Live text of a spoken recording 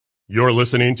You're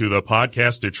listening to the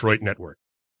Podcast Detroit Network.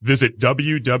 Visit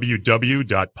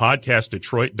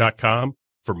www.podcastdetroit.com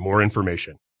for more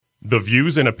information. The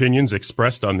views and opinions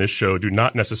expressed on this show do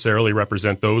not necessarily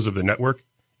represent those of the network,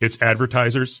 its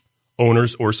advertisers,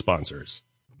 owners, or sponsors.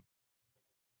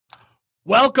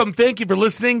 Welcome. Thank you for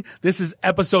listening. This is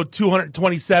episode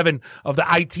 227 of the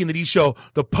IT and the D Show,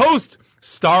 the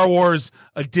post-Star Wars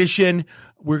edition.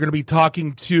 We're going to be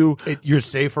talking to... You're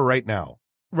safer right now.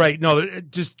 Right. No,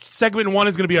 just segment 1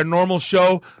 is going to be our normal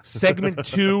show. Segment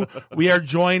 2, we are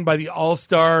joined by the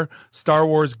all-star Star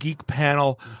Wars geek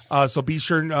panel. So be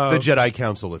sure... the Jedi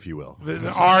Council, if you will.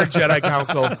 Our Jedi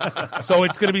Council. So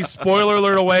it's going to be spoiler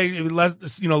alert away. Like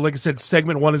I said,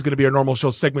 segment 1 is going to be our normal show.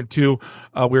 Segment 2,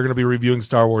 we're going to be reviewing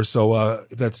Star Wars. So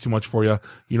if that's too much for you,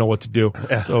 you know what to do.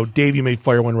 So Dave, you may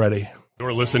fire when ready.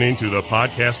 You're listening to the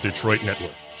Podcast Detroit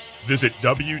Network. Visit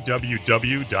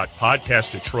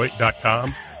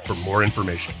www.podcastdetroit.com for more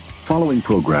information. Following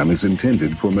program is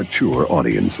intended for mature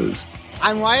audiences.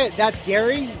 I'm Wyatt, that's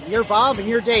Gary, you're Bob, and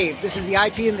you're Dave. This is the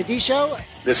IT and the D Show.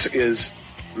 This is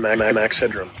Max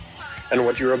Headroom. And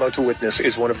what you're about to witness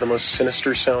is one of the most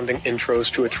sinister-sounding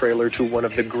intros to a trailer to one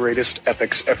of the greatest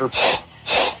epics ever.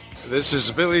 This is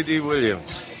Billy D.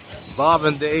 Williams. Bob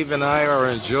and Dave and I are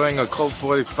enjoying a Colt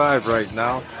 45 right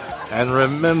now. And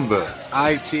remember,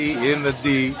 IT in the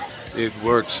D, it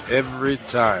works every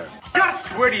time.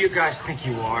 Just where do you guys think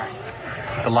you are?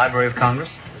 The Library of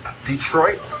Congress?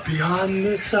 Detroit? Beyond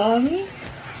the sun?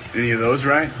 Any of those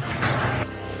right?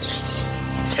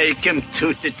 Take him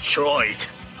to Detroit.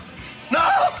 No!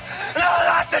 No,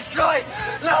 not Detroit!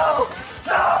 No!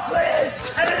 No,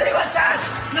 please! Anything but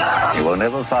that! No! You will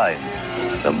never find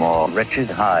the more wretched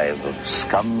hive of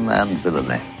scum and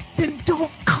villainy. Then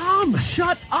don't come!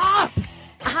 Shut up!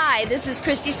 Hi, this is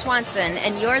Christy Swanson,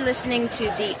 and you're listening to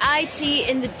the IT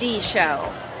in the D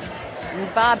Show.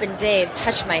 And Bob and Dave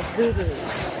touch my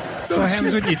hoo-hoos. So what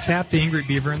happens when you tap the angry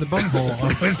beaver in the bunghole?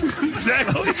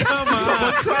 Exactly. Come on.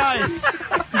 Someone tries.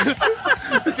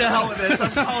 What the hell with this?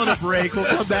 I'm calling a break. We'll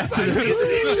come back to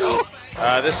the show.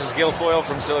 This is Guilfoyle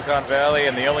from Silicon Valley,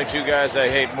 and the only two guys I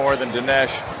hate more than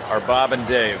Dinesh are Bob and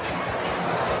Dave.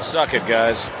 Suck it,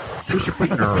 guys.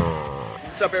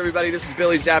 What's up, everybody? This is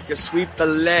Billy Zapka. Sweep the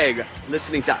leg.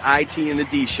 Listening to IT and the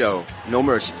D Show. No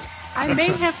mercy. I may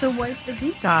have to wipe the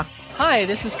geek off. Hi,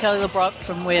 this is Kelly LeBrock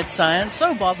from Weird Science.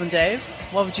 So, Bob and Dave,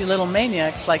 what would you little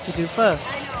maniacs like to do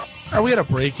first? Are we at a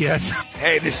break yet?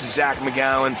 Hey, this is Zach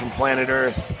McGowan from Planet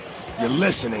Earth. You're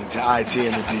listening to IT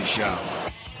and the D Show.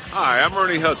 Hi, I'm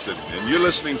Ernie Hudson, and you're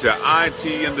listening to IT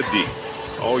and the D.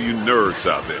 All you nerds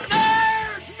out there.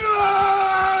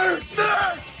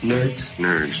 Nerds.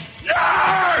 Nerds.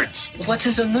 What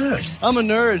is a nerd? I'm a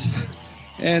nerd,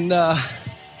 and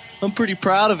I'm pretty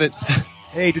proud of it.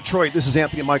 Hey, Detroit, this is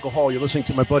Anthony and Michael Hall. You're listening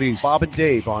to my buddies Bob and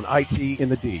Dave on IT in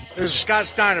the D. This is Scott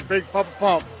Steiner, Big Pump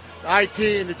Pump. The IT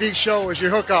in the D Show is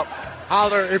your hookup.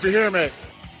 Holler if you hear me.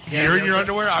 You're in your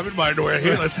underwear? I'm in my underwear.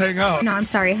 Hey, let's hang out. No, I'm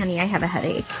sorry, honey. I have a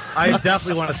headache. I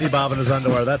definitely want to see Bob in his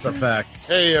underwear. That's a fact.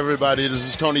 Hey, everybody. This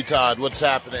is Tony Todd. What's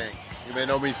happening? You may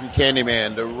know me from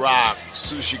Candyman, The Rock,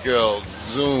 Sushi Girls,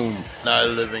 Zoom, Night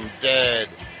of the Living Dead.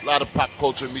 A lot of pop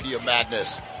culture media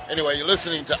madness. Anyway, you're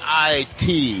listening to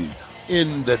IT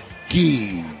in the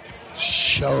D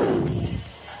Show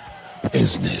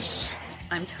business.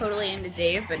 I'm totally into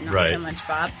Dave, but not so much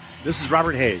Bob. This is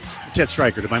Robert Hayes, Ted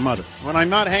Stryker to my mother. When I'm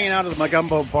not hanging out at my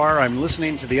gumbo bar, I'm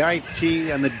listening to the IT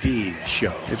and the D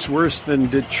Show. It's worse than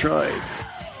Detroit.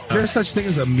 Is there such thing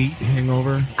as a meat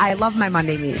hangover? I love my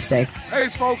Monday meat steak. Hey,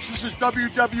 folks, this is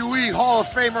WWE Hall of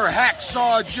Famer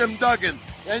Hacksaw Jim Duggan,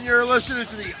 and you're listening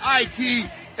to the IT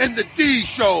and the D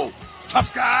Show.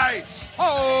 Tough guys.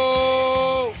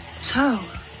 Oh! So,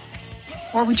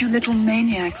 what would you little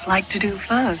maniacs like to do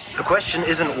first? The question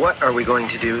isn't what are we going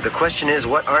to do. The question is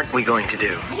what aren't we going to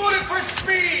do. Ludicrous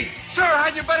speed! Sir,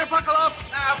 had you better buckle up?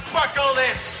 Now buckle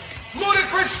this!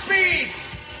 Ludicrous speed!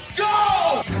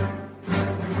 Go!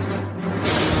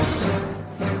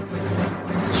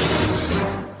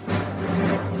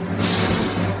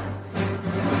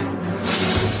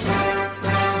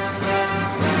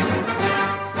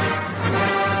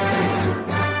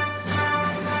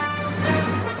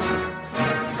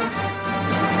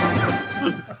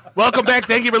 Welcome back.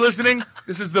 Thank you for listening.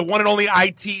 This is the one and only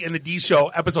IT and the D Show,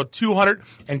 episode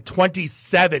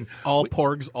 227. All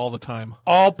porgs all the time.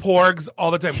 All porgs all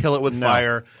the time. Kill it with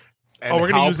fire. And we're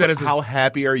going to use that as how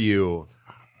happy are you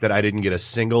that I didn't get a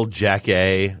single Jack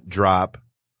A drop?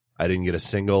 I didn't get a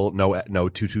single, no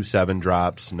 227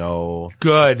 drops, no.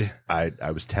 Good. I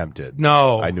was tempted.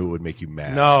 No. I knew it would make you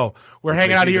mad. No. We're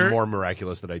hanging out here. More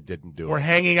miraculous that I didn't do it. We're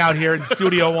hanging out here in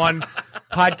Studio One,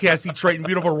 Podcast Detroit in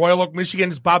beautiful Royal Oak,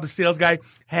 Michigan. It's Bob the Sales Guy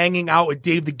hanging out with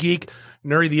Dave the Geek.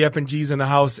 Nuri the F&G's in the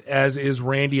house, as is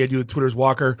Randy. I do the Twitter's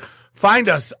Walker. Find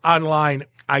us online,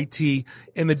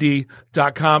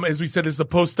 itinthed.com. As we said, this is the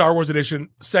post-Star Wars edition.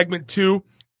 Segment 2,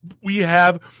 we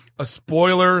have a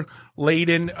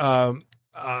spoiler-laden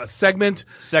segment.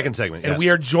 Second segment, And yes. we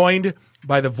are joined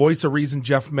by the voice of reason,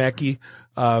 Jeff Mackey.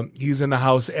 He's in the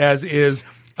house, as is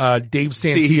Dave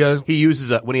Santia. See, he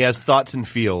uses when he has thoughts and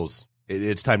feels.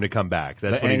 It's time to come back.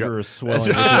 That's the when anger is swelling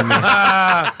within me.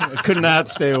 I could not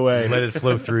stay away. Let it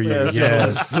flow through you.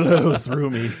 Yes. Flow through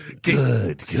me.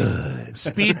 Good.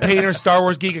 Speed painter, Star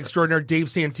Wars geek extraordinaire Dave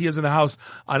Santia is in the house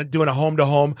on doing a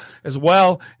home-to-home, as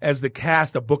well as the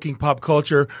cast of Booking Pop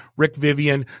Culture, Rick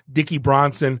Vivian, Dickie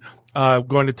Bronson,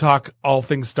 going to talk all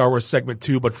things Star Wars segment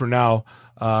 2. But for now,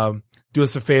 do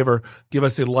us a favor, give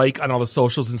us a like on all the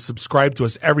socials and subscribe to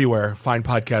us everywhere fine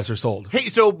podcasts are sold. Hey,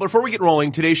 so before we get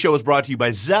rolling, today's show is brought to you by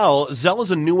Zelle. Zelle is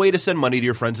a new way to send money to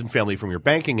your friends and family from your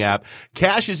banking app.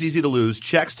 Cash is easy to lose.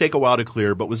 Checks take a while to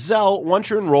clear. But with Zelle, once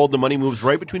you're enrolled, the money moves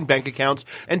right between bank accounts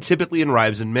and typically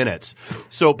arrives in minutes.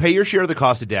 So pay your share of the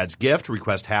cost of dad's gift,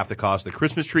 request half the cost of the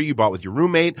Christmas tree you bought with your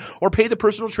roommate, or pay the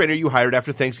personal trainer you hired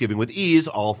after Thanksgiving with ease,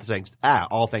 all thanks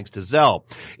to Zelle.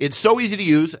 It's so easy to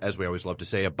use, as we always love to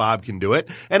say, a Bob can do it,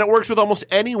 and it works with almost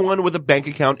anyone with a bank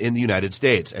account in the United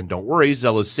States. And don't worry,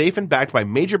 Zelle is safe and backed by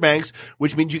major banks,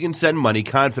 which means you can send money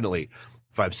confidently.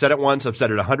 If I've said it once, I've said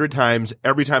it 100 times.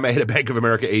 Every time I hit a Bank of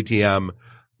America ATM,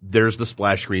 there's the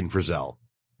splash screen for Zelle.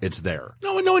 It's there.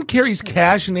 No one carries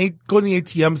cash, and they go to the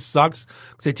ATM sucks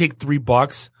because they take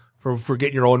 $3 for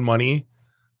getting your own money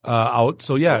out.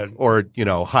 So yeah, or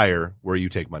higher where you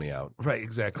take money out. Right,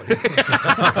 exactly.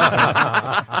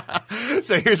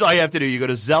 So here's all you have to do. You go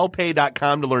to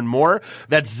ZellePay.com to learn more.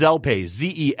 That's ZellePay,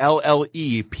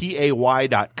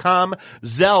 ZellePay.com.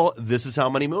 Zelle, this is how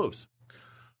money moves.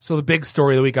 So the big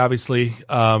story of the week, obviously,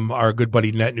 our good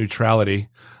buddy net neutrality.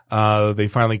 They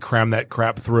finally crammed that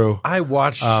crap through. I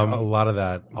watched a lot of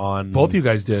that on both of you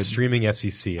guys did streaming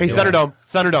FCC. Hey, Thunderdome.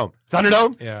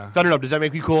 Yeah. Thunderdome. Does that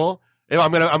make me cool?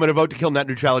 I'm gonna vote to kill net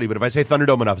neutrality, but if I say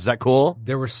Thunderdome enough, is that cool?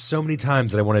 There were so many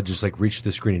times that I want to just reach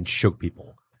the screen and choke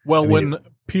people. Well, when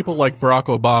people like Barack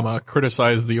Obama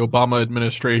criticize the Obama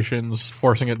administration's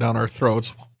forcing it down our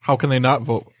throats, how can they not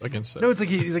vote against it? No, it's like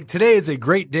he's like, today is a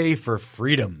great day for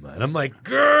freedom, and I'm like,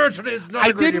 today's not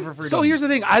a great day for freedom. So here's the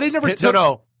thing: I didn't ever.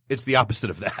 No, it's the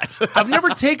opposite of that. I've never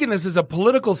taken this as a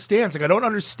political stance. I don't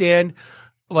understand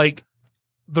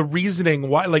the reasoning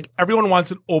why. Everyone wants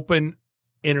an open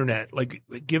internet,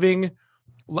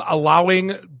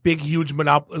 allowing big, huge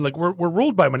monopoly. We're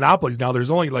ruled by monopolies now.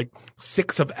 There's only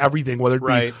 6 of everything, whether it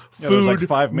be food,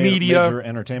 5 media, major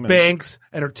entertainment banks,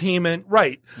 entertainment,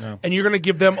 right? Yeah. And you're going to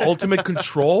give them ultimate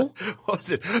control. What was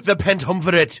it? The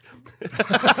pentumvirate.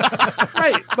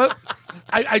 Right, but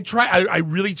I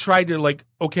really tried to I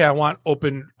want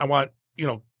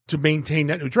to maintain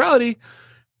net neutrality,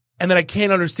 and then I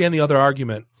can't understand the other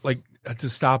argument to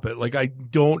stop it.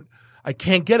 I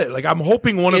can't get it. I'm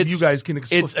hoping one of you guys can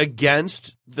explain. It's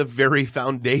against the very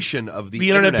foundation of the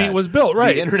internet was built,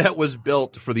 right? The internet was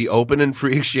built for the open and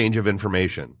free exchange of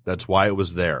information. That's why it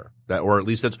was there. Or at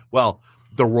least the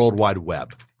World Wide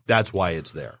Web. That's why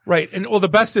it's there. Right. And the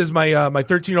best is my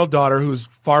 13-year-old daughter, who's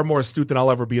far more astute than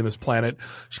I'll ever be in this planet.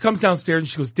 She comes downstairs and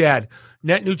she goes, "Dad,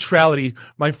 net neutrality.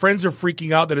 My friends are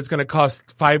freaking out that it's going to cost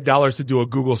 $5 to do a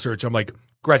Google search." I'm like,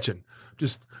 "Gretchen,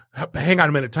 just hang on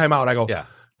a minute. Time out." I go, "Yeah.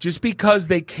 Just because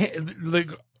they can't,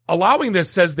 allowing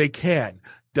this says they can,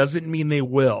 doesn't mean they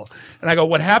will." And I go,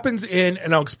 what happens and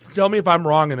tell me if I'm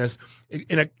wrong in this,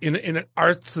 in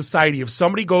our society, if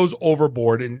somebody goes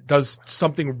overboard and does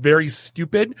something very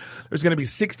stupid, there's going to be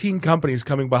 16 companies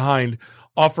coming behind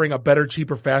offering a better,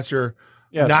 cheaper, faster.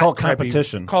 Yeah, it's called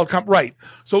competition. Right.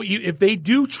 So if they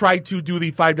do try to do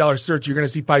the $5 search, you're going to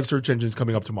see 5 search engines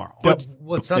coming up tomorrow. But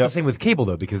it's not the same with cable,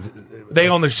 though, because they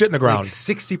own the shit in the ground.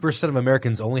 60% of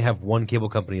Americans only have one cable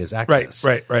company as access.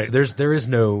 Right. So there is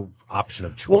no option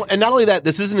of choice. Well, and not only that,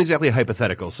 this isn't exactly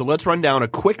hypothetical. So let's run down a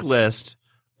quick list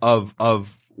of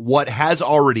what has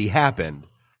already happened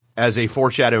as a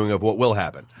foreshadowing of what will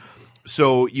happen.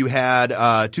 So you had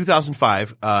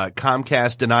 2005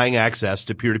 Comcast denying access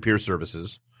to peer-to-peer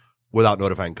services without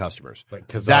notifying customers.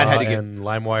 That had to get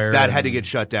LimeWire. That had to get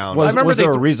shut down. Was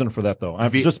there a reason for that though?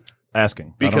 I'm just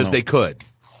asking because they could.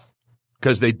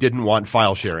 because they didn't want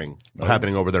file sharing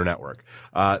happening over their network.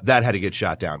 That had to get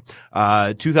shot down.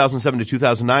 2007 to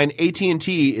 2009,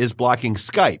 AT&T is blocking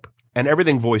Skype and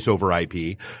everything voice over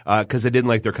IP because they didn't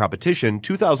like their competition.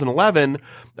 2011,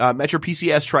 Metro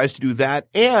PCS tries to do that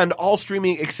and all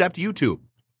streaming except YouTube.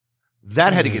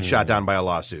 That had to get shot down by a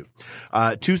lawsuit.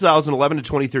 2011 to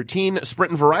 2013,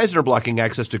 Sprint and Verizon are blocking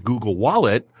access to Google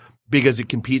Wallet because it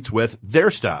competes with their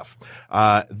stuff.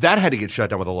 That had to get shut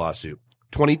down with a lawsuit.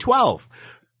 2012,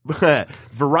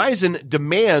 Verizon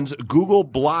demands Google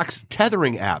blocks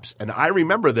tethering apps. And I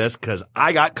remember this because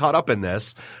I got caught up in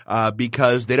this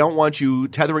because they don't want you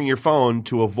tethering your phone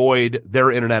to avoid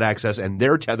their internet access and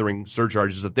their tethering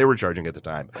surcharges that they were charging at the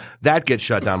time. That gets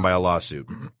shut down by a lawsuit.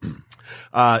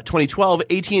 2012,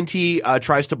 AT&T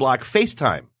tries to block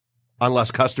FaceTime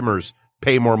unless customers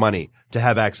pay more money to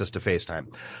have access to FaceTime.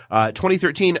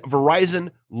 2013, Verizon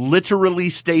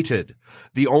literally stated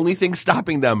the only thing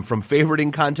stopping them from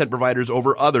favoriting content providers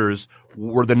over others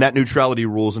were the net neutrality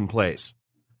rules in place.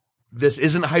 This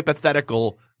isn't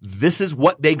hypothetical. This is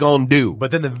what they gonna do.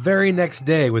 But then the very next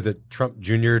day, was it Trump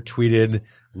Jr. tweeted,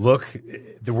 look,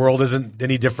 the world isn't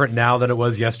any different now than it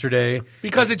was yesterday.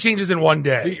 Because it changes in one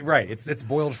day. Right. It's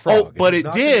boiled frog. Oh, but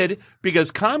it did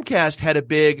because Comcast had a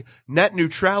big net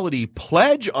neutrality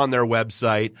pledge on their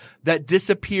website that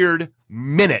disappeared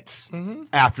minutes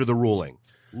after the ruling.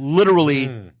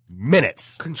 Literally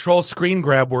minutes. Control screen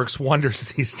grab works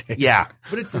wonders these days. Yeah.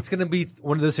 But it's going to be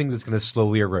one of those things that's going to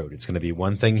slowly erode. It's going to be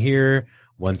one thing here,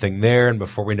 one thing there, and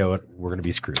before we know it, we're going to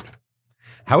be screwed.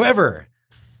 However,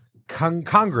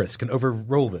 Congress can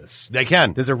overrule this. They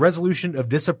can. There's a resolution of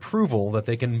disapproval that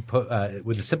they can put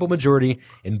with a simple majority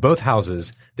in both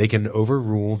houses. They can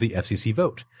overrule the FCC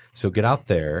vote. So get out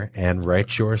there and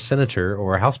write your senator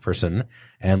or a House person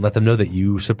and let them know that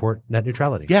you support net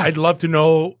neutrality. Yeah, I'd love to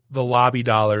know the lobby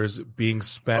dollars being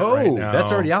spent right now.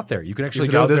 That's already out there. You can actually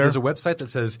go there. There's a website that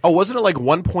says, oh, wasn't it like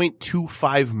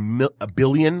 $1.25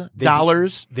 billion?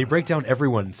 They break down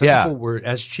everyone. Some people were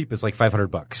as cheap as like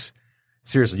 $500.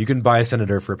 Seriously, you can buy a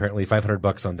senator for apparently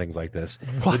 $500 on things like this.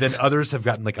 What? But then others have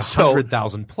gotten like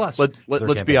 100,000 plus.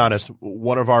 Let's be honest.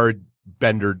 One of our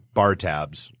Bender bar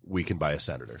tabs, we can buy a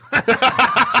senator.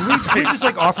 Can we just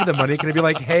like offer the money? Can it be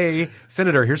like, hey,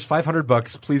 senator, here's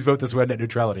 $500. Please vote this way on net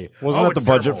neutrality. Wasn't that the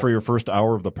budget for your first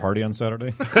hour of the party on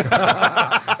Saturday?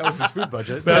 That was his food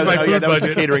budget. That was my food that was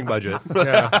the catering budget.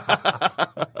 Yeah.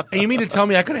 And you mean to tell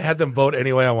me I could have had them vote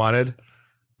any way I wanted?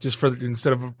 Just for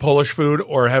instead of Polish food,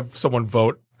 or have someone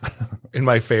vote in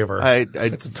my favor.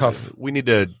 It's a tough. We need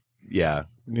to, we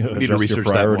need to research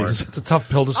that more. It's a tough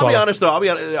pill to swallow. I'll be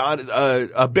honest though.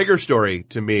 A bigger story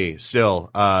to me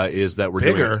still is that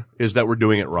we're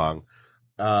doing it wrong.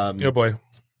 Oh boy.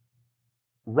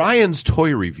 Ryan's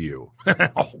toy review.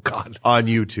 Oh God. On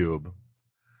YouTube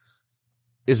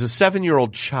is a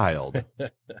 7-year-old child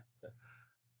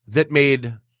that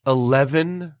made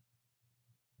 $11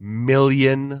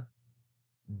 million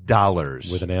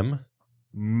with an M?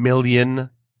 $1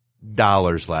 million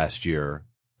last year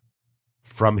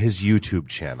from his YouTube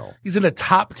channel. He's in the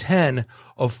top 10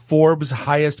 of Forbes'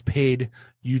 highest paid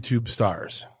YouTube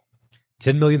stars.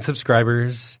 10 million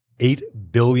subscribers,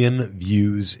 8 billion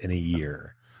views in a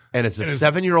year. And it's a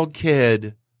 7-year-old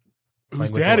kid whose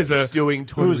dad is a doing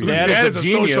whose dad is a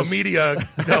social media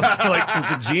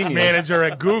manager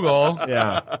at Google.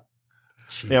 Yeah.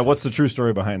 Jesus. Yeah, what's the true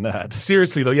story behind that?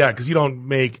 Seriously though, yeah, because you don't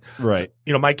make right.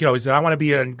 You know, my kid always said, "I want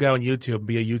to go on YouTube and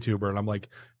be a YouTuber," and I'm like,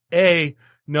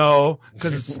 no,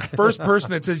 because first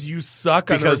person that says you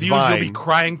suck on the reviews, you'll be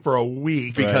crying for a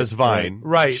week. Because Vine,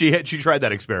 right? She tried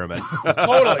that experiment.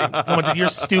 Totally. Someone said you're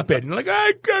stupid, and like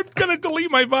I'm gonna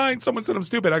delete my Vine. Someone said I'm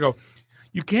stupid. I go,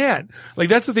 you can't. Like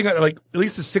that's the thing. Like at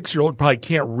least a 6-year-old probably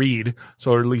can't read,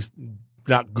 so at least.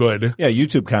 Not good. Yeah,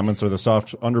 YouTube comments are the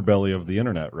soft underbelly of the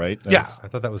internet, right? I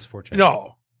thought that was 4chan.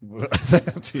 No.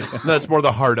 That's more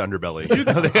the hard underbelly.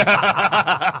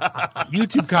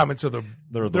 YouTube comments are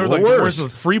they're the like worst.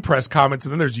 There's free press comments,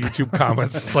 and then there's YouTube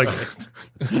comments. It's like,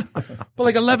 but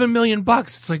like $11 million.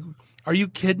 It's like, are you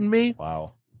kidding me?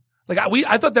 Wow. Like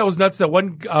I thought that was nuts. That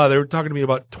one they were talking to me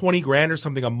about $20,000 or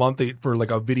something a month for like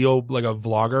a video, like a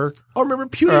vlogger. Oh, remember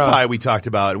PewDiePie we talked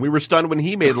about, and we were stunned when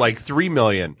he made like $3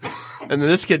 million, and then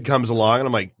this kid comes along, and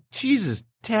I'm like, Jesus,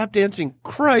 tap dancing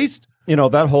Christ. You know,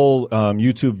 that whole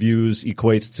YouTube views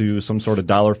equates to some sort of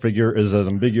dollar figure is as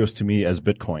ambiguous to me as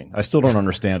Bitcoin. I still don't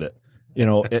understand it. You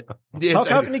know,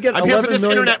 how can you get? I'm 11 here for this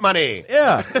million internet money.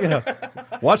 Yeah,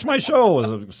 watch my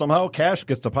show. Somehow cash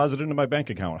gets deposited into my bank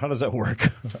account. How does that work?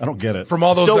 I don't get it. From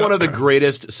all those, still one of the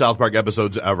greatest South Park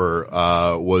episodes ever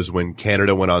was when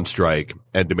Canada went on strike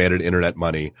and demanded internet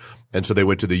money, and so they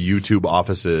went to the YouTube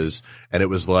offices, and it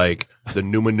was like the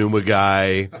Numa Numa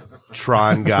guy,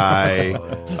 Tron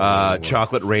guy,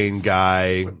 Chocolate Rain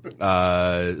guy,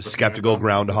 skeptical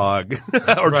groundhog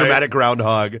or dramatic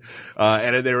groundhog,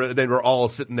 and they were all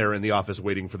sitting there in the office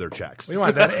waiting for their checks. We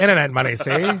want that internet money, see?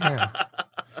 Yeah.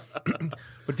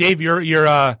 But Dave,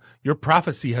 your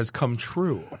prophecy has come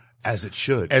true, as it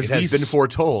should. It has been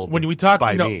foretold. When we talk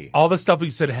by me, all the stuff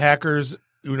we said, hackers,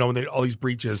 when all these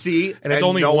breaches. See, and it's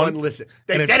only no one listened.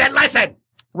 They didn't listen.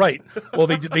 Right. Well,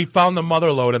 they found the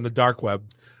mother lode on the dark web.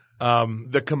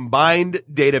 The combined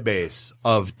database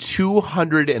of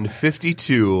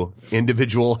 252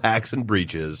 individual hacks and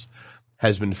breaches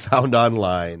has been found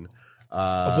online.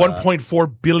 Of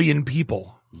 1.4 billion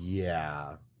people.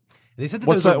 Yeah. They said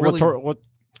that what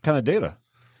kind of data?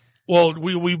 Well,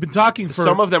 we've been talking for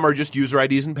some of them are just user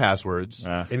IDs and passwords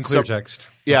in clear text.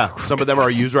 Yeah, some of them are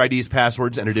user IDs,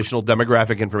 passwords, and additional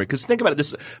demographic information. Because think about it,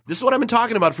 this is what I've been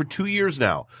talking about for 2 years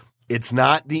now. It's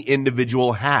not the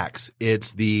individual hacks.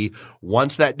 It's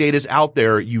once that data is out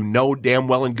there, you know damn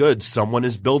well and good someone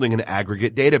is building an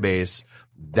aggregate database.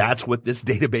 That's what this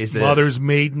database is. Mother's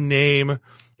maiden name,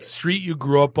 street you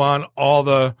grew up on, all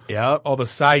the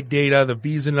side data, the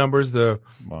visa numbers, the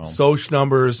social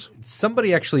numbers.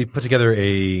 Somebody actually put together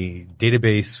a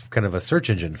database, kind of a search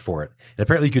engine for it. And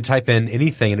apparently you could type in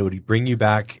anything and it would bring you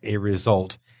back a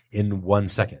result in 1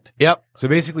 second. Yep. So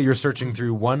basically you're searching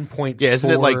through 1.4. Yeah, isn't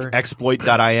it like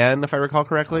exploit.in, if I recall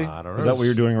correctly? I don't know. Is that what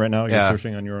you're doing right now? You're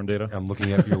searching on your own data? I'm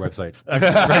looking at your website.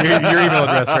 your email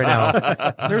address right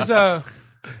now. There's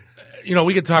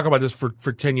we could talk about this for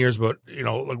 10 years, but,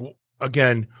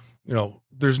 again,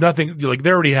 there's nothing, they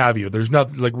already have you. There's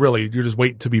nothing, really, you're just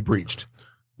waiting to be breached.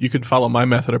 You could follow my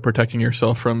method of protecting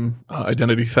yourself from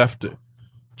identity theft.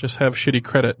 Just have shitty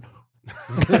credit.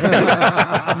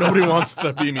 Nobody wants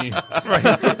to be me.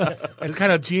 Right. It's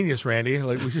kind of genius, Randy.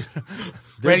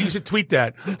 Randy, you should tweet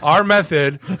that. Our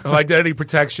method of identity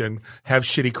protection, have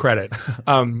shitty credit.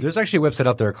 There's actually a website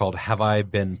out there called Have I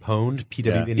Been Pwned?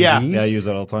 PWNED. Yeah, I use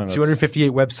that all the time.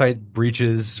 258 website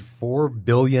breaches, 4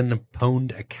 billion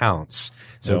pwned accounts.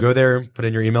 So go there, put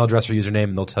in your email address or username,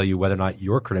 and they'll tell you whether or not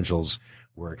your credentials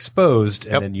were exposed,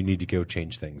 and then you need to go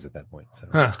change things at that point. So,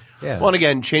 yeah. Well, and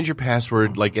again, change your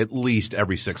password at least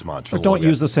every 6 months. But don't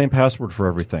use the same password for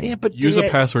everything. Yeah, but use a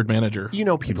password manager.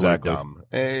 People are dumb.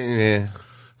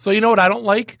 So you know what I don't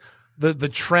like? The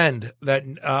trend that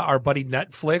our buddy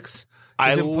Netflix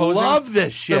is imposing. Love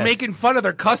this shit. They're making fun of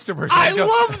their customers. I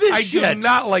love this shit. I do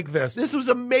not like this. This was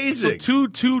amazing. So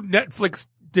Netflix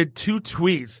did 2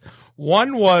 tweets.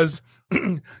 One was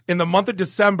in the month of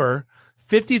December,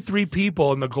 53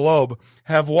 people in the globe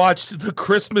have watched The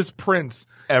Christmas Prince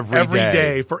every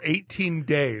day for 18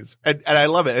 days. And I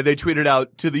love it. And they tweeted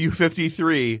out to the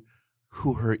U53,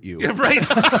 who hurt you? Yeah, right.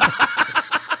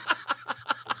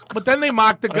 But then they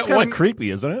mocked the guy. That's kind of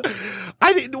creepy, isn't it?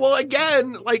 I think, well,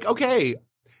 again, okay.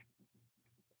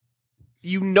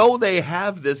 They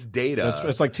have this data.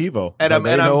 It's like TiVo. And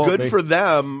I'm good for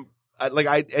them.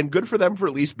 And good for them for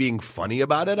at least being funny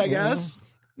about it, I guess.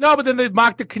 No, but then they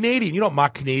mocked the Canadian. You don't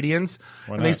mock Canadians.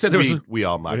 Why and not? they said we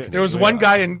all mock Canadians. There was one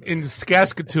guy in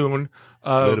Saskatoon.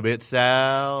 A little bit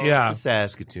south of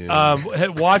Saskatoon.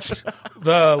 Had watched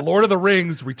the Lord of the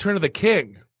Rings, Return of the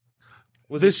King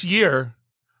this year,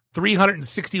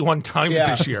 361 times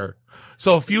this year.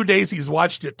 So a few days he's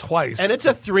watched it twice. And it's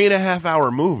a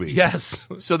 3.5-hour movie. Yes.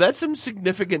 So that's some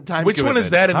significant time. Which one is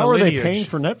that in How the are lineage? they paying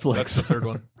for Netflix? That's the third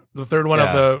one. The third one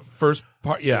of the first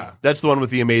part, That's the one with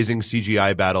the amazing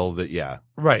CGI battle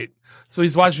Right. So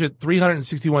he's watched it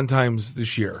 361 times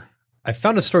this year. I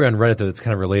found a story on Reddit that's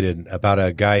kind of related about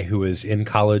a guy who was in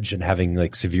college and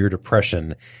having severe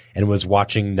depression and was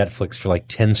watching Netflix for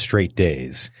 10 straight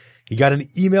days. He got an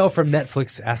email from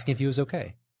Netflix asking if he was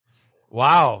okay.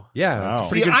 Wow. Yeah. Wow.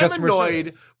 See, I'm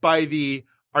annoyed by the,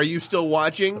 are you still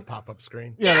watching? The pop-up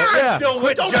screen. Yeah, I'm still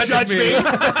with, don't judge me.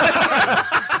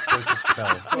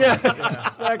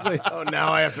 Exactly. Oh,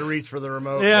 now I have to reach for the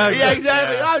remote. Yeah,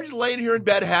 exactly. I'm just laying here in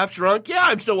bed half drunk. Yeah,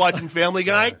 I'm still watching Family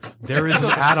Guy. There is an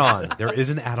add-on. There is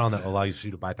an add-on that allows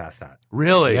you to bypass that.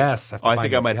 Really? Yes. I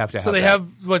think I might have to have So they that.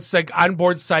 have what's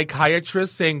onboard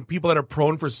psychiatrists saying people that are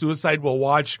prone for suicide will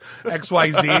watch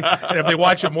XYZ. And if they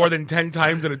watch it more than 10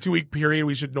 times in a 2-week period,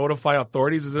 we should notify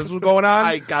authorities. Is this what's going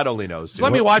on? God only knows. Just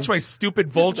let me watch my stupid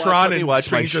Voltron and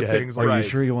watch my Stranger shit. Things. Are you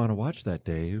sure you want to watch that,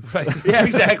 Dave? Right. Yeah,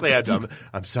 exactly. I'm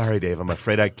I'm sorry, Dave. I'm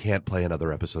afraid I can't play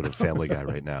another episode of Family Guy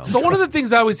right now. So one of the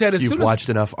things I always said is You've watched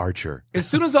enough Archer. As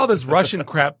soon as all this Russian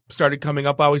crap started coming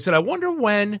up, I always said, I wonder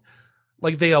when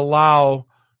like they allow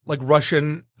like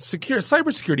Russian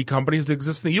cybersecurity companies to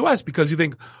exist in the U.S. because you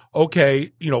think,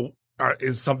 okay,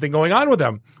 is something going on with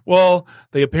them? Well,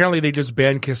 they just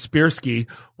banned Kaspersky,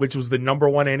 which was the #1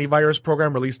 antivirus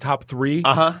program, released top 3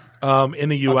 in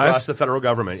the U.S. Across the federal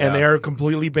government, and they are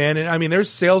completely banned. And I mean, there's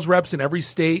sales reps in every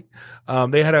state.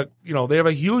 They have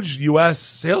a huge U.S.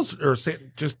 sales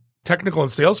just technical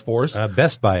and sales force.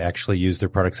 Best Buy actually used their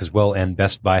products as well, and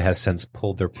Best Buy has since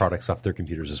pulled their products off their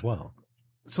computers as well.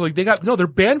 So like they're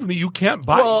banned from the. You can't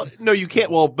buy. Well, no, you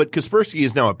can't. Well, but Kaspersky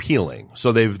is now appealing,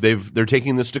 so they're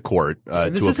taking this to court to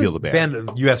appeal the ban.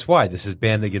 Banned U.S. wide. This is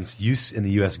banned against use in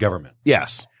the U.S. government.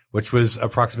 Yes, which was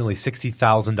approximately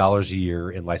 $60,000 a year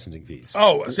in licensing fees.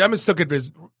 Oh, see, I mistook it as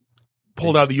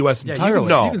pulled out of the U.S. entirely.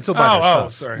 You can still buy their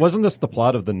stuff. Sorry. Wasn't this the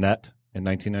plot of The Net in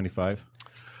 1995?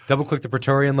 Double-click the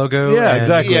Praetorian logo. Yeah,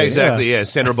 exactly. Yeah, exactly. Yeah.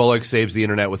 Sandra Bullock saves the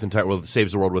internet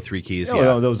saves the world with 3 keys.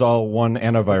 Yeah, that was all one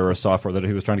antivirus software that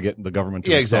he was trying to get the government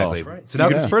to install. Exactly. Right. So now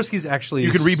Kaspersky's actually...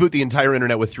 You could reboot the entire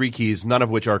internet with 3 keys, none of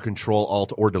which are Control,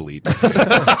 Alt, or Delete. So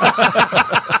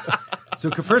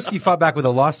Kaspersky fought back with a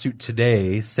lawsuit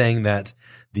today saying that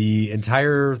the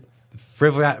entire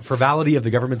frivolity of the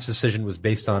government's decision was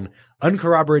based on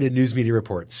uncorroborated news media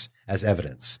reports as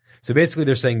evidence. So basically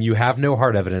they're saying you have no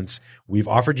hard evidence. We've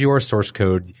offered you our source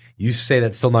code. You say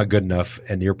that's still not good enough,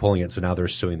 and you're pulling it. So now they're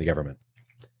suing the government.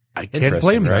 I can't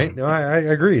blame them. Right? No, I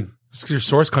agreed. Your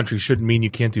source country shouldn't mean you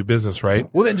can't do business, right?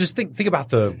 Well, then just think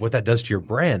about what that does to your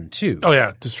brand too. Oh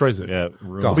yeah, it destroys it. Yeah,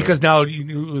 because now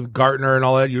with Gartner and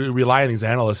all that, you rely on these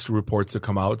analyst reports to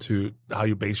come out to how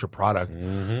you base your product.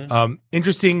 Mm-hmm.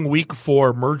 Interesting week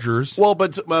for mergers. Well,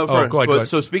 but go ahead.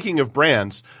 So speaking of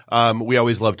brands, we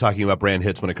always love talking about brand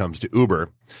hits when it comes to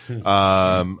Uber.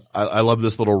 I love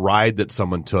this little ride that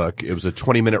someone took. It was a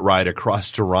 20-minute ride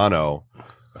across Toronto.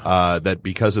 That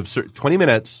because of 20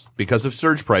 minutes, because of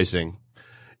surge pricing,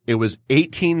 it was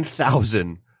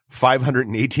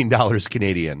 $18,518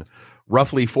 Canadian,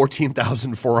 roughly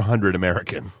 14,400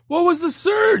 American. What was the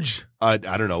surge? I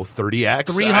don't know, 30x,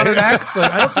 300x.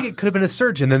 I don't think it could have been a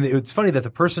surge. And then it's funny that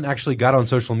the person actually got on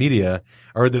social media,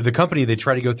 or the company, they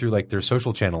try to go through like their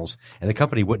social channels, and the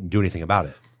company wouldn't do anything about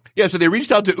it. Yeah, so they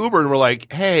reached out to Uber and were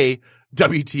like, "Hey,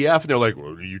 WTF?" And they're like,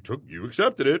 "Well, you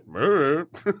accepted it." Well,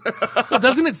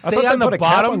 doesn't it say on the put a cap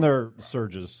bottom on their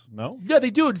surges? No. Yeah, they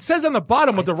do. It says on the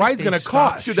bottom what the ride's going to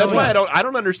cost. Dude, that's why I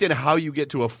don't understand how you get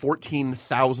to a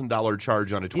 $14,000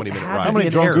 charge on a 20-minute ride. How many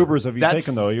drunk Ubers have you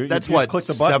taken though? You That's just what, click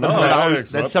the button.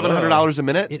 $700. That's $700 a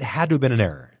minute. It had to have been an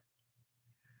error.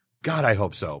 God, I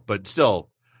hope so, but still.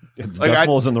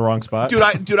 Decibels in the wrong spot.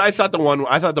 I thought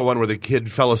the one where the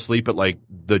kid fell asleep at like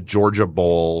the Georgia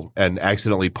Bowl and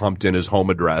accidentally pumped in his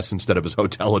home address instead of his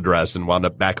hotel address and wound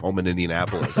up back home in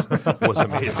Indianapolis was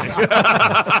amazing.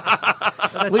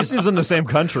 At least he's in the same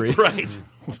country, right?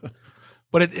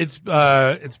 But it's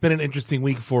been an interesting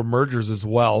week for mergers as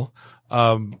well.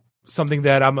 Something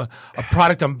that a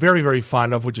product I'm very, very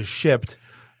fond of, which is Shipped.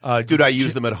 Dude, I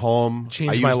use them at home.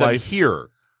 Changed my life here.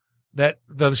 That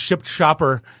the Shipped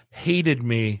shopper hated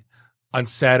me on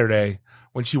Saturday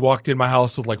when she walked in my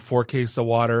house with like 4 cases of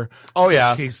water,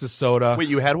 6 cases of soda. Wait,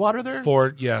 you had water there?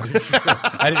 4, yeah.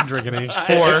 I didn't drink any.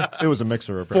 4. It was a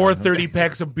mixer. 4 30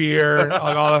 packs of beer.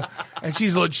 And she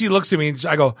looks at me and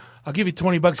I go, "I'll give you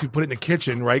 $20 if you put it in the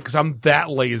kitchen," right? Because I'm that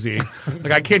lazy.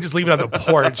 Like I can't just leave it on the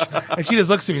porch. And she just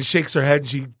looks at me and shakes her head and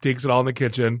she takes it all in the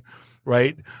kitchen,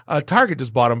 right? Target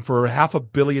just bought them for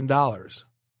 $500 million.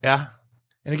 Yeah.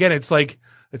 And again, it's like,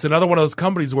 it's another one of those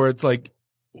companies where it's like,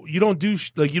 you don't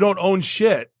own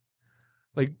shit.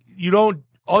 Like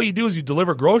all you do is you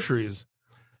deliver groceries.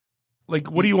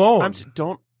 Like, what do you own?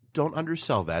 Don't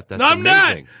undersell that. That's no, I'm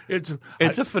amazing. not.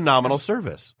 It's a phenomenal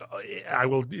service. I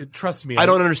will trust me. I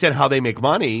don't understand how they make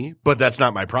money, but that's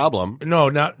not my problem. No,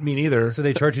 not me neither. So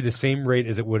they charge you the same rate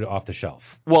as it would off the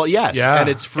shelf. Well, yes, yeah, and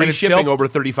it's free shipping over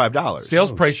 $35.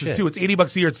 Sales prices too. It's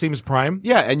 $80 a year. It's same as Prime.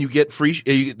 Yeah, and you get free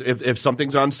if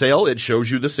something's on sale. It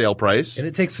shows you the sale price, and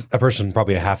it takes a person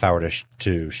probably a half hour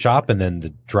to shop, and then the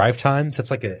drive time. So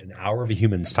that's like an hour of a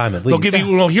human's time at least. They'll give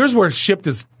you. Well, here's where Shipped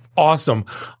is awesme.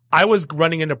 I was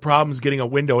running into problems getting a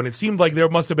window, and it seemed like there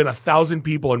must have been 1,000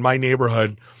 people in my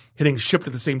neighborhood hitting Shipped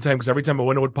at the same time because every time a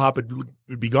window would pop, it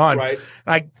would be gone. Right.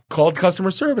 And I called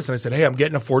customer service, and I said, "Hey, I'm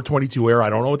getting a 422 error. I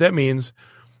don't know what that means."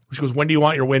 She goes, "When do you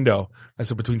want your window?" I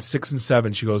said, "Between 6 and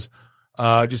 7. She goes,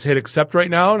 "Just hit accept right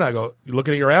now." And I go, "You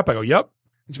looking at your app?" I go, "Yep."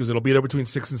 And she goes, "It'll be there between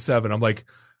 6 and 7. I'm like,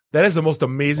 That is the most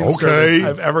amazing service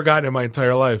I've ever gotten in my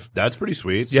entire life. That's pretty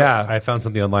sweet. Yeah. I found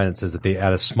something online that says that they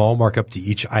add a small markup to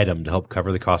each item to help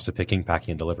cover the cost of picking,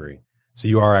 packing, and delivery. So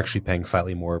you are actually paying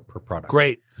slightly more per product.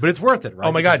 Great. But it's worth it, right?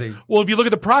 Oh my God. Well, if you look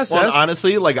at the process. Well,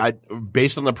 honestly,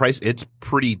 based on the price, it's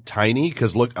pretty tiny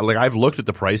because I've looked at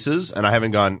the prices and I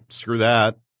haven't gone, screw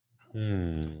that.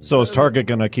 So is Target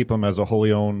going to keep them as a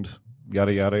wholly owned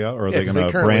yada yada yada, or are they going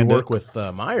to brand work it? with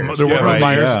Myers? They're working with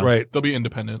Myers, yeah. right? They'll be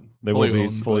independent. They will be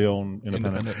fully owned,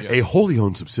 independent. Yeah. A wholly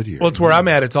owned subsidiary. Well, it's where I'm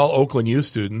at. It's all Oakland U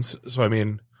students. So, I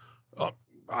mean,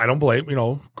 I don't blame,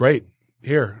 great.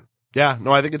 Here. Yeah,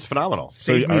 no, I think it's phenomenal.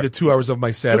 Save me the 2 hours of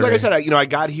my Saturday. Like I said, I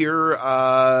got here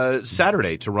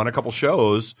Saturday to run a couple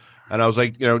shows, and I was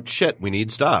like, shit, we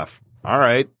need stuff. All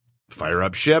right, fire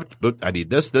up shipped, but I need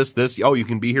this. Oh, you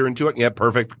can be here in 2 hours. Yeah,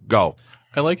 perfect. Go.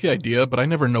 I like the idea, but I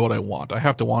never know what I want. I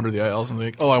have to wander the aisles and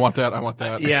think, oh, I want that, I want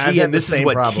that. Yeah, see, and this is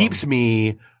what keeps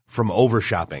me from over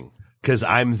shopping because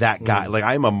I'm that guy. Like,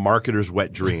 I'm a marketer's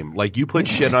wet dream. Like, you put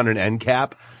shit on an end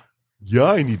cap. Yeah,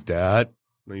 I need that.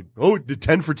 The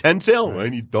 10 for 10 sale. I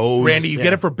need those. Randy, you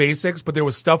get it for basics, but there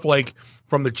was stuff like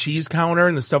from the cheese counter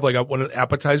and the stuff like one of the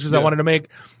appetizers I wanted to make,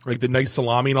 like the nice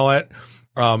salami and all that,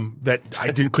 that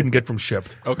I couldn't get from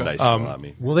shipped. Okay. Nice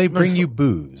salami. Will they bring you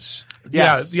booze?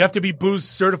 Yeah, you have to be booze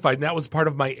certified, and that was part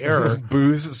of my error.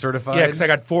 Booze certified? Yeah, because I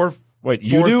got four. Wait,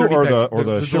 you do, or packs.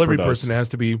 the delivery shipper person does? has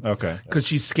to be Okay. because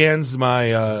she scans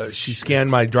my she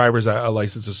scanned my driver's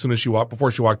license as soon as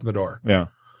before she walked in the door. Yeah.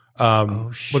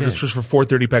 But it's just for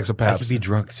 430 packs of I Pabst. could be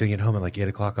drunk sitting at home at like 8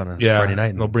 o'clock on a Yeah, Friday night,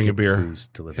 and they'll bring you get beer. booze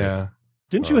delivered. Yeah.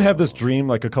 Didn't you have this dream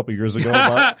like a couple years ago?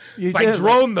 About, you By did.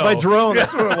 drone, though. By drone,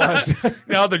 that's what it was.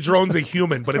 Now the drone's a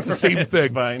human, but it's the same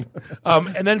thing. Fine.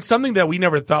 And then something that we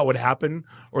never thought would happen,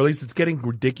 or at least it's getting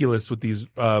ridiculous with these,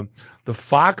 the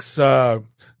Fox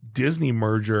Disney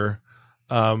merger,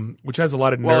 which has a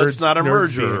lot of nerds. Well, it's not a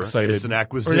nerds being merger. excited. It's an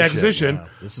acquisition. Or an acquisition. Yeah,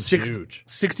 this is huge.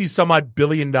 $60-some-odd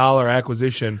billion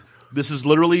acquisition. This is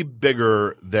literally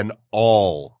bigger than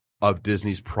all of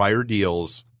Disney's prior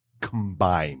deals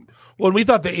combined. Well, and we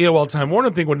thought the AOL Time Warner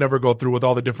thing would never go through with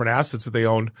all the different assets that they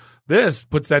owned. This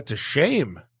puts that to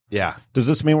shame. Yeah. Does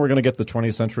this mean we're going to get the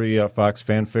 20th Century Fox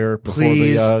fanfare before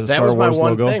Please. the That Star was my Wars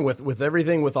one logo? thing with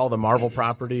everything, with all the Marvel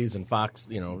properties and Fox,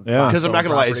 Yeah. Because I'm not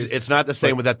going to lie, properties. it's not the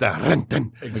same with that.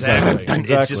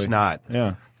 Exactly. It's just not.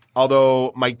 Yeah.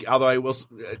 Although I will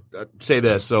say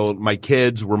this, so my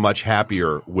kids were much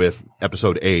happier with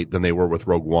Episode 8 than they were with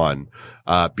Rogue One,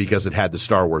 because it had the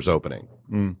Star Wars opening.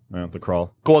 Yeah, the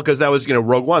crawl. Cool, because that was,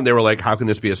 Rogue One. They were like, how can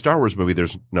this be a Star Wars movie?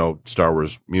 There's no Star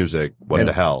Wars music. What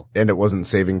the hell? And it wasn't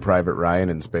Saving Private Ryan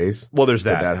in space. Well, there's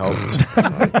Did that. that help?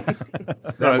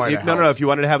 No. If you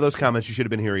wanted to have those comments, you should have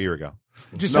been here a year ago.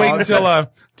 Just wait until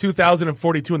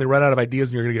 2042 and they run out of ideas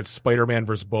and you're going to get Spider-Man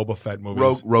versus Boba Fett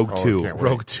movies. Rogue 2.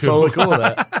 Rogue 2. Totally cool with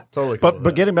that. Totally cool.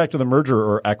 But getting back to the merger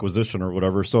or acquisition or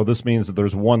whatever, so this means that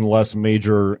there's one less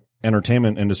major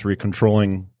entertainment industry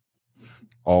controlling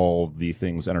all the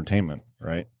things entertainment,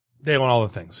 right? They own all the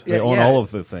things. They own all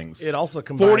of the things. It also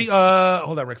combines 40.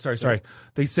 Hold on, Rick. Sorry.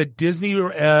 They said Disney.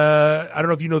 I don't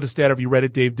know if you know the stat or if you read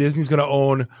it, Dave. Disney's going to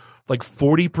own like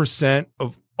 40%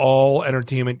 of all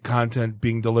entertainment content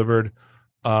being delivered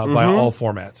by all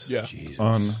formats. Yeah. Jesus.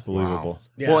 Unbelievable. Wow.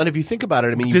 Yeah. Well, and if you think about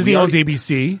it, I mean, Disney owns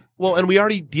ABC. Well, and we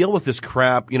already deal with this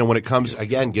crap, when it comes,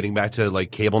 again, getting back to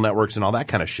like cable networks and all that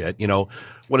kind of shit.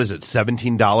 What is it?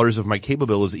 $17 of my cable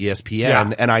bill is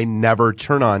ESPN, and I never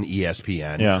turn on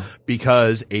ESPN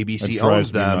because ABC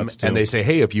owns them, and they say,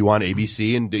 hey, if you want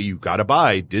ABC, and you got to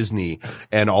buy Disney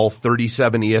and all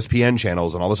 37 ESPN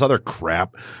channels and all this other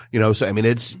crap, so I mean,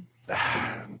 it's.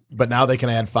 But now they can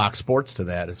add Fox Sports to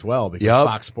that as well because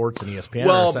Fox Sports and ESPN.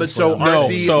 Well, but so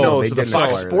the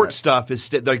Fox Sports that. Stuff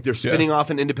is like they're spinning off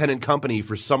an independent company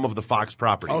for some of the Fox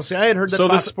properties. Oh, see, I had heard that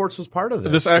Fox Sports was part of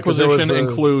this. This acquisition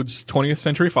includes 20th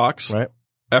Century Fox, right?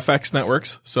 FX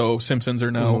networks. So Simpsons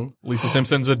are now Lisa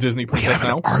Simpson's a Disney princess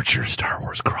now. An Archer Star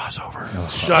Wars crossover. Oh,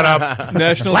 shut up,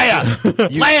 National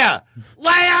Leia.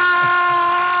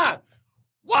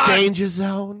 What? Danger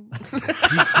Zone.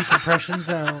 Decompression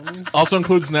Zone. Also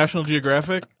includes National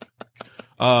Geographic,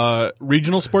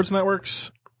 regional sports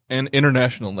networks, and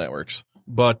international networks.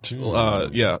 But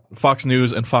Fox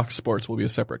News and Fox Sports will be a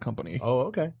separate company. Oh,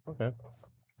 okay.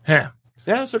 Yeah,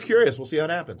 so curious. We'll see how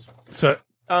it happens. So,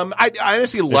 I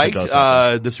honestly liked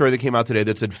the story that came out today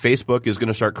that said Facebook is going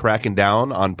to start cracking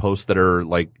down on posts that are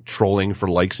like trolling for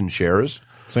likes and shares.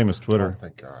 Same as Twitter. Oh,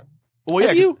 thank God. Well,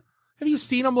 yeah. Have you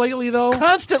seen them lately, though?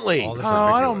 Constantly.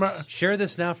 I don't remember. Share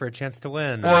this now for a chance to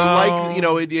win.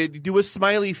 Or do a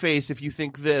smiley face if you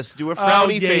think this. Do a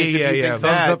frowny face if you think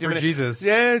that. Thumbs up for Jesus.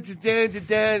 Yeah,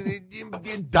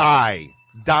 die.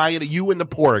 You and the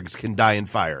porgs can die in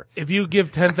fire. If you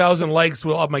give 10,000 likes,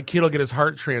 my kid will get his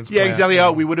heart transplant. Yeah, exactly.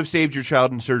 Oh, we would have saved your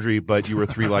child in surgery, but you were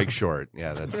 3 likes short.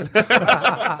 Yeah, that's.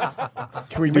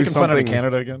 Can we do Making fun out of something?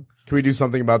 Canada again? Can we do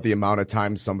something about the amount of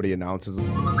times somebody announces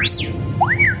when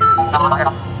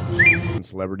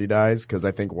celebrity dies? Because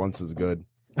I think once is good.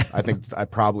 I think I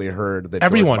probably heard that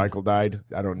Everyone. George Michael died.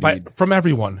 I don't need from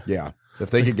everyone. Yeah, if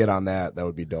they could get on that, that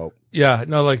would be dope. Yeah,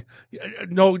 no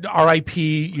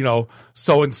R.I.P.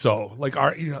 So and so.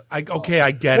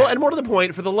 I get it. Well, and more to the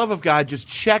point, for the love of God, just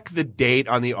check the date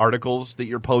on the articles that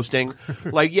you're posting.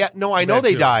 I know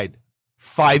they died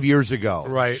 5 years ago.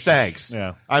 Right. Thanks.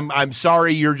 Yeah. I'm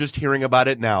sorry you're just hearing about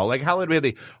it now. Like, how did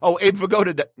they? Oh, Abe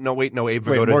Vigoda. No, Abe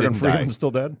Vigoda Morgan didn't die. Freeman's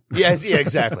still dead? Yes, yeah,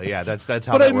 exactly. Yeah, that's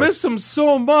how. But I that works. miss him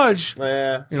so much.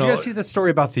 Yeah. Did you guys see the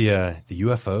story about the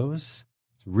UFOs?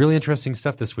 Really interesting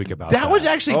stuff this week about That was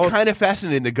actually kind of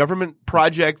fascinating. The government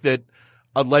project that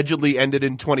allegedly ended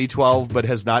in 2012, but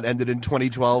has not ended in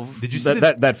 2012. Did you see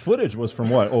that footage was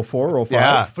from what? 04, 05?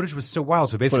 Yeah. The footage was so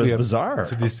wild. So basically, But it's bizarre.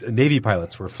 So these Navy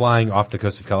pilots were flying off the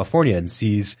coast of California and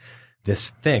sees this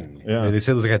thing. Yeah. And they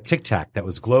said it was like a Tic Tac that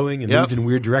was glowing and Yep. moved in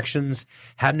weird directions,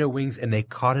 had no wings, and they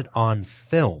caught it on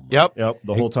film. Yep.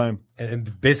 The whole time.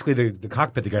 And basically, the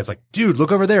cockpit, the guy's like, "Dude,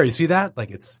 look over there. You see that?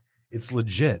 Like, it's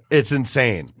legit. It's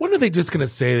insane." When are they just going to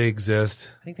say they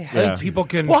exist? I think they I have. think people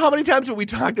can. Well, how many times have we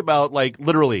talked about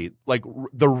literally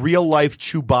the real life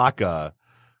Chewbacca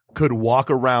could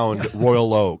walk around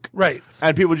Royal Oak, Right.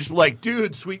 and people just be like,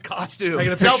 "Dude, sweet costume."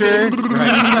 Taking a picture.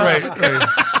 right.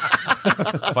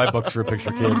 $5 for a picture,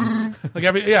 kid.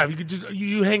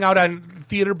 You hang out on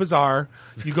Theater Bazaar.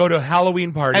 You go to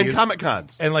Halloween parties And Comic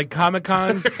Cons. and Comic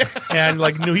Cons and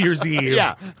New Year's Eve.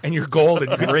 Yeah. And you're golden.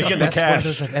 You can That's see the best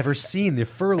photos I've ever seen. The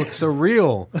fur looks so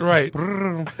real. Right.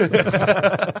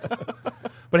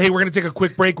 But hey, we're going to take a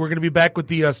quick break. We're going to be back with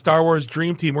the Star Wars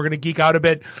Dream Team. We're going to geek out a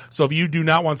bit. So if you do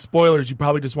not want spoilers, you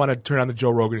probably just want to turn on the Joe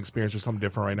Rogan Experience or something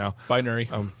different right now. Binary.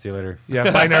 See you later. Yeah,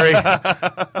 binary.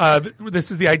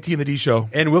 This is the IT and the D Show.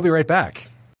 And we'll be right back.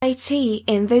 IT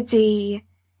in the D.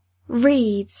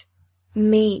 Read,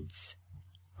 meet,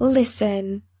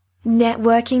 listen.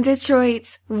 Networking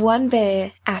Detroit, one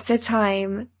beer at a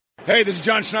time. Hey, this is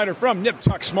John Schneider from Nip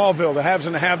Tuck Smallville, the haves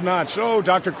and the have-nots. Oh,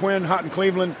 Dr. Quinn, Hot in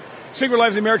Cleveland. Secret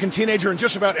Lives of the American Teenager and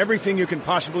just about everything you can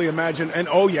possibly imagine. And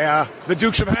oh yeah, the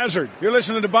Dukes of Hazzard. You're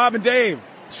listening to Bob and Dave.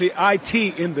 It's the IT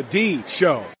in the D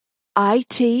show.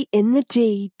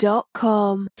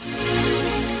 ITinthed.com.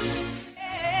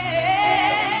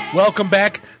 Welcome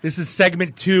back. This is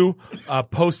segment 2,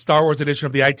 post Star Wars edition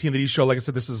of the IT and the D show. Like I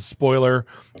said, this is a spoiler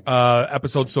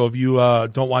episode, so if you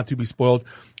don't want to be spoiled,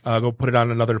 go put it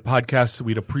on another podcast.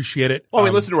 We'd appreciate it. Oh, we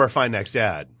listen to our fine next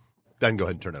ad. Then go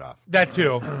ahead and turn it off. That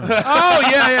too. Oh,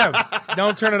 yeah.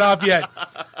 Don't turn it off yet.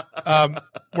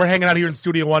 We're hanging out here in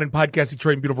Studio 1 in Podcast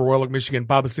Detroit in beautiful Royal Oak, Michigan.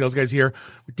 Bob the Sales Guy's here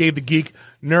with Dave the Geek.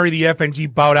 Nuri the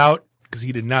FNG bowed out because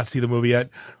he did not see the movie yet.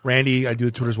 Randy, I do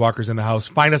the Twitter's Walkers in the house.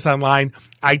 Find us online,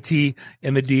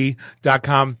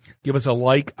 ITinthed.com. Give us a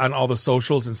like on all the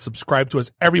socials and subscribe to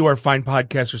us everywhere fine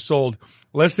podcasts are sold.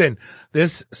 Listen,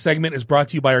 this segment is brought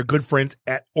to you by our good friends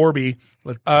at Orbi.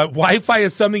 Wi-Fi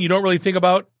is something you don't really think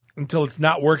about until it's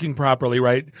not working properly,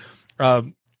 right?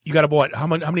 You got about how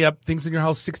many things in your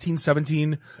house? 16,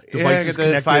 17 devices the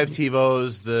connected. 5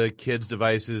 TiVos, the kids'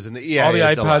 devices, and all the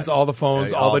iPods, all the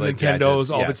phones, all the Nintendos,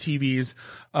 gadgets, all yes. the TVs.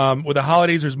 With the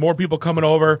holidays, there's more people coming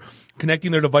over,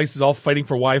 connecting their devices, all fighting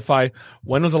for Wi-Fi.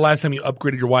 When was the last time you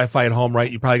upgraded your Wi-Fi at home,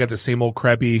 right? You probably got the same old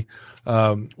crappy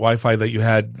Wi-Fi that you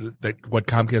had, that what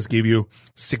Comcast gave you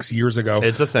 6 years ago.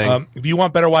 It's a thing. If you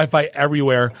want better Wi-Fi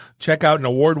everywhere, check out an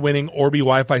award-winning Orbi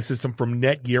Wi-Fi system from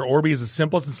Netgear. Orbi is the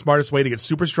simplest and smartest way to get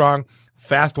super strong,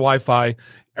 fast Wi-Fi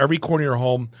every corner of your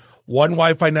home. One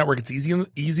Wi-Fi network. It's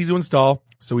easy to install.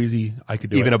 So easy, I could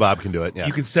do it. Even a Bob can do it. Yeah.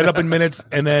 You can set up in minutes,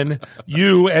 and then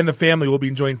you and the family will be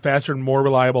enjoying faster and more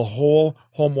reliable whole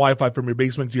home Wi-Fi from your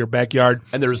basement to your backyard.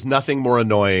 And there's nothing more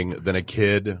annoying than a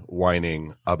kid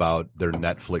whining about their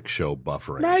Netflix show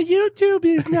buffering. My YouTube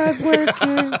is not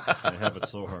working. They have it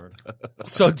so hard.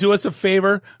 So do us a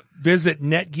favor. Visit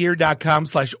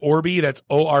netgear.com/Orbi. That's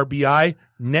ORBI.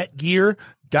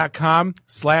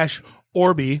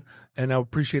 Netgear.com/Orbi. And I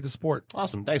appreciate the support.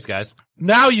 Awesome. Thanks, guys.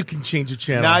 Now you can change the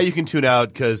channel. Now you can tune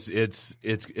out because shit's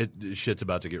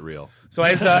about to get real. So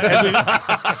as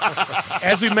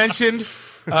we mentioned,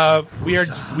 we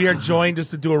are joined,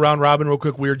 just to do a round robin real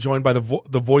quick. We are joined by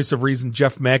the voice of reason,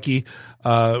 Jeff Mackey.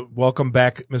 Welcome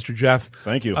back, Mr. Jeff.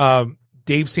 Thank you.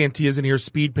 Dave Santia's in here,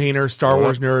 speed painter, Star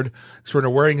Wars nerd, sort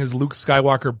of wearing his Luke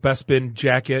Skywalker Bespin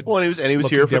jacket. Well, and he was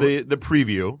here for the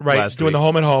preview, right? last Doing week. the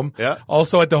home and home. Yeah.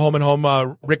 Also at the home and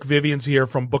home, Rick Vivian's here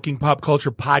from Booking Pop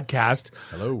Culture Podcast.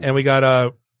 Hello. And we got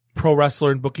a pro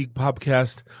wrestler and Booking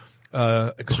Popcast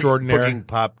extraordinaire. Booking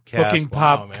Popcast. Booking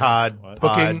Pop. Pod.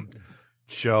 Booking.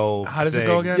 Show. How does it thing.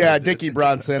 go again? Yeah, Dickie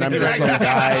Bronson. I'm just some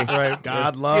guy. Right.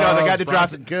 God loves. You know, the guy that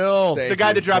dropped Bronson kills. the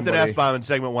guy that dropped an Somebody. F-bomb in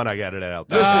segment 1, I got it out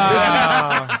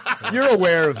there. You're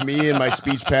aware of me and my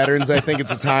speech patterns. I think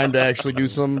it's a time to actually do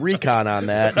some recon on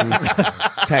that and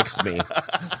text me.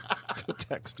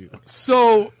 Text you.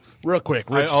 So, Real quick,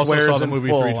 I Rich also swears saw the in movie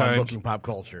full 3 on times. Booking Pop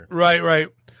Culture. right.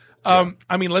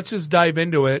 I mean, let's just dive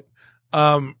into it.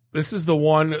 This is the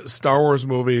one Star Wars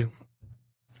movie.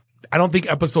 I don't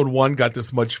think episode 1 got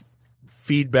this much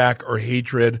feedback or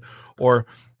hatred, or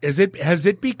has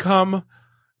it become,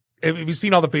 have you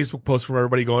seen all the Facebook posts from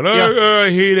everybody going, I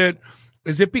hate it?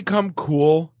 Has it become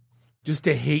cool just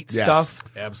to hate Yes. stuff?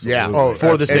 Absolutely. Yeah. Oh,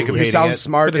 For the sake of you hating sound it.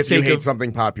 smart For the if you sake hate of-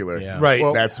 something popular. Yeah. Right.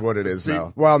 Well, That's what it is see-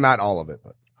 now. Well, not all of it,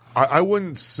 but I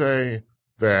wouldn't say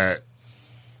that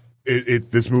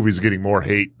this movie's getting more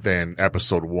hate than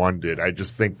episode 1 did. I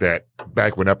just think that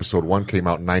back when episode 1 came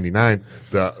out in 99,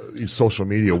 the social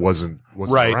media wasn't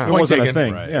Right. around. It wasn't taken. a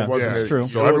thing. Right. Yeah, It wasn't that's a- true.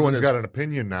 So It everyone's wasn't got as- an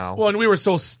opinion now. Well, and we were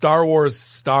so Star Wars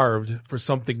starved for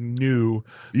something new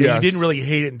that Yes. you didn't really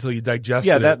hate it until you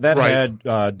digested Yeah, it. that Right.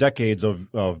 had decades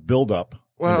of build up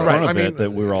Well, in front right, of I it mean,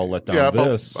 that we were all let down. yeah,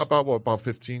 This about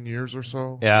 15 years or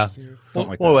so. Yeah. something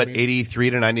like Well, that. what, 83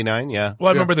 to 99? Yeah. Well,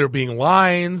 I remember there being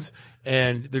lines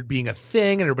and there being a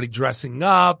thing and everybody dressing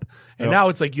up. And Yep. now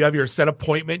it's like you have your set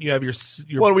appointment, you have your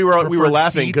Well, we were preferred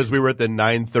laughing seat. because we were at the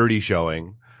 9:30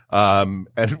 showing. And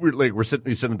we're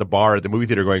sitting at the bar at the movie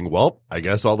theater going, well, I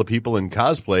guess all the people in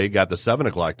cosplay got the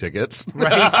 7:00 tickets.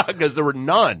 Right. Because there were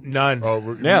none.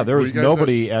 Yeah, there were was you guys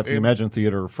nobody at at the Imagine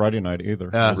Theater Friday night either.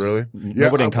 Really?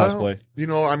 Nobody in well, cosplay. you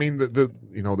know, I mean,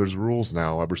 there's rules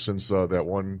now ever since that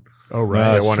one. Oh, right.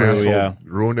 That That's one true, asshole yeah.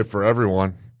 ruined it for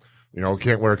everyone. You know,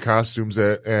 can't wear costumes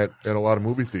at a lot of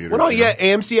movie theaters. Well, no, you know?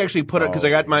 yeah, AMC actually put it because I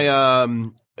got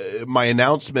my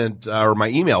announcement or my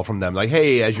email from them like,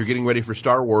 hey, as you're getting ready for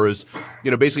Star Wars,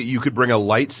 basically you could bring a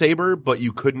lightsaber, but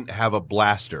you couldn't have a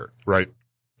blaster. Right.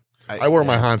 I wore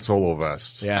my Han Solo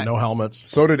vest. Yeah, no helmets.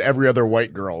 So did every other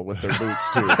white girl with their boots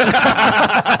too.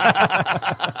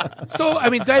 So, I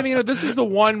mean, diving into this is the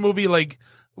one movie, like,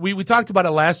 we talked about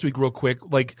it last week real quick,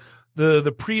 like,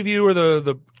 the preview or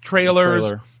the trailers,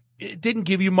 Trailer. it didn't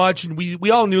give you much, and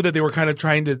we all knew that they were kind of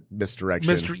trying to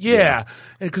Misdirection. yeah,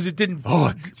 and because it didn't,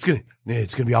 It's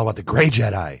gonna be all about the Gray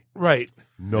Jedi. right.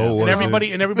 No, And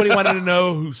everybody wanted to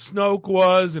know who Snoke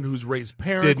was and whose Rey's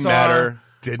parents didn't are. matter.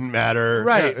 Didn't matter.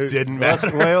 Right. Didn't Let's,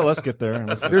 matter. well, let's get there.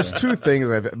 Let's get There's there. two things.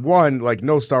 One, like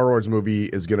no Star Wars movie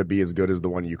is going to be as good as the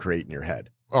one you create in your head.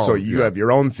 Oh, So you yeah. have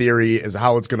your own theory as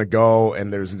how it's going to go,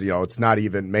 and there's it's not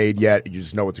even made yet. You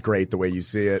just know it's great the way you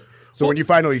see it. So when you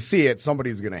finally see it,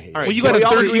 somebody's going to hate All it. right, you got we a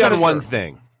all 30 agree you got on a- one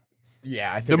thing.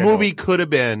 Yeah, I The think I know. movie could have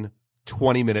been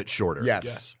 20 minutes shorter.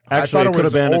 Yes. Actually, it could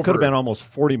have been. over. It could have been almost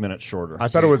 40 minutes shorter. I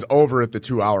thought it was over at the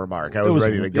 2-hour mark. I was, was-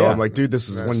 ready to go. yeah. I'm like, dude, this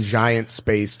is one giant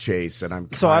space chase, and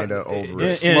I'm So I- kind of over in-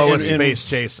 it. in- Slowest in- space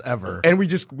chase ever. And we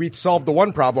solved the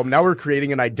one problem. Now we're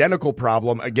creating an identical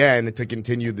problem again to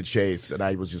continue the chase, and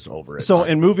I was just over it. So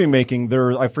in movie making,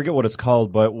 I forget what it's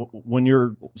called, but when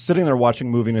you're sitting there watching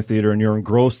a movie in a theater and you're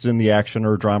engrossed in the action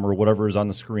or drama or whatever is on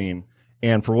the screen,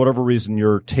 and for whatever reason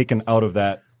you're taken out of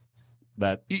that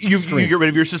You get rid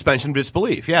of your suspension of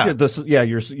disbelief. Yeah.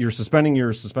 you're suspending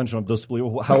your suspension of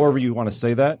disbelief, however you want to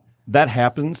say that. That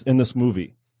happens in this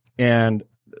movie, and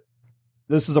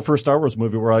this is the first Star Wars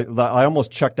movie where I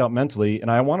almost checked out mentally,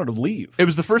 and I wanted to leave. It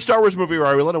was the first Star Wars movie where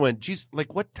I really went, geez,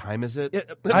 like, what time is it? It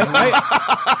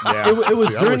was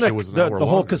See, I during wish it was an the hour whole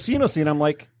longer. casino scene. I'm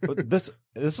like, this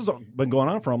has been going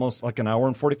on for almost like an hour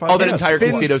and 45 Oh, that minutes. entire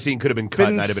casino scene could have been cut,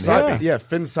 and I'd have been happy. Yeah,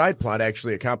 Finn's side plot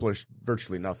actually accomplished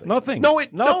virtually nothing. Nothing. Nothing.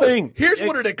 Nothing. Here's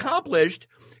what it accomplished.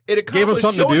 It Gave him accomplished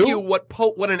something to showing do? you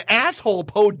what an asshole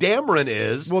Poe Dameron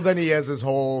is. Well, then he has his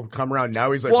whole come around.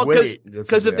 Now he's like, Well, wait.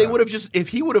 because if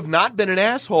he would have not been an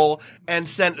asshole and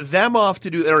sent them off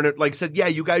to do, or like said, yeah,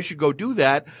 you guys should go do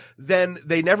that, then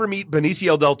they never meet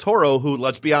Benicio del Toro, who,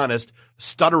 let's be honest,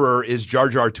 stutterer is Jar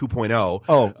Jar 2.0.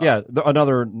 Oh, yeah,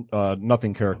 another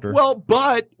nothing character. Well,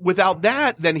 but without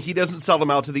that, then he doesn't sell them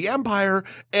out to the Empire,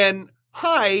 and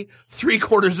hi,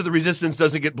 3/4 of the Resistance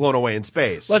doesn't get blown away in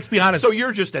space. Let's be honest. So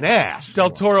you're just an ass. Del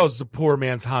Toro's the poor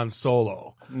man's Han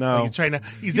Solo. No. Like he's trying to.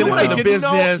 He's You in know what I the didn't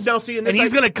know? business. Now, see, in this and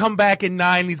he's I- going to come back in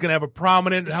 9. And he's going to have a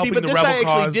prominent helping but the this rebel I actually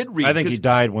cause. did read. I think he 'cause-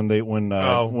 died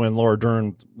when Laura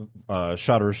Dern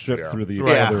shot her ship through the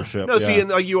other ship. No, see,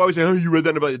 and you always say, "Oh, you read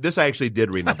that about this." I actually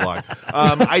did read in the blog.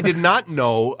 I did not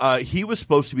know he was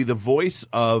supposed to be the voice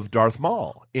of Darth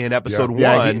Maul in Episode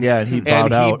 1. He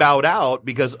bowed out. He bowed out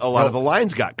because a lot of the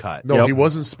lines got cut. No, he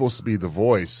wasn't supposed to be the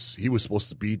voice. He was supposed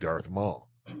to be Darth Maul.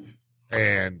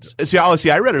 And see,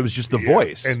 I read it was just the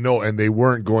voice, and they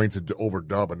weren't going to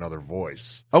overdub another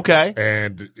voice. Okay,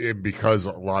 and because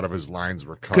a lot of his lines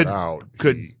were cut out,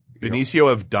 could Benicio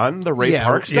have done the Ray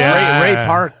Park stuff? Yeah. Ray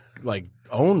Park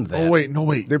owned that. Oh wait,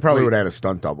 They probably wait. would have had a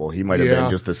stunt double. He might have been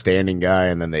just the standing guy,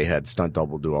 and then they had stunt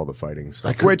double do all the fighting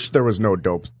stuff. Which there was no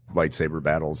dope lightsaber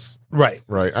battles. Right.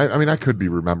 I mean, I could be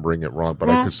remembering it wrong, but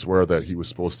I could swear that he was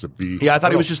supposed to be. Yeah, I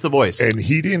thought he was just the voice, and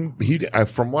he didn't.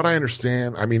 From what I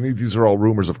understand, I mean, these are all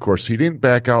rumors, of course. He didn't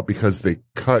back out because they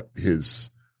cut his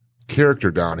character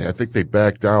down. I think they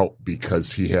backed out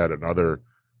because he had another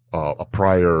a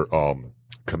prior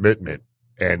commitment,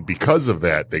 and because of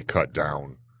that, they cut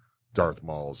down Darth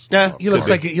Maul's. Yeah, he looks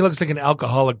like an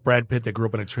alcoholic Brad Pitt that grew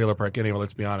up in a trailer park. Anyway,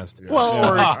 let's be honest.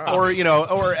 Well,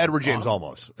 or Edward James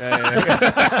Olmos.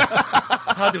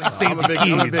 How do we save the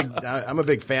keys? I'm a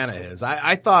big fan of his.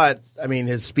 I thought, I mean,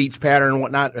 his speech pattern and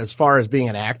whatnot, as far as being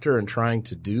an actor and trying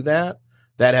to do that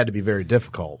had to be very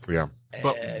difficult. Yeah.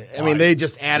 But I mean, they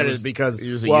just added it because,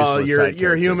 well,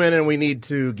 you're human and we need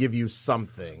to give you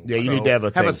something. Yeah, you need to have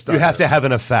a thing. You have to have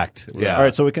an effect. Yeah. All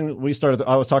right, so we started.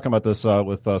 I was talking about this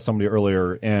with somebody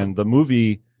earlier, and the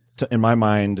movie, in my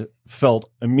mind, felt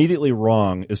immediately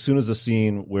wrong as soon as the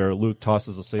scene where Luke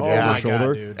tosses a saber over his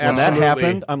shoulder. dude. When that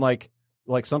happened, I'm like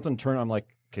something turned. I'm like,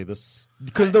 okay, this.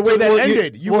 Because the way that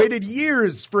ended, you waited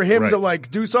years for him to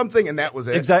do something, and that was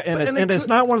it. Exactly, and it's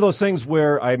not one of those things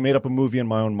where I made up a movie in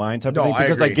my own mind type of thing.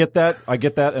 Because I get that,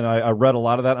 and I read a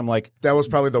lot of that. I'm like, that was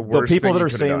probably the worst. The people thing that are you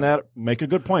could've saying done. that make a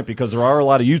good point because there are a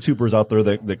lot of YouTubers out there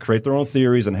that create their own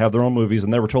theories and have their own movies,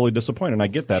 and they were totally disappointed. And I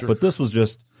get that, Sure. but this was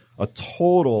just a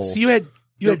total. So you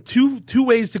had two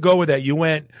ways to go with that.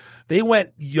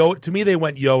 To me, they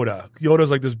went Yoda. Yoda's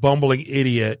like this bumbling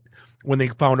idiot. When they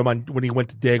found him when he went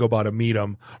to Dagobah to meet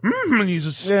him, and he's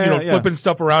just flipping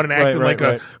stuff around and acting like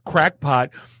a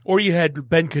crackpot. Or you had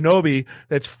Ben Kenobi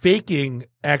that's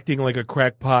acting like a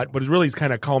crackpot, but really he's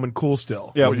kind of calm and cool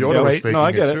still. Yeah, Yoda was faking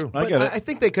I get it. too. I get it. I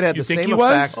think they could have You the think same he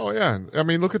was? effect. Oh yeah, I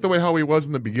mean, look at the way how he was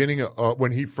in the beginning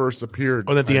when he first appeared.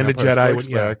 Or at the in end of Empire Jedi, Strikes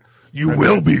Back. you And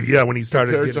will that's be. Yeah, when he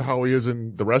started compared to how he is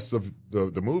in the rest of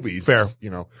the movies. Fair.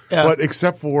 Yeah. But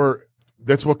except for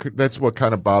that's what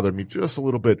kind of bothered me just a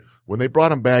little bit when they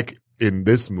brought him back in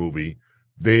this movie.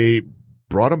 They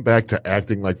brought him back to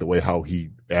acting like the way how he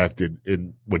acted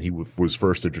when he was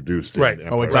first introduced. Right. In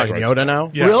We're Empire talking Strikes Yoda Back. now?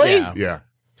 Yeah. Really? Yeah.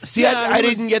 See, I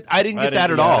didn't get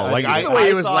that at all. Like Just the way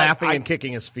he was thought- laughing and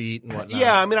kicking his feet and whatnot.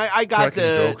 Yeah, I mean, I got Cracking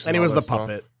the jokes And he all was the that stuff.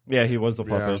 puppet. Yeah, he was the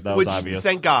puppet. That which, was obvious.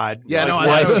 thank God. Yeah, no, Like,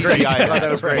 that was why great. CGI? I thought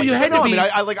that was great. Well, you had to be.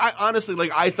 I mean, I honestly,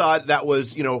 I thought that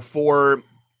was, for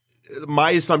my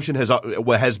assumption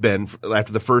has been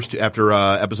after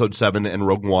episode 7 and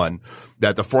Rogue One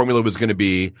that the formula was going to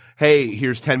be, hey,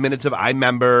 here's 10 minutes of I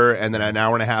member and then an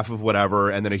hour and a half of whatever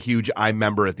and then a huge I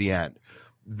member at the end.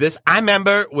 This I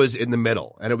member was in the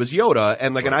middle and it was Yoda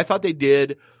and and I thought they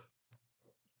did.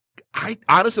 I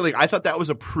honestly I thought that was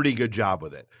a pretty good job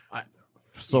with it.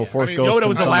 So Force I mean, Ghost Yoda can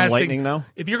was the summon last lightning thing. now.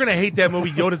 If you're gonna hate that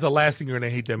movie, Yoda's the last thing you're gonna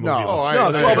hate that movie.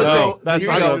 That's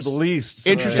here's the least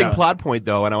interesting yeah. plot point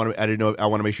though, and I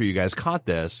want to make sure you guys caught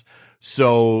this.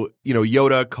 So,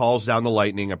 Yoda calls down the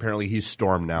lightning. Apparently he's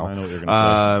stormed now. I know what you're going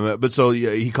to say. But so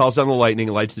he calls down the lightning,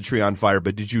 lights the tree on fire.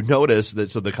 But did you notice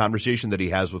that, so the conversation that he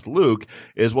has with Luke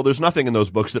is, well, there's nothing in those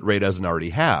books that Rey doesn't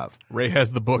already have. Ray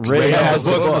has the books. Ray has has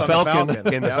the books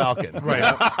books. in the Falcon. Right.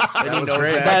 That was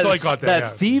great. That's all I caught That yeah.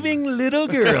 thieving little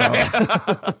girl.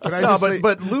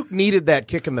 But Luke needed that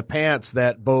kick in the pants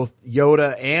that both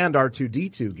Yoda and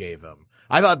R2-D2 gave him.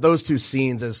 I thought those two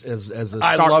scenes as the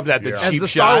I Star, love that, the as cheap the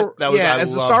shot. Star, That was- I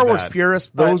as the love Star Wars that.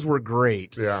 purist, those were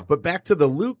great. Yeah. But back to the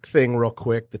Luke thing real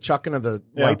quick, the chucking of the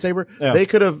lightsaber, Yeah. they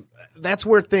could have, that's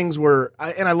where things were,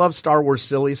 and I love Star Wars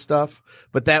silly stuff,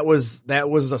 but that was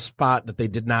a spot that they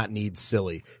did not need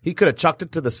silly. He could have chucked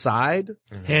it to the side.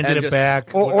 Handed it just-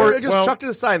 back. Or just chucked it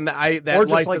to the side and that or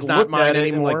life just like is not looked mine at it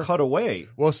anymore. and like cut away.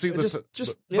 Well, see, But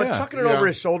yeah. chucking it Yeah. over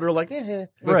his shoulder like, Right.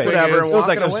 whatever, It and was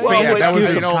like walking a away. faint Well, that was, excuse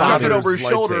me, his chuck it father's over his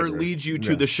shoulder lightsaber. leads you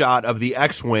to the shot of the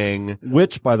X-Wing,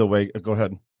 Which, by the way, go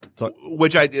ahead. So,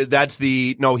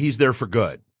 he's there for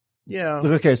good. Yeah.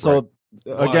 okay, so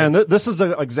again, this is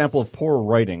an example of poor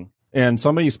writing. And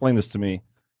somebody explained this to me.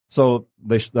 So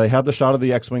they have the shot of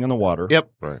the X-wing in the water. Yep.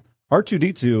 Right.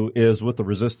 R2-D2 is with the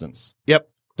Resistance. Yep.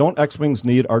 Don't X-wings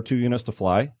need R2 units to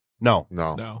fly? No.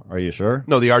 No. Are you sure?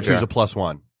 No, the R2 is Yeah. a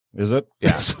 +1. Is it?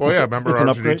 Yeah. Well, yeah. Remember, It's an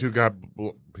upgrade?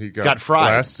 R2D2 got fried.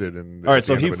 blasted, and All right,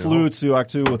 so he flew to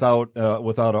Ahch-To without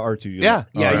a R2 unit. Yeah.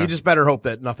 All right. You just better hope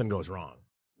that nothing goes wrong.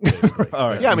 All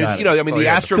right. Yeah, I mean, got you know, it. I mean, the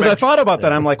astromechs. Because I thought about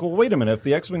that. I'm like, well, wait a minute. If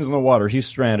the X-wing's in the water, he's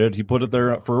stranded. He put it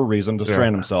there for a reason to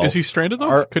strand himself. Is he stranded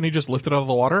though? Couldn't he just lift it out of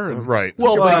the water? And... Right.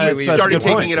 Well, but he that's a started good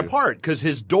taking point. it apart because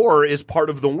his door is part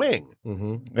of the wing.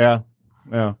 Mm-hmm. Yeah.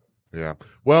 Yeah.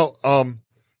 Well,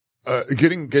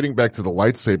 getting back to the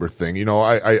lightsaber thing, you know,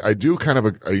 I do kind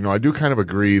of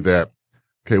agree that,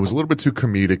 okay, it was a little bit too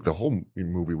comedic. The whole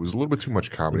movie was a little bit too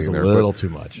much comedy in there. A little too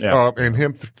much. Yeah. And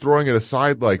him throwing it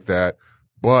aside like that,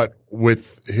 but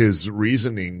with his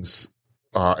reasonings,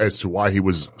 as to why he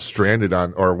was stranded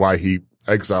on, or why he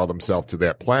exiled himself to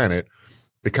that planet,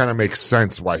 it kind of makes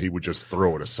sense why he would just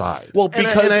throw it aside. Well,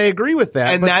 because and I agree with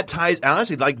that. and but- that ties,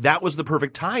 honestly, like that was the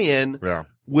perfect tie-in Yeah.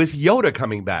 with Yoda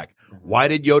coming back. Why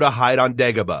did Yoda hide on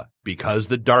Dagobah? Because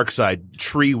the dark side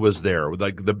tree was there,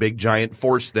 like the big giant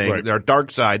force thing, Right. our dark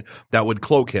side that would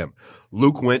cloak him.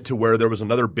 Luke went to where there was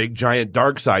another big giant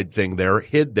dark side thing there,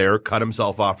 hid there, cut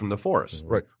himself off from the force.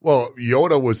 Right. Well,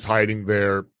 Yoda was hiding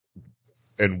there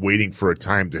and waiting for a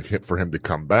time for him to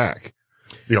come back.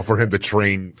 You know, for him to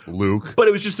train Luke. But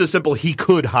it was just as simple, he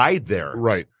could hide there.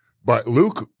 Right. But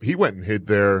Luke, he went and hid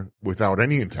there without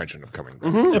any intention of coming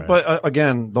back. Yeah, but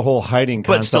again, the whole hiding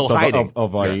But still concept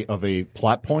hiding. of a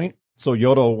plot point. So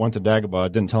Yoda went to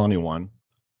Dagobah, didn't tell anyone.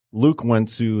 Luke went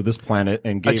to this planet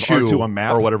and gave Chew, R2 a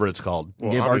map. or whatever it's called.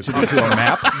 Gave obviously. R2 a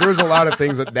map. There's a lot of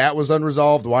things that was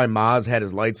unresolved. Why Maz had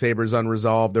his lightsabers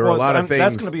unresolved. There were a lot of things.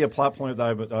 That's going to be a plot point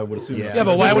that I would assume. Yeah. Yeah,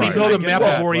 but why would he Right. build a map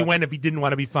Yeah, before he but- went if he didn't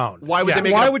want to be found? Why would they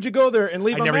make Why it would you go there and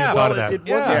leave I a never even map? thought of that. It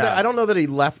wasn't that, I don't know that he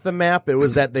left the map. It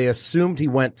was that they assumed he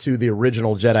went to the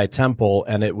original Jedi Temple,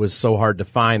 and it was so hard to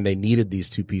find. They needed these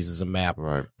two pieces of map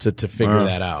to figure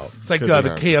that out. It's like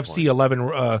the KFC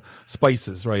 11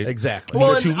 spices, right? Exactly.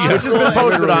 Well, Two- and you have honestly, to-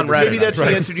 posted on Reddit. maybe that's Right.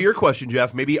 the answer to your question,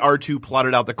 Jeff. Maybe R2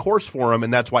 plotted out the course for him,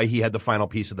 and that's why he had the final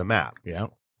piece of the map. Yeah.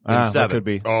 That seven. could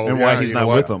be. Oh, and yeah, why he's you know not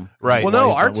what? with them. Right. Well, Why no,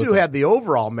 he's not with R2 them. had the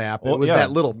overall map. It Well, was yeah. that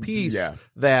little piece that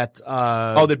that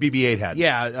BB-8 had.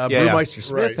 Brewmeister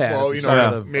Smith had. Well, at the you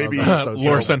start know, of maybe of episode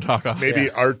Lore seven. Sentaka. Maybe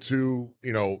R2,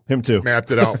 you know, Him too.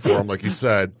 mapped it out for him, like you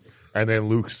said. And then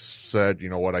Luke said, you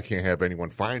know what, I can't have anyone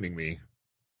finding me.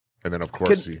 And then, of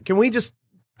course, Can we just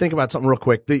think about something real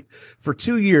quick? For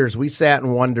 2 years, we sat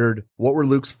and wondered what were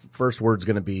Luke's first words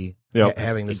going to be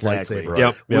having this Exactly. lightsaber.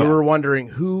 Yep. We were wondering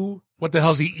who. What the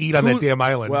hell does he eat on that damn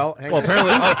island? Well, hang Well, on.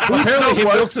 apparently he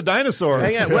milks a dinosaur.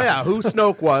 Hang on. Well, yeah, who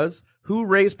Snoke was, who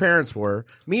Rey's parents were.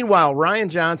 Meanwhile, Ryan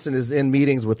Johnson is in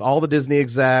meetings with all the Disney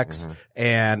execs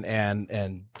and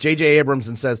J.J. Abrams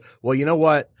and says, well, you know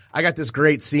what? I got this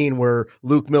great scene where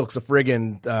Luke milks a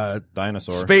friggin'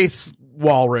 Dinosaur. space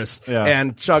walrus Yeah.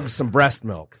 and chugs some breast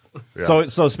milk. Yeah.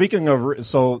 So speaking of,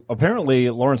 so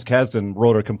apparently Lawrence Kasdan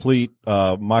wrote a complete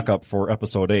mock-up for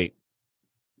Episode 8.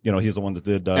 You know, he's the one that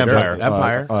did Empire.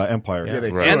 Empire. Yeah,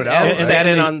 they Right. threw it out. And sat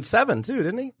in they- on 7 too,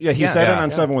 didn't he? Yeah, he sat in on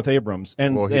 7 with Abrams,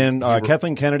 and Well, he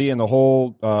Kathleen Kennedy and the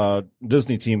whole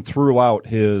Disney team threw out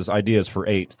his ideas for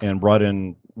 8 and brought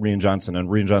in Rian Johnson, and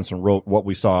Rian Johnson wrote what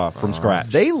we saw from scratch.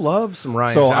 They love some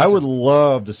Ryan So Johnson. I would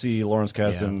love to see Lawrence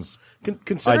Kasdan's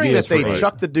Considering ideas that they for 8.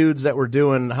 chucked the dudes that were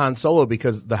doing Han Solo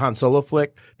because the Han Solo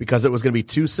flick because it was going to be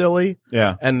too silly.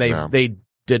 Yeah. And they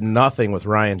did nothing with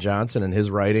Ryan Johnson and his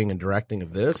writing and directing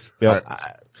of this. Yeah.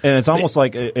 And it's almost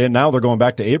like, and now they're going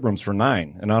back to Abrams for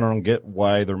 9, and I don't get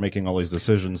why they're making all these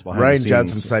decisions behind the Ryan scenes.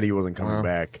 Johnson said he wasn't coming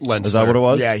back. Is that what it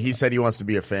was? Yeah, he said he wants to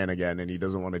be a fan again, and he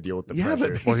doesn't want to deal with the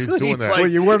pressure. Well, he's doing that. Well,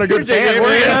 you weren't a good fan.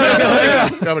 Yeah,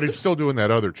 but he's still doing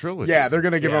that other trilogy. Yeah, they're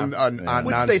going to give him a Which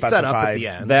non-specified. they set up at the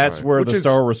end. That's where Which the is-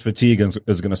 Star Wars fatigue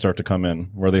is going to start to come in,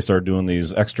 where they start doing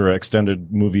these extra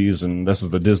extended movies, and this is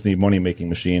the Disney money-making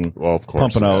machine Well, of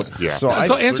course. pumping out. Yeah. So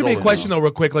answer me a question though, real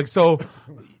quick. Like, so,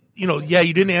 you know, yeah,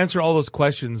 you didn't answer all those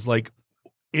questions. Like,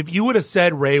 if you would have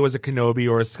said Rey was a Kenobi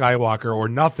or a Skywalker or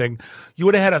nothing, you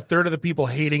would have had a third of the people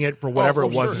hating it for whatever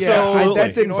it was. Yeah, So,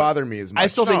 that didn't bother me as much. I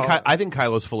still think I think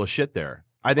Kylo's full of shit there.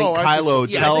 I think I think Kylo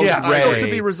so. tells Still to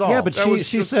be Rey. resolved. Yeah, but That was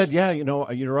she just- said, yeah, you know,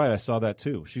 you're right. I saw that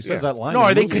too. She says that line. no, in are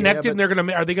the they movie. connected?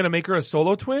 And are they gonna make her a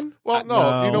solo twin? Well,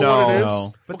 no, you know what it is?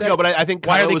 No. But I think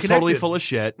Why are Kylo they was totally connected? full of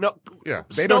shit. No, Yeah.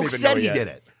 They don't Snoke even said know he yet. did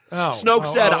it.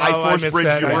 Snoke said, "I force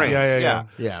bridge your brains."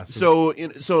 Yeah. So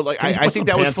like, I think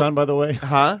that was pants on, by the way.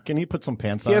 Huh? Can he put some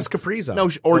pants on? He has capris on. No,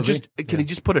 or Does just he? can he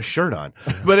just put a shirt on?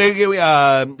 But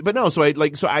no. So I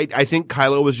think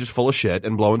Kylo was just full of shit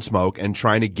and blowing smoke and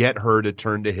trying to get her to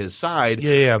turn to his side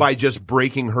by just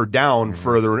breaking her down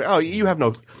further. Oh, you have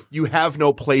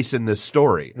no place in this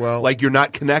story. Well, like you're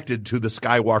not connected to the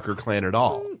Skywalker clan at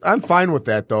all. I'm fine with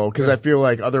that though, because I feel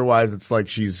like otherwise it's like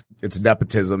it's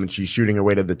nepotism and she's shooting her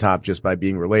way to the top just by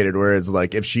being related. Whereas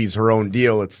like if she's her own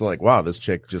deal, it's like, wow, this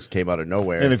chick just came out of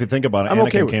nowhere. And if you think about it,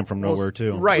 Anakin came from nowhere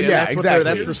too. Right. Yeah, That's exactly.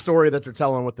 That's the story that they're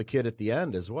telling with the kid at the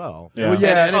end as well. Yeah. And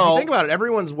if you think about it,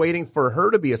 everyone's waiting for her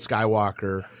to be a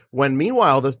Skywalker when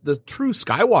meanwhile the true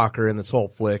Skywalker in this whole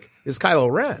flick is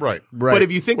Kylo Ren. Right. But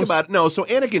if you think about it, so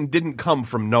Anakin didn't come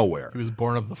from nowhere. He was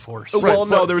born of the Force. Well,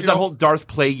 no, there was that whole Darth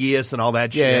Plagueis and all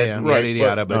that shit. Yeah. Yada,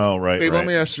 yada, but Dave, let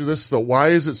me ask you this though: why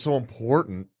is it so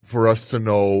important for us to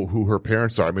know who her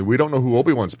parents are? I mean, we don't know who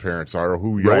Obi-Wan's parents are or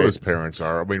who Yoda's parents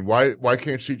are. I mean, why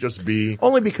can't she just be?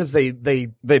 Only because they built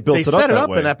it set it up up that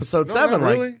way. in Episode No, 7. not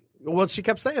really. Like, well, she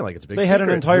kept saying like it's a big. They had an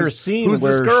secret. entire scene Who's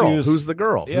where this girl? she was, Who's the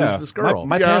girl? Yeah. Who's this girl?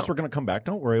 My parents were going to come back.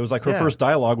 Don't worry. It was like her first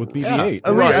dialogue with BB-8.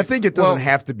 I mean, I think it doesn't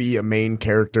have to be a main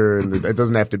character, and it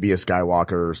doesn't have to be a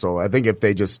Skywalker. So I think if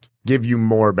they just give you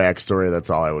more backstory, that's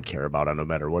all I would care about, no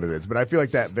matter what it is. But I feel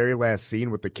like that very last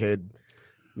scene with the kid,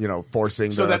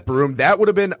 forcing the broom, that would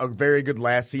have been a very good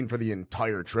last scene for the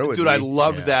entire trilogy. Dude, I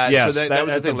loved that. Yes, so that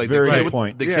was the thing. Like very the kid good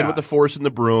point. The kid with the Force and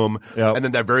the broom, and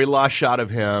then that very last shot of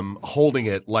him holding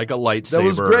it like a lightsaber. That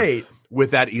was great.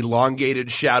 With that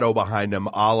elongated shadow behind him,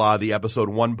 a la the Episode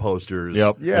 1 posters.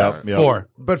 Yeah. 4.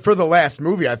 But for the last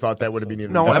movie, I thought that would have been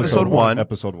even better. Episode 1.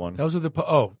 Episode 1. Those are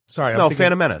the. Sorry. No,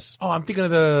 Phantom Menace. Oh, I'm thinking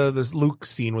of this Luke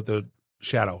scene with the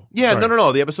shadow. Yeah, Sorry.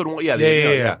 no. The Episode 1.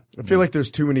 Yeah. I feel like there's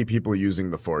too many people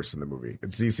using the Force in the movie.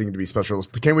 It's ceasing to be special.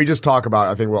 Can we just talk about,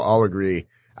 I think we'll all agree,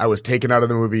 I was taken out of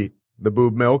the movie. The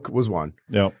boob milk was one.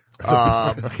 Yep.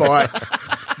 But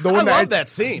the one I love that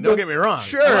scene. Don't get me wrong.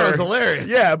 Sure. That was hilarious.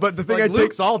 Yeah, but the thing Like, I take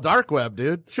Luke's all dark web,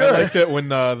 dude. Sure. I liked it when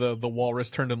the walrus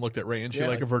turned and looked at Rey and she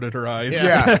averted her eyes.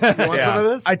 Yeah. You want some of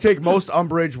this? I take most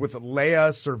umbrage with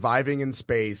Leia surviving in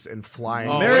space and flying.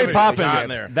 Mary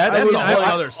Poppins. That's a whole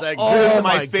other segment. Dude,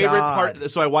 my favorite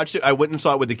part. So I watched it. I went and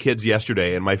saw it with the kids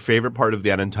yesterday, and my favorite part of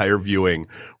that entire viewing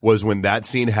was when that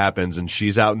scene happens and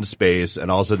she's out in space, and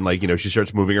all of a sudden, she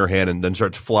starts moving her hand and then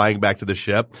starts flying back to the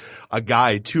ship. A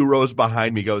guy 2 rows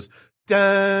behind me goes,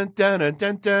 dun dun dun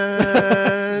dun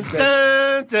dun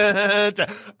dun dun dun.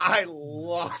 I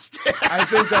lost it. I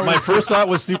think that My was first thought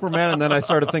was Superman, and then I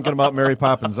started thinking about Mary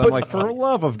Poppins. I'm like, for the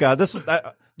love of God, this is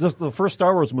the first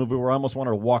Star Wars movie where I almost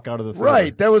wanted to walk out of the theater.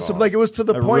 right. That was it was to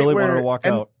the I point really where wanted to walk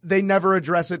and out. they never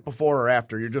address it before or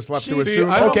after. You're just left to See,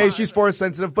 assume, I don't- okay, she's Force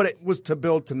sensitive, but it was to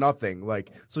build to nothing,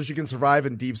 so she can survive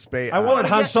in deep space. I wanted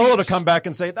Han Solo to come back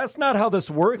and say, that's not how this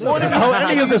works. That's not how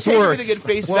any of this You works. take it at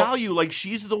face value. Like,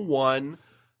 she's the one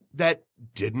that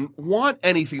didn't want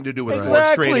anything to do with Force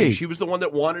Exactly. training. She was the one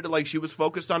that wanted to, she was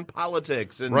focused on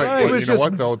politics. And Right. It But was you know just-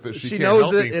 what though? That she she can't knows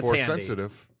help it, being it's Force handy.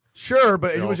 sensitive. Sure,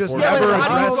 but it was just never how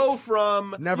do you addressed. go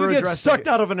from Never You get addressed. sucked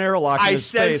out of an airlock in I his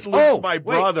sense space. Luke's my wait,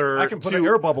 brother I can put to- an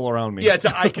air bubble around me.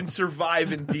 to I can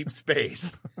survive in deep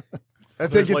space. I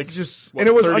think There's it's just, what, and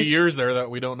it was 30 years there that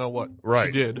we don't know what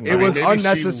she did. It was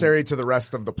unnecessary to the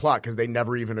rest of the plot because they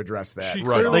never even addressed that. She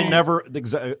clearly- They never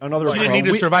another. She didn't need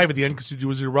to survive at the end because she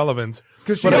was irrelevant.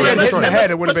 Because she got hit in the head,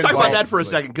 it would have been. Let's talk about that for a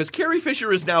second, because Carrie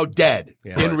Fisher is now dead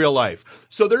in real life.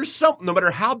 So there's no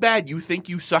matter how bad you think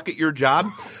you suck at your job,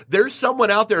 there's someone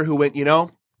out there who went,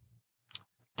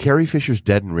 Carrie Fisher's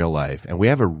dead in real life, and we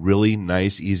have a really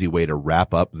nice, easy way to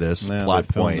wrap up this plot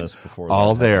they filmed point. this before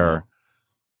All that there.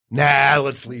 Nah,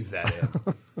 let's leave that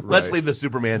in. Let's leave the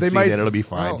Superman scene in. It'll be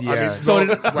fine. Well, I mean, So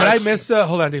did I miss?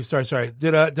 Hold on, Dave. Sorry.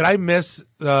 Did I miss?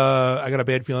 I got a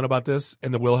bad feeling about this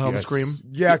and the Wilhelm scream.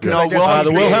 Yeah, because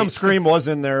the Wilhelm scream was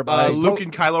in there. But Luke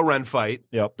and Kylo Ren fight.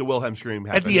 Yep. The Wilhelm scream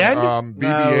happened. At the end,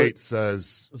 BB-8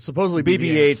 says supposedly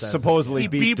BB-8 says supposedly he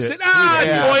beeped beeps it.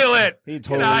 it. Toilet. He Get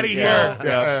totally out of here.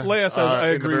 Yeah. Leia says, I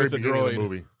in agree very with the beginning of droid.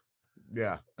 movie.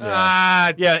 Yeah.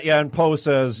 Yeah, and Poe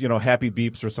says, happy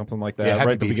beeps or something like that, happy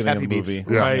right at the beeps, beginning happy of the beeps.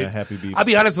 movie. Right. Yeah, happy beeps. I'll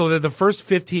be honest though, the first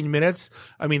 15 minutes,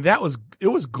 I mean, it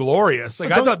was glorious.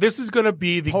 Like, I thought this is going to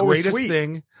be the Poe was greatest sweet.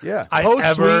 thing Yeah. I Poe's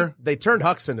ever. sweet. They turned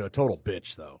Hux into a total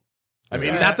bitch, though. I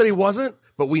mean, not that he wasn't,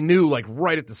 but we knew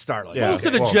right at the start. Most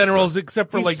of the generals, except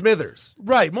for he's Smithers,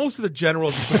 right? Most of the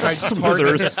generals besides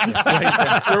Smithers,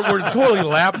 were totally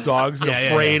lapdogs and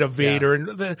afraid of Vader,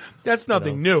 and that's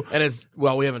nothing new. and it's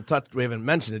we haven't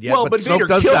mentioned it yet. Well, but Snoke Vader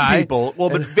does killed die. people. Well,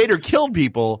 but Vader killed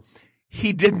people.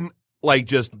 He didn't like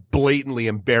just blatantly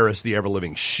embarrass the ever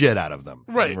living shit out of them.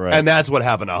 Right. And that's what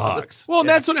happened to Hux. Well, and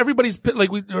that's what everybody's like.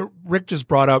 Rick just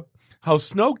brought up how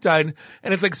Snoke died,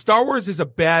 and it's like Star Wars is a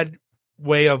bad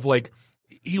way of like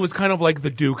he was kind of like the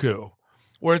Dooku,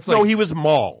 where it's like no, he was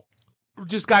Maul.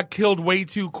 Just got killed way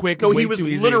too quick. No, and way he was too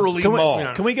easy. literally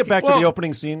Maul. Can we get back to the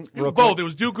opening scene real both. quick? It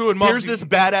was Dooku and Maul. Here's this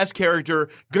badass character,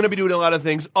 gonna be doing a lot of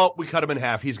things. Oh, we cut him in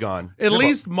half. He's gone. At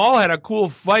least Maul had a cool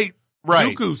fight.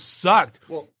 Right. Dooku sucked.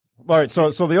 All right, so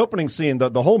the opening scene,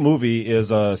 the whole movie is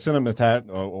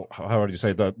cinematic. How would you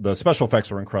say the special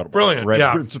effects are incredible, Brilliant, right?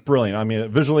 yeah. It's brilliant. I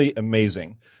mean, visually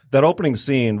amazing. That opening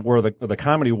scene where the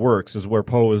comedy works is where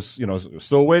Poe is,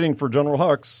 still waiting for General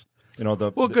Hux.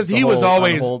 Because he was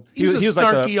always he's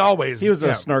snarky always. He was a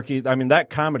snarky. I mean, that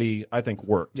comedy I think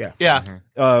worked. Yeah.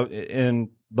 And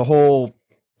the whole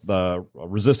the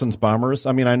resistance bombers.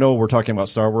 I mean, I know we're talking about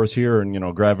Star Wars here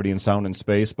and gravity and sound in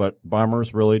space, but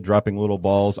bombers really dropping little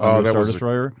balls on the Star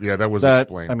Destroyer. That was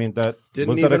explained. I mean, that didn't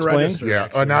was even that explained? register.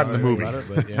 Yeah, not in the movie. Not in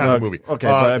the movie. Okay,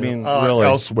 but I mean, really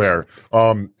elsewhere.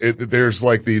 There's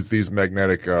like these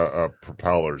magnetic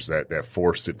propellers that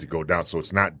forced it to go down, so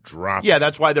it's not dropping. Yeah,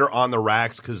 that's why they're on the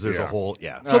racks because there's a whole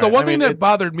So the one thing that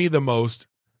bothered me the most,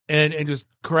 and just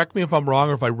correct me if I'm wrong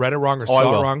or if I read it wrong or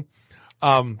saw it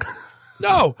wrong.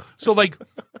 No, so like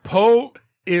Poe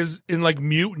is in like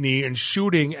mutiny and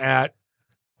shooting at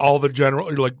all the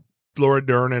general, like Laura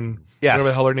Dern and whatever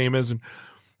the hell her name is,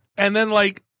 and then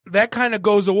like that kind of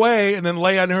goes away, and then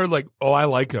Leia and her like, oh, I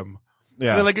like him.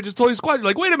 Yeah, and then, like it just totally squad. You're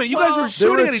like, wait a minute, you guys were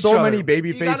shooting at each so other. many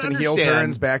babyface and heel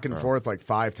turns back and forth like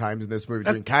 5 times in this movie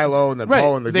between Kylo and then Right.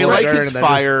 Poe and the They Laura like Dern his and then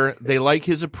fire. They like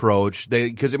his approach.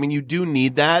 Because I mean, you do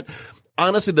need that.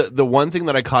 Honestly, the one thing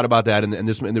that I caught about that, and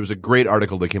there was a great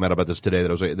article that came out about this today. That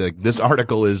I was like, this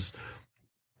article is,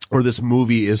 or this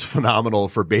movie is phenomenal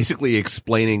for basically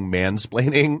explaining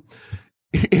mansplaining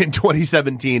in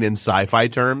 2017 in sci-fi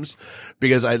terms,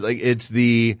 because it's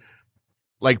the.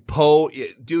 Like Poe,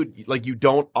 dude, like you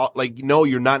don't,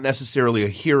 you're not necessarily a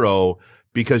hero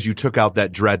because you took out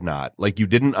that dreadnought. Like you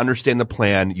didn't understand the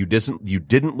plan. You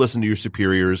didn't listen to your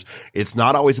superiors. It's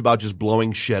not always about just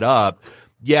blowing shit up.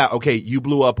 Yeah, okay, you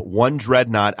blew up one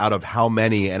dreadnought out of how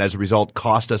many, and as a result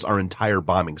cost us our entire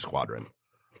bombing squadron.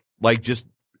 Like just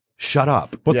shut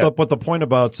up. But the point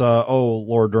about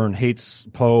Laura Dern hates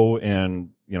Poe and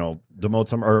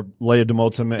demotes him, or Leia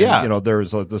demotes him, and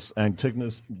there's this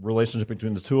antagonist relationship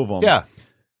between the two of them. Yeah.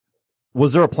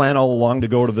 Was there a plan all along to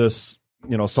go to this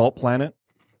salt planet?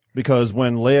 Because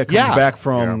when Leia comes back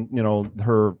from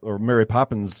her or Mary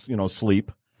Poppins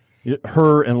sleep,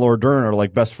 her and Laura Dern are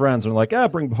like best friends, and like,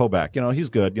 bring Poe back. He's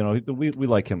good. We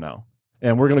like him now.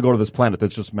 And we're going to go to this planet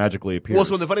that just magically appears. Well,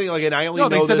 so the funny thing, like, and I only know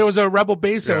they said this, there was a rebel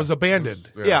base that was abandoned.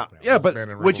 Yeah,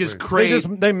 but which is crate.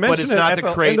 They mentioned but it's not it the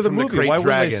at crate end of the from movie. the crate Why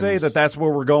dragons. wouldn't they say that that's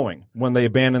where we're going when they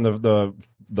abandon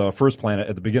the first planet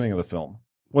at the beginning of the film?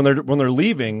 When they're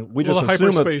leaving, we just the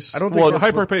assume hyperspace. that. I don't think the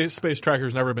hyperspace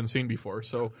tracker's never been seen before,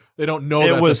 so they don't know. It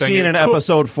that's was a thing. seen in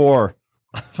episode 4.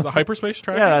 The hyperspace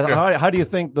tracker. Yeah. How do you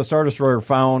think the Star Destroyer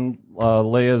found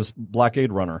Leia's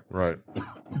blockade runner? Right.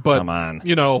 But come on,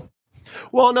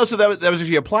 Well, no. So that was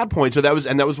actually a plot point. So that was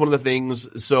one of the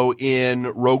things. So in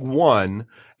Rogue One,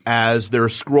 as they're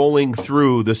scrolling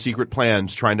through the secret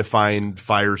plans, trying to find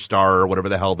Firestar or whatever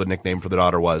the hell the nickname for the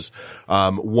daughter was,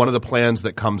 one of the plans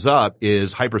that comes up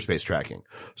is hyperspace tracking.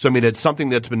 So I mean, it's something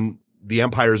that's been the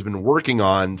Empire has been working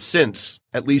on since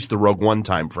at least the Rogue One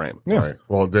time frame. Yeah. Right.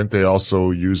 Well, didn't they also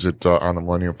use it on the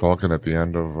Millennium Falcon at the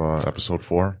end of Episode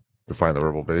 4 to find the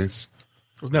rebel base?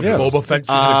 Wasn't that Boba Fett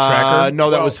using a tracker?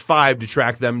 No, that was 5 to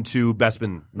track them to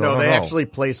Bespin. No, they actually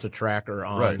placed a tracker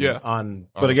on. On.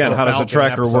 But again, how does a Falcon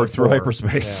tracker episode work through 4.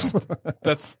 hyperspace? Yeah.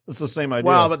 That's the same idea.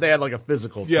 Well, but they had like a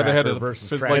physical. Yeah, they had tracker a versus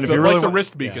physical, tracker. like, the, like the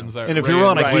wrist beacons. That and if Ray you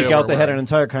want to and geek Leia out, were they had an wearing.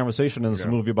 entire conversation in this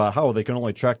movie about how they can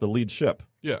only track the lead ship.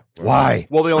 Yeah. Why?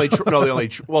 Well, they only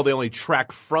they only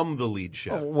track from the lead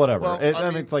ship. Whatever. Well, I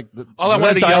mean, it's like all I does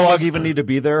wanted that to yell dialogue was- even need to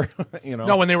be there?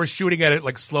 No, when they were shooting at it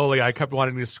like slowly, I kept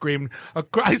wanting to scream.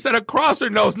 I said a crosser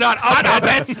nose, not on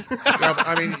it. Yeah,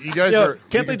 I mean, you guys Yeah, are.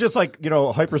 can't they just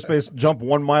hyperspace jump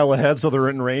 1 mile ahead so they're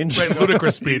in range? Right,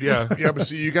 ludicrous speed, yeah. Yeah, but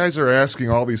see, you guys are asking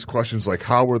all these questions like,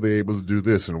 how were they able to do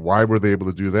this and why were they able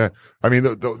to do that? I mean,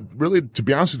 really, to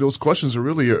be honest with you, those questions are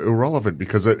really irrelevant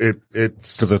because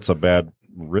it's a bad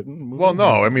written movie. Well,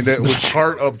 no, I mean, that was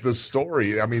part of the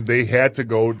story. I mean, they had to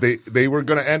go, they were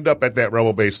going to end up at that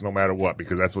rebel base no matter what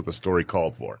because that's what the story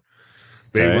called for.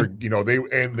 They Okay. were,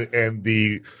 and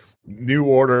the New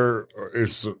Order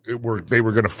they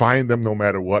were going to find them no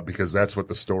matter what because that's what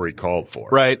the story called for.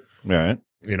 Right. Right.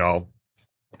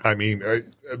 I mean,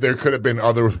 there could have been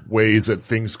other ways that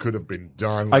things could have been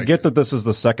done. I get that this is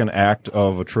the second act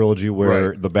of a trilogy where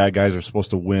Right. the bad guys are supposed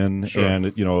to win Sure.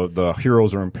 and, you know, the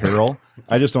heroes are in peril.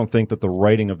 I just don't think that the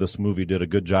writing of this movie did a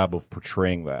good job of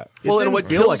portraying that. Well, and didn't what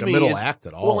feel kills like a me middle is- act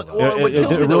at all. Well, though. well, what It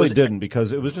kills me, though, really is didn't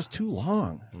because it was just too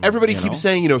long. Everybody you keeps know?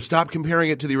 saying, stop comparing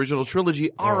it to the original trilogy.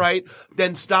 All right,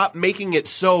 then stop making it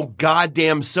so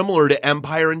goddamn similar to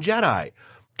Empire and Jedi.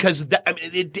 Because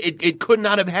it could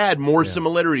not have had more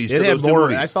similarities. It to had those two more.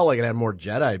 movies. I felt like it had more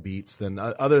Jedi beats than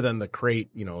other than the crate,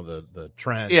 the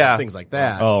trench, Yeah. and things like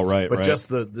that. Oh, right, But right. just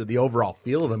the overall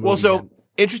feel of the movie. Well, so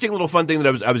interesting little fun thing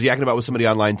that I was yakking about with somebody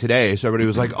online today. So everybody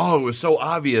was like, "Oh, it was so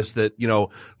obvious that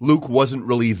Luke wasn't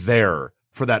really there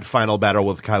for that final battle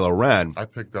with Kylo Ren." I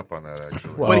picked up on that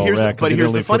actually. But here's yeah, 'cause but he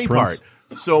here's didn't the leave funny part.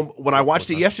 footprints. So when I watched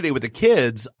it yesterday with the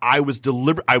kids, I was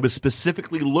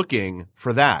specifically looking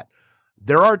for that.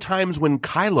 There are times when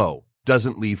Kylo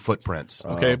doesn't leave footprints.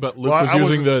 Okay, but Luke Well, was I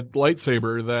using the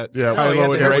lightsaber that Yeah,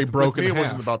 Kylo and Rey with broke me, in it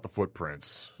wasn't half. about the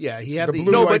footprints. yeah, he had The the,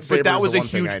 blue No, lightsaber but that is was the a one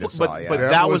thing huge. I just But saw, yeah. but Yeah,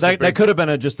 that was was the That could have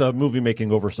been just a movie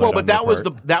making oversight. well, but on their that was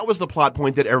part. that was the plot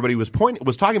point that everybody was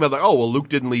talking about. Like, oh well, Luke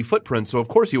didn't leave footprints, so of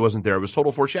course he wasn't there. It was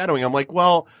total foreshadowing. I'm like,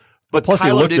 well, but Plus he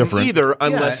Kylo looked didn't different. either,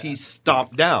 unless he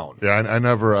stomped down. Yeah, I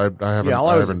haven't, Yeah,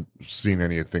 I haven't seen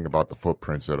anything about the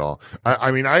footprints at all.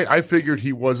 I mean, I figured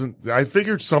he wasn't. I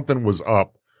figured something was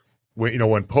up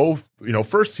when Poe,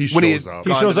 first he When he shows up.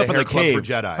 He gone shows to up in hair the club cave. for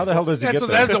Jedi. How the hell does he That's get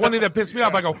that's there? the one thing that pissed me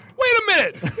off. I go, wait a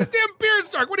minute, the damn beard's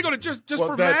dark. What are you going to just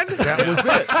for men? That was it.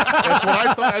 That's what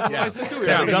I thought. That's what I said too.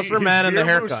 Yeah, I mean, just for his men and the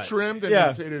beard was haircut. trimmed and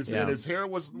Yeah. his hair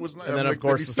was nice. And then, of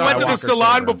course, He went to the Skywalker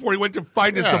salon syndrome. before he went to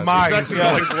find his Yeah, demise. exactly,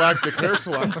 Yeah. like galactic hair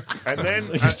salon. And then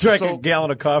He just drank a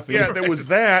gallon of coffee. Yeah, there was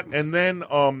that, and then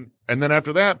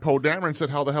after that, Poe Dameron said,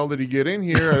 "How the hell did he get in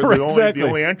here? Right, the exactly.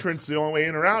 only entrance, the only way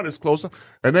in or out is close up."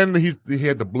 And then he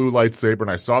had the blue lightsaber,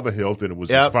 and I saw the hilt, and it was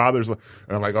his father's. And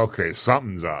I'm like, okay,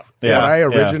 something's up. Yeah, What I yeah.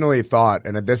 originally thought,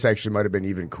 and this actually might have been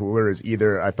even cooler, is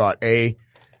either I thought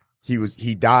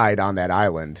he died on that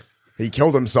island. He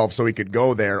killed himself so he could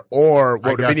go there, or what would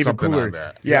have got been even something cooler. on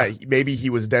that. Yeah, Yeah. maybe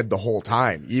he was dead the whole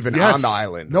time, even Yes. on the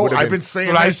island. No, Would have I've been saying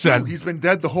That's what I that said. too. He's been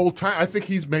dead the whole time. I think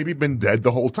he's maybe been dead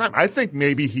the whole time. I think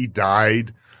maybe he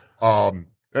died.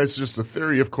 That's just a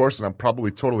theory, of course, and I'm probably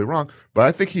totally wrong. But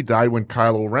I think he died when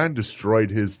Kylo Ren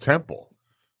destroyed his temple.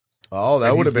 Oh, that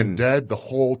And would he's have been dead the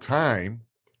whole time.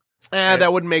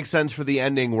 That wouldn't make sense for the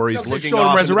ending where he's they looking show him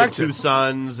off into the resurrected. two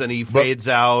suns and he fades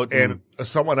out. And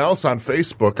someone else on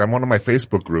Facebook, on one of my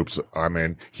Facebook groups I'm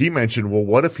in, he mentioned, well,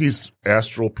 what if he's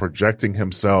astral projecting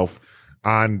himself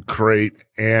on Crate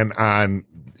and on,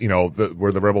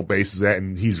 where the rebel base is at,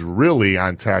 and he's really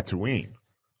on Tatooine.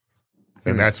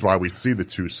 And that's why we see the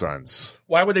two suns.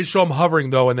 Why would they show him hovering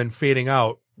though and then fading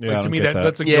out? Yeah, I to don't me, get that.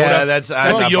 that's a Yoda. Yeah, that's-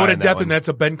 I'm a not Yoda buying that death one. and that's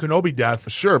a Ben Kenobi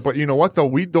death. Sure, but you know what though?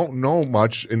 We don't know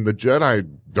much, and the Jedi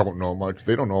don't know much.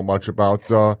 They don't know much about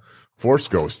Force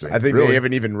ghosting. I think really. they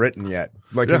haven't even written yet.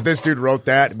 Like, Yeah. if this dude wrote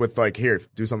that with like, here,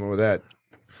 do something with that.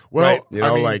 Well, You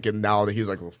know, I mean, and now that he's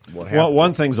like, well, what happened? Well,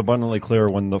 one thing's abundantly clear: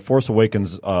 when the Force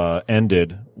Awakens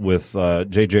ended with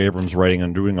J.J. Abrams writing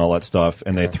and doing all that stuff,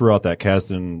 and they threw out that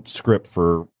Kasdan script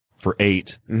for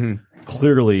 8. Mm-hmm.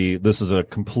 Clearly, this is a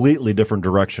completely different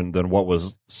direction than what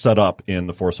was set up in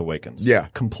the Force Awakens. Yeah.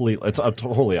 Completely. It's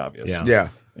totally obvious. Yeah.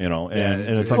 And it's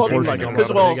It seemed unfortunate. like almost Because,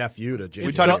 a well, big F you to J.J.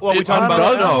 we talked about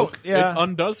undoes- Snoke. Yeah. It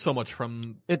undoes so much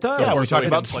from It does. the Yeah, we're Force talking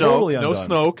about Awakens. Totally no undone.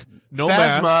 Snoke, no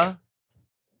mask. Phasma.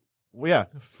 Well,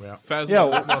 yeah. Phasma,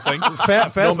 Yeah, nothing.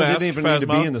 Phasma mask, didn't even need to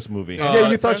Phasma. be in this movie. Yeah,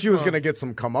 you thought she was going to get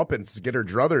some comeuppance to get her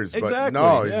druthers, but Exactly,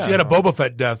 no. yeah. She had a Boba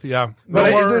Fett death, yeah.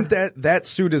 But Or- isn't that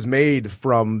suit is made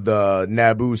from the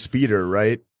Naboo speeder,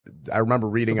 right? I remember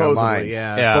reading Supposedly, online.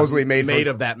 yeah. Supposedly made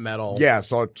of that metal. Yeah,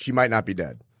 so she might not be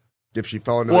dead. If she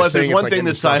fell into Well, the if there's thing, one it's thing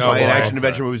like that sci-fi and indestructible. action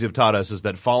adventure movies have taught us is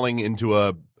that falling into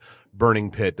a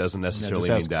burning pit doesn't necessarily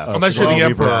just mean has- death. Unless you're the Well,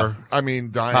 Emperor. I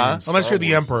mean, dying. Huh? in Star Unless you're the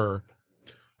Wars. Emperor.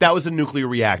 That was a nuclear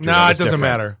reactor. Nah, That it was doesn't different.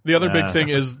 matter. The other big thing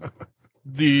is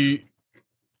the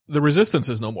resistance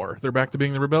is no more. They're back to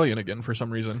being the rebellion again for some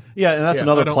reason. Yeah, and that's I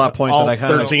another don't- plot point all that I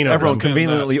kind 13 of of everyone them.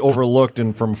 conveniently overlooked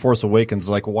in from Force Awakens.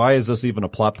 Like, why is this even a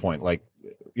plot point? Like,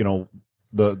 the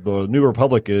New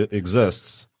Republic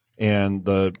exists, and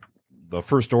the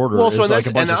First Order Well, is so like that's-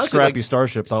 a bunch and of honestly, scrappy like,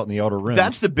 starships out in the outer rim.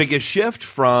 That's the biggest shift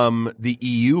from the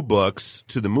EU books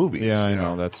to the movies. Yeah, I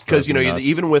know. That's because drives me nuts.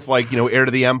 even with Heir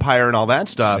to the Empire and all that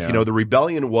stuff, Yeah. the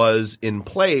rebellion was in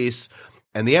place,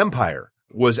 and the Empire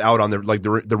was out on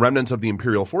the remnants of the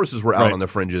Imperial forces were out Right. on the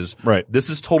fringes. Right. This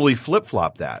is totally flip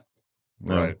flop that.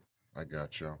 Right. I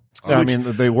got you. Yeah, I mean,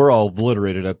 they were all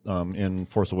obliterated in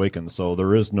Force Awakens, so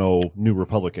there is no New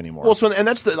Republic anymore. Well, so and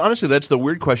honestly that's the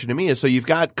weird question to me is so you've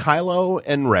got Kylo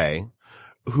and Rey,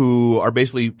 who are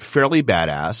basically fairly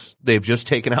badass. They've just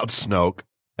taken out Snoke,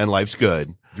 and life's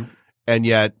good, and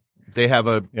yet they have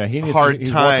a hard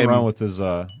he's time walking around with his.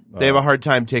 They have a hard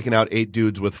time taking out 8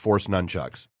 dudes with Force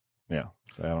nunchucks. Yeah,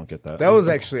 I don't get that. That was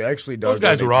actually those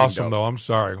guys were awesome, though. I'm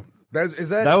sorry.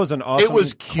 That was an awesome It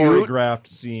was cute. choreographed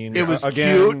scene. It was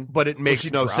Again, cute, but it makes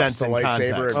no sense in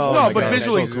context. No, but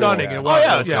visually stunning. It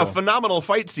was. A phenomenal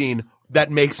fight scene that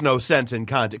makes no sense in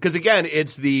context. Because again,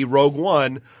 it's the Rogue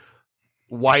One.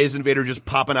 Why isn't Vader just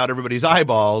popping out everybody's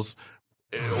eyeballs?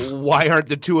 Why aren't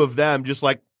the two of them just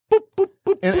like?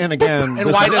 And again,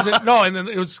 and why doesn't no? And then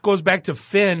it goes back to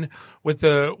Finn with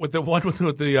the one with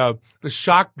the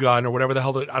shotgun or whatever the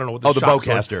hell. I don't know what the the shock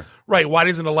bowcaster. sword. Right? Why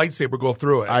doesn't a lightsaber go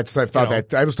through it? I thought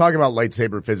that I was talking about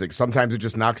lightsaber physics. Sometimes it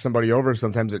just knocks somebody over.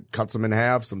 Sometimes it cuts them in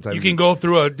half. Sometimes you can go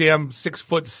through a damn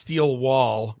 6-foot steel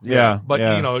wall. But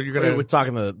you know you're gonna. We're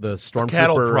talking the stormtrooper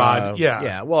cattle prod.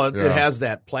 yeah. Well, it has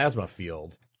that plasma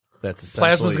field. That's essentially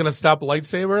plasma's going to stop a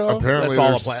lightsaber. Though? Apparently,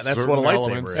 that's all. That's what a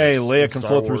lightsaber is. Hey, Leia can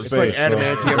float through space. It's like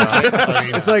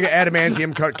adamantium. It's like an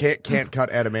adamantium can't cut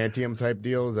adamantium type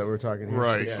deal. Is that what we're talking here?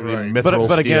 Right. Mithril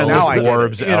But again, steel, now I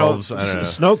dwarves, you know, elves. I don't know.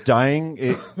 Snoke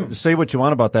dying. Say what you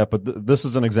want about that, but this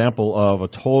is an example of a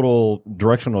total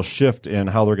directional shift in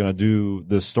how they're going to do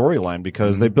this storyline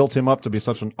because they built him up to be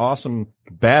such an awesome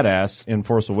badass in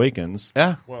Force Awakens,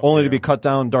 only to be cut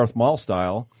down Darth Maul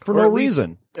style for no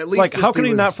reason. At least like, how he can he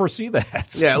was- not foresee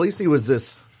that? Yeah, at least he was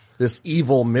this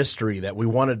evil mystery that we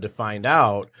wanted to find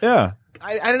out. Yeah.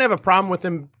 I didn't have a problem with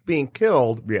him being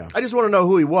killed. Yeah. I just want to know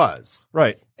who he was.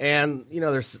 Right. And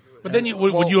there's. But then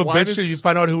would you have why bitched does- if you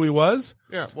find out who he was?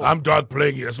 Yeah, well- I'm Darth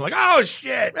Plagueis. I'm like, oh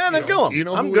shit, Man, then kill him. You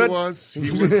know I'm who good. he was?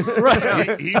 He was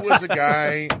he was a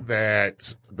guy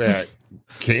that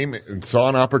came and saw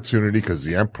an opportunity because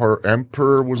the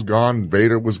emperor was gone,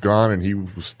 Vader was gone, and he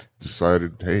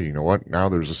decided, hey, you know what? Now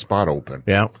there's a spot open.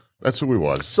 Yeah, that's who he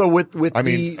was. So with I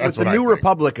mean, that's the what I New think.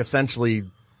 Republic essentially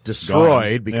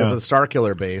destroyed Gone. because Yeah. of the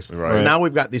Starkiller base. Right. So now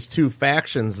we've got these two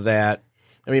factions that,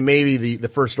 I mean, maybe the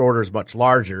First Order is much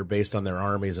larger based on their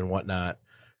armies and whatnot.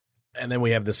 And then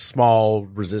we have this small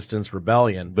resistance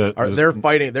rebellion.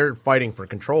 They're fighting for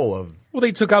control of. Well,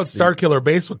 they took out Starkiller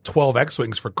Base with 12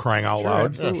 X-wings for crying out loud.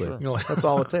 Absolutely. You know, That's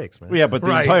all it takes, man. Well, yeah, but the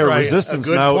Right, entire right. resistance A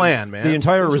good now, plan, man. the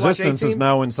entire Did you watch resistance is 18?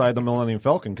 now inside the Millennium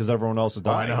Falcon because everyone else is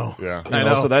dying. I know. Yeah. You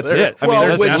know, so that's They're- it. I mean,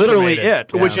 that's which- literally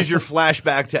it. Which is your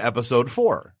flashback to Episode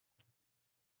 4.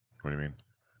 What do you mean?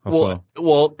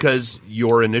 Well, because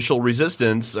your initial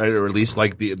resistance, or at least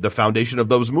like the foundation of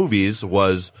those movies,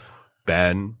 was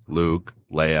Ben, Luke,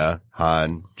 Leia,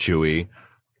 Han, Chewie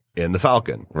in the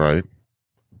Falcon. Right.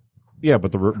 Yeah,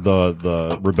 but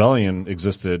the rebellion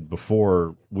existed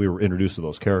before we were introduced to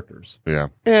those characters.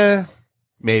 Yeah.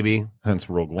 Maybe. Hence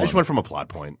Rogue One. I just went from a plot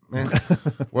point.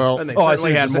 Well, And they I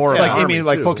certainly see had what you're more. saying. of Like, an you mean army,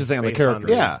 like too, focusing on the based characters?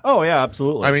 Yeah. Oh yeah,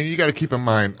 absolutely. I mean, you got to keep in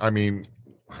mind. I mean,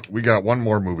 we got one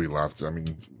more movie left. I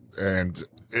mean, and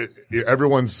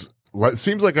everyone's. It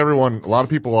seems like a lot of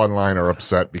people online are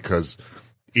upset because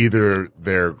either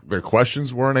their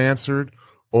questions weren't answered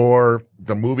or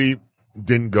the movie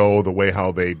didn't go the way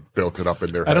how they built it up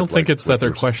in their head. I don't think like, it's that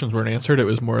their questions weren't answered. It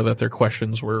was more that their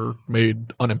questions were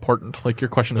made unimportant. Like, your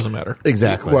question doesn't matter.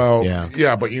 Exactly. Well, yeah.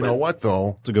 yeah, but you know what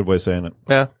though? It's a good way of saying it.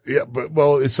 Yeah. Yeah, but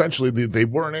well, essentially they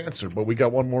weren't answered, but we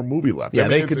got one more movie left. Yeah, I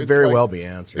mean, they could very well be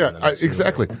answered. in the Yeah, next movie.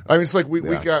 exactly. I mean, it's like we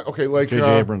got like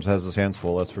J.J. Abrams has his hands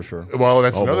full. That's for sure. Well,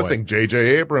 that's Oh, another boy. thing. J.J.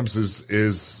 Abrams is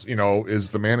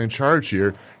the man in charge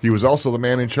here. He was also the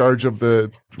man in charge of he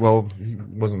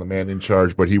wasn't the man in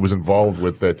charge, but he was involved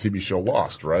with the TV show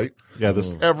Lost, right? Yeah,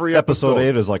 this Every episode episode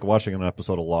 8 is like watching an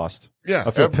episode of Lost. Yeah, I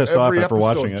feel pissed off every after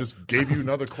episode watching it. Just gave you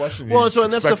another question. Well, You're so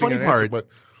and that's the expecting funny an answer, part. but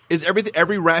Is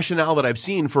every rationale that I've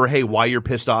seen for, hey, why you're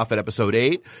pissed off at Episode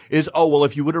 8 is, oh, well,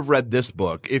 if you would have read this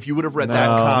book, if you would have read that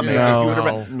comic, if you would have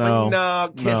read,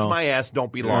 no, kiss my ass,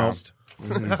 don't be lost.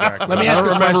 Exactly. Let me I ask don't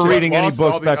a remember question. reading any Lost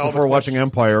books all the back other before watching questions.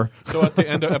 Empire. So at the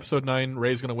end of episode 9,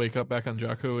 Rey's going to wake up back on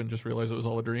Jakku and just realize it was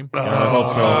all a dream. I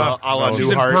hope so. A la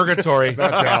She's in Newhart. purgatory.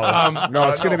 No,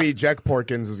 it's going to be Jack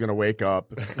Porkins is going to wake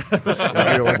up. And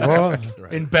be like,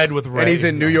 "What?" In bed with Rey. And he's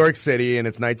in New York City, and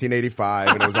it's 1985,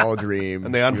 and it was all a dream.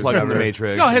 And they unplugged from the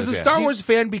Matrix. No, has a Yeah. Star Wars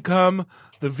fan become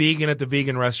the vegan at the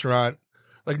vegan restaurant?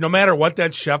 Like, no matter what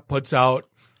that chef puts out,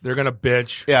 they're gonna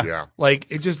bitch. Yeah. Like,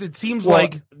 it seems Well,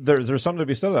 like there's something to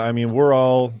be said of that. I mean, we're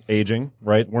all aging,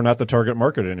 right? We're not the target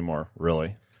market anymore,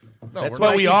 really. That's what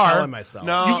what we I keep are. telling myself.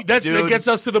 No, that dude. gets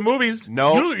us to the movies.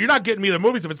 No. You're not getting me the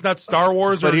movies if it's not Star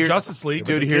Wars or But Justice League.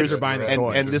 Dude, kids are buying the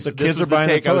toys. and this The this kids was are buying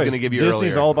the take the I was toys. going to give you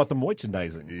Disney's earlier. all about the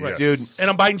merchandising. Yes. Dude, And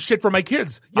I'm buying shit for my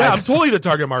kids. Yeah, I'm totally the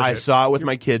target market. I saw it with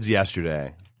my kids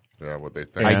yesterday. Yeah, what they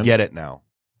think. I get it now.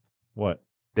 What?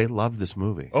 They love this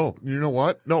movie. Oh, you know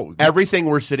what? No, Everything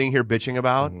we're sitting here bitching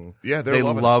about, yeah, they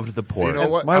loving loved it. the port. You know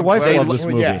what? My I'm wife glad- loved this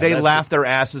movie. Yeah, They that's- laugh their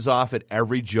asses off at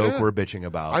every joke Yeah. we're bitching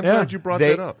about. I'm Yeah. glad you brought they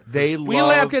that up. they We love,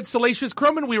 laughed at Salacious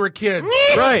Crumb when we were kids.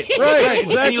 Right, And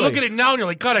exactly. you look at it now and you're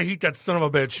like, God, I hate that son of a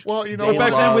bitch. Well, you know, But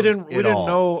back then we loved didn't it all.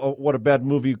 know what a bad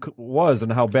movie was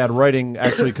and how bad writing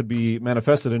actually could be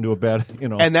manifested into a bad,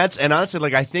 And honestly,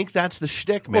 like I think that's the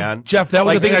shtick, man. Jeff, that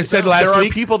was Like, the thing I said last There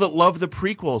week. are people that love the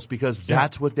prequels because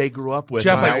that's what they grew up with.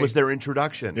 Jeff, and that I- was their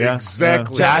introduction. Yeah.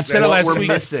 exactly. Jeff, I said it what last we're week.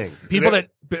 missing.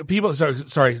 People,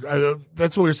 sorry,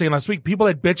 that's what we were saying last week. People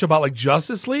that bitch about like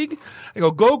Justice League, I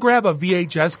go grab a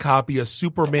VHS copy of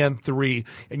Superman 3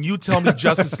 and you tell me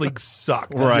Justice League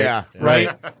sucked. Right. Yeah. Right?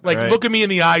 Like, Right. look at me in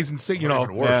the eyes and say, you know,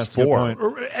 Even worse, that's a good 4. point.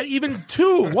 or even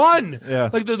 2, 1. Yeah.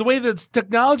 Like the way that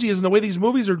technology is and the way these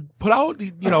movies are put out,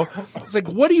 you know, it's like,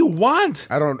 what do you want?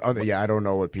 I don't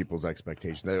know what people's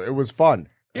expectations. It was fun.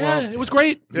 Yeah, it was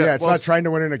great. Yeah, it's well, not trying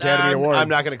to win an Academy Award. I'm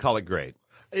not going to call it great.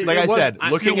 Like It I was- said, I-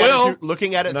 looking you at will. it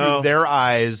looking at it No. through their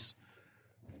eyes,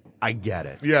 I get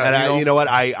it. Yeah, and you know- what?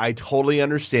 I totally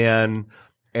understand.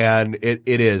 And it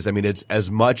is. I mean, it's as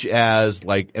much as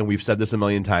like, and we've said this a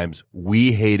million times.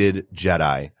 We hated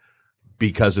Jedi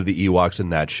because of the Ewoks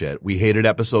and that shit. We hated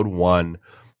Episode 1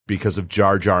 because of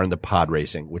Jar Jar and the pod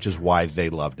racing, which is why they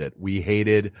loved it. We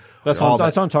hated That's all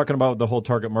what I'm talking about, the whole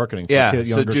target marketing. For yeah. kid,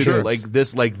 So younger dude,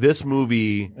 kids. like this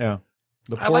movie. Yeah.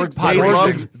 The I like Porg- pod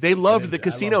They racing. loved the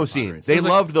casino scene. They It was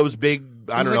like- loved those big,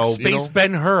 I It was don't know, like Space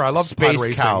Ben-Hur. I love pod space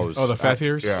racing. cows. Oh, the fat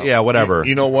ears? Yeah, whatever.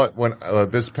 You know what? When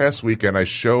this past weekend, I've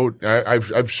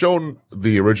shown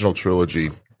the original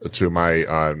trilogy to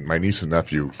my niece and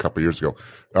nephew a couple years ago.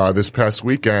 This past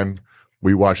weekend,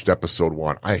 we watched Episode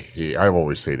 1. I've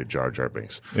always hated Jar Jar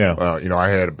Binks. Yeah. I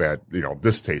had a bad,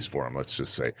 distaste for him. Let's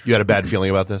just say. You had a bad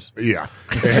feeling about this? Yeah.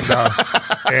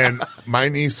 And my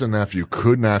niece and nephew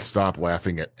could not stop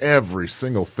laughing at every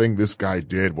single thing this guy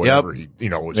did, whatever he,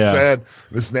 said.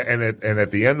 This and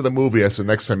at the end of the movie, I said,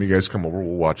 next time you guys come over,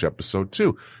 we'll watch Episode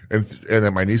 2. And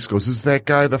then my niece goes, is that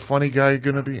guy the funny guy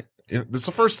going to be? That's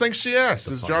the first thing she asked.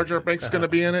 Is Jar Jar Binks going to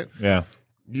be in it? Yeah.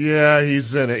 Yeah,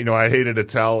 he's in it. I hated to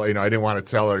tell, I didn't want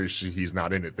to tell her he's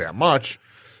not in it that much.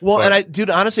 Well, But- and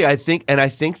honestly, I think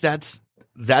that's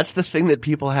the thing that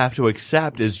people have to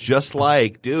accept is just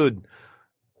like, dude,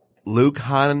 Luke,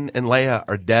 Han, and Leia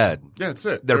are dead. Yeah, that's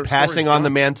it. They're Their passing story's on the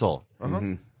done. mantle. Uh-huh.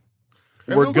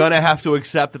 We're they'll going to have to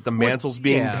accept that the mantle's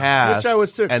being yeah, passed. which I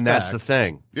was to and that's expect. the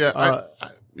thing.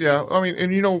 Yeah, I mean,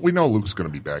 and we know Luke's going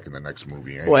to be back in the next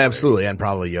movie. Anyway. Well, absolutely, and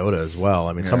probably Yoda as well.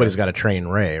 I mean, somebody's got to train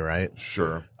Rey, right?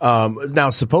 Sure. Now,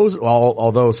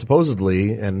 although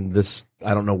supposedly, and this,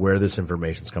 I don't know where this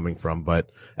information's coming from,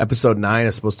 but Episode 9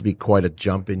 is supposed to be quite a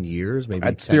jump in years. Maybe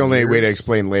That's 10 the only way to years.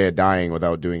 explain Leia dying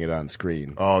without doing it on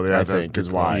screen. Oh, yeah, I that's think good is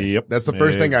why. Yep. That's the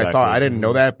first thing I Exactly. thought. I didn't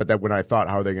know that, but that when I thought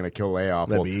how are they going to kill Leia off,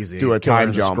 That'd well, be easy. do a Kill her time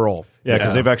in the jump. scroll. Yeah, because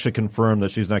Yeah. they've actually confirmed that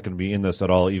she's not going to be in this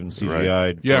at all, even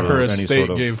CGI'd. Yeah, for her any estate sort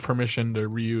of- gave permission to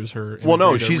reuse her. Well, no,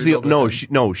 imagery to she's the rebuild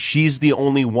her. she's the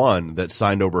only one that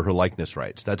signed over her likeness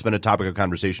rights. That's been a topic of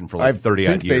conversation for like 30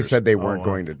 I think years. they said they weren't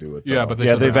going to do it. Yeah, though. but they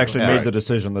Yeah, said they've they're actually not. made Right. the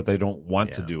decision that they don't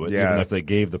want to do it, Yeah. even if they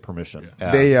gave the permission.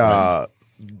 They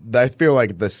I feel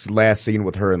like this last scene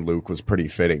with her and Luke was pretty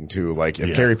fitting too. Like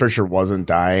if Carrie Fisher wasn't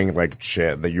dying, like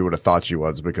shit, that you would have thought she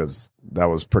was because that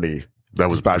was pretty. That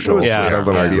was special. Yeah, that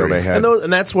little I deal agree. they had.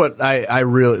 And that's what I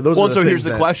really. Those Well, are the so here's things the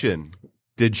that- question: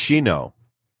 did she know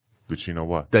Did she know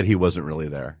what? that he wasn't really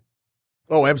there?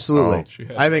 Oh, absolutely. Oh, she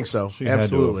had I think so. She had to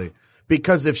Absolutely.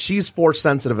 Because if she's force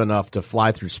sensitive enough to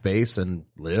fly through space and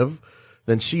live,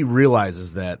 then she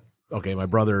realizes that, okay, my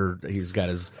brother, he's got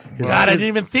his God, I his- didn't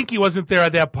even think he wasn't there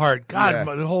at that part. God,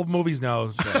 Yeah. the whole movie's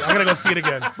now. I gotta go see it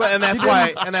again. But and that's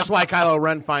why Kylo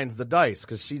Ren finds the dice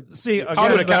because she See, she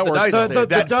again, would've kept the dice the, up there. the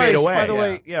That dice, fade away, by the yeah.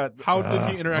 way, yeah. How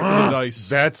did he interact with the dice?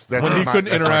 That's when he my-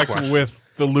 couldn't that's my interact question. with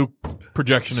the Luke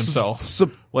projection himself.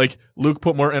 Like Luke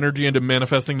put more energy into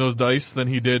manifesting those dice than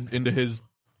he did into his.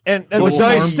 And Full the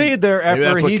dice form. stayed there Maybe that's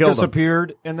after what he killed him.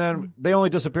 disappeared, and then they only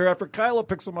disappear after Kylo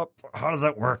picks them up. How does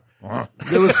that work?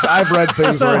 I've read things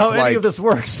That's not where how it's any like of this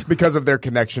works. because of their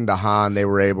connection to Han, they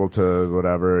were able to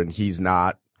whatever, and he's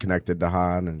not. connected to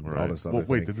Han and all this other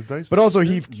Wait, thing. did the dice? But also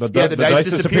he, the dice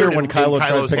disappeared when Kylo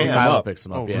tried to pick him up. Picks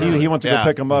him up. He went to go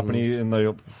pick him up, and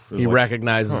he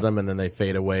recognizes them, and then they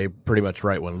fade away pretty much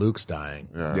right when Luke's dying.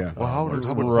 Yeah. Well, how would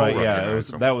right? Yeah,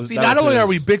 that was. See, not only are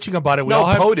we bitching about it, we all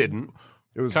have Poe didn't.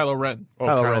 It was Kylo Ren.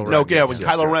 Kylo Ren. No, yeah, when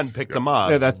Kylo Ren picked them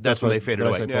up, that's when they faded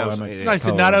away. I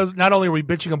said not only are we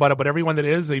bitching about it, but everyone that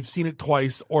is, they've seen it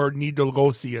twice or need to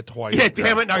go see it twice. Yeah,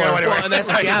 damn it! And that's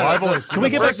Can we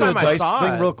get back to the dice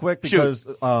thing real quick because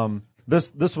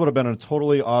this would have been a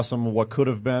totally awesome what could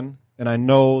have been. And I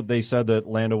know they said that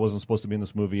Lando wasn't supposed to be in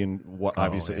this movie, and what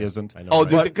obviously isn't.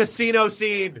 The casino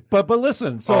scene. But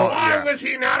listen, so why was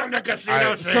he not in the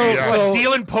casino scene?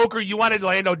 Dealing poker, you wanted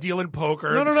Lando dealing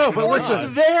poker. No. But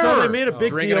listen, so they made a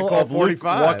big deal of Luke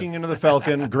walking into the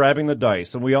Falcon, grabbing the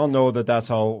dice, and we all know that that's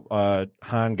how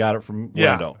Han got it from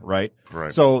Lando, right?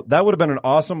 Right. So that would have been an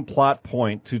awesome plot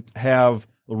point to have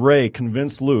Rey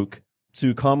convince Luke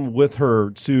to come with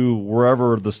her to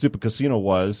wherever the stupid casino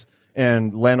was.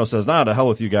 And Lando says, "Nah, to hell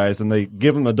with you guys." And they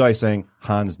give him the dice saying,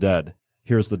 "Han's dead.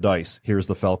 Here's the dice. Here's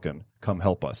the Falcon. Come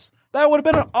help us." That would have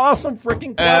been an awesome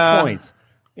freaking plot point.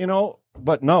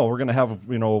 But no, we're going to have,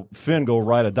 Finn go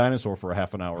ride a dinosaur for a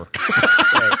half an hour.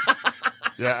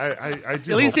 Yeah, I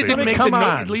do. At least it didn't make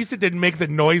at least it didn't make the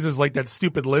noises like that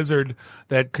stupid lizard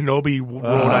that Kenobi wrote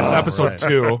on episode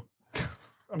 2.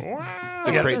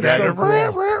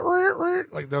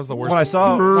 Like that was the worst. When I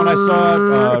saw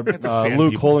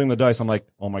Luke holding the dice, I'm like,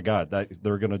 oh my god, that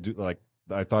they're gonna do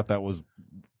I thought that was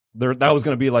that was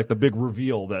gonna be like the big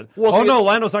reveal that no,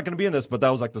 Lando's not gonna be in this, but that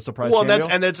was like the surprise. Well,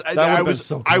 cameo.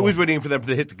 I was waiting for them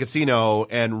to hit the casino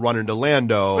and run into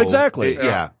Lando. Exactly.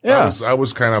 Yeah. I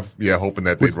was kind of hoping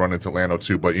that they'd run into Lando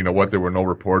too, but you know what? There were no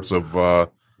reports of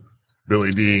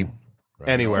Billy D.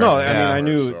 Anywhere. No, I mean I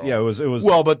knew. So. Yeah, it was.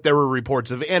 Well, but there were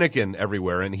reports of Anakin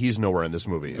everywhere, and he's nowhere in this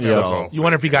movie. Yeah. So you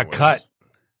wonder if he got cut.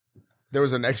 There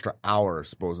was an extra hour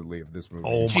supposedly of this movie.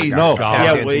 Oh, Jesus! No,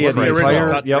 the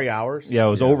entire 3 hours. Yeah, it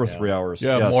was over 3 hours.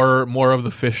 Yeah, yes. more of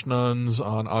the fish nuns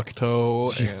on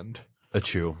Octo and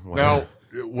Achu. Now,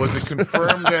 was it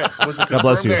confirmed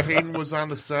that Hayden was on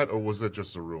the set, or was it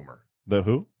just a rumor? The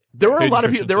who? There were a lot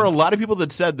of people. There were a lot of people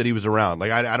that said that he was around.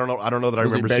 Like I don't know that I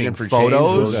remember seeing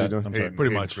photos.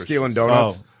 Pretty much stealing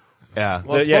donuts. Yeah,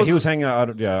 well, he was hanging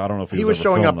out. Yeah, I don't know if he was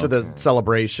showing up to the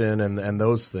celebration and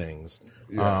those things.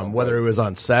 Whether it was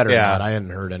on set or not, I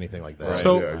hadn't heard anything like that. Right.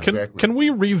 So can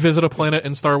we revisit a planet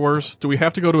in Star Wars? Do we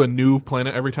have to go to a new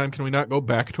planet every time? Can we not go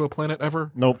back to a planet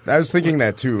ever? Nope. I was thinking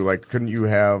that too. Like, couldn't you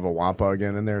have a Wampa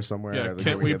again in there somewhere? Yeah,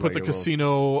 can't we put the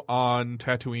casino on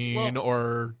Tatooine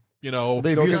or?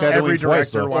 They've used every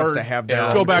director wants to have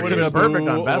their go back to the perfect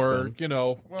on Bespin,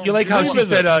 or you like how she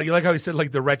said. You like how he said like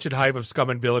the wretched hive of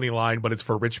scum and villainy line, but it's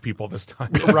for rich people this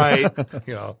time, right?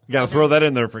 You got to throw that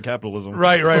in there for capitalism,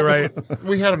 right.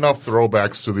 We had enough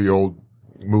throwbacks to the old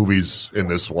movies in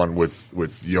this one with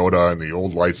Yoda and the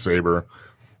old lightsaber.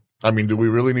 I mean, do we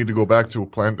really need to go back to a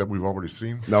planet that we've already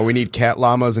seen? No, we need cat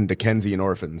llamas and Dickensian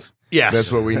orphans. Yes,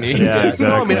 that's what we need. Yeah, exactly.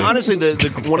 No, I mean, honestly,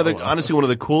 one of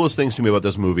the coolest things to me about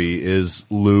this movie is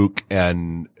Luke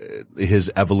and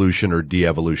his evolution or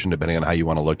de-evolution, depending on how you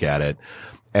want to look at it,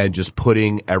 and just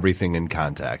putting everything in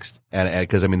context. And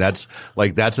because I mean, that's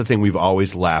the thing we've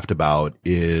always laughed about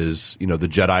is the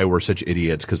Jedi were such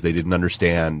idiots because they didn't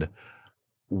understand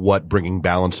what bringing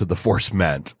balance to the Force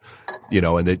meant,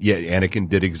 and that Anakin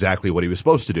did exactly what he was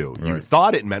supposed to do. Right. You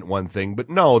thought it meant one thing, but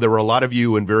no, there were a lot of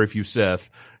you and very few Sith.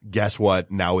 Guess what?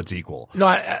 Now it's equal. No,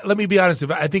 let me be honest.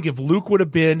 I think if Luke would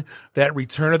have been that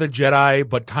Return of the Jedi,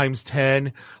 but times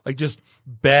 10, like just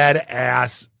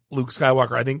badass Luke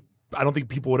Skywalker, I don't think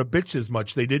people would have bitched as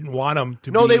much. They didn't want him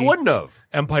to be. No, they wouldn't have.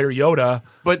 Empire Yoda.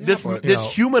 But this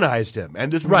humanized him, and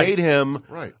this made him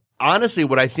honestly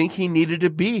what I think he needed to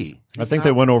be. I think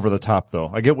they went over the top, though.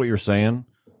 I get what you're saying,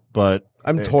 but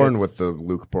I'm torn with the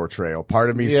Luke portrayal. Part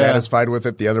of me is satisfied with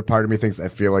it. The other part of me thinks I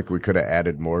feel like we could have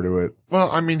added more to it. Well,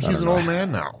 I mean, he's an old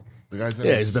man now. The guy's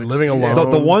he's been living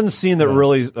alone. The one scene that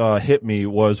really hit me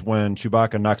was when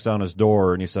Chewbacca knocks down his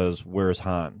door and he says, "Where's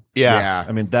Han?" Yeah.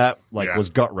 I mean, that was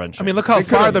gut wrenching. I mean, look how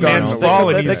far the man's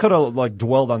fallen. They could have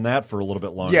dwelled on that for a little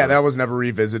bit longer. Yeah, that was never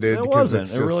revisited because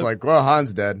it's just like, well,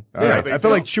 Han's dead. All right. I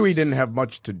feel like Chewie didn't have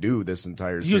much to do this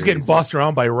entire series. He was getting bossed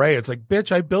around by Rey. It's like,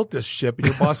 bitch, I built this ship and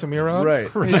you're bossing me around? Right.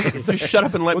 So shut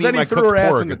up and let me eat my cooked pork. Then he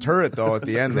threw her ass in the turret, though, at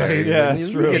the end there. Right. Yeah, it's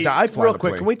true. Real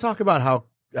quick, can we talk about how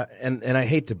and I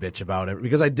hate to bitch about it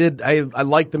because I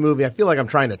like the movie. I feel like I'm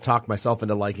trying to talk myself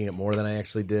into liking it more than I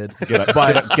actually did. Get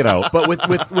out. But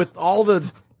with all the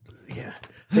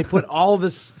They put all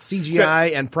this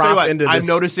CGI and Tell you prop what, into this. I'm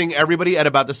noticing everybody at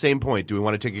about the same point. Do we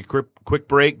want to take a quick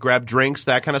break, grab drinks,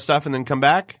 that kind of stuff, and then come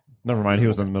back? Never mind. He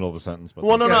was in the middle of a sentence. But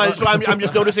Well, no. I'm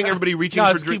just noticing everybody reaching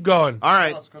for let's drink. keep going. All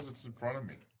right. That's because it's in front of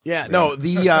me. Yeah, no,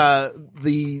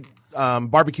 the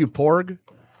barbecue porg.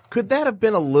 Could that have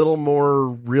been a little more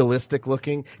realistic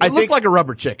looking? It looked like a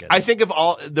rubber chicken. I think if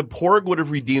all the porg would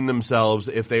have redeemed themselves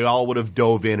if they all would have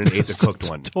dove in and ate the cooked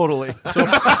one. Totally.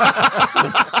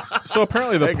 So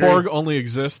apparently the porg only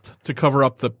exist to cover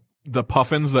up the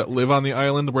puffins that live on the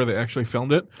island where they actually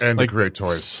filmed it. And the great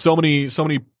toys. So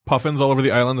many puffins all over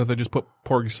the island that they just put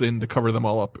porgs in to cover them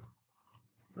all up.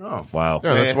 Oh wow!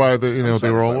 Yeah, that's why they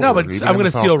were all over. No, but even I'm in going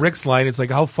the to steal top. Rick's line. It's like,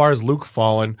 how far has Luke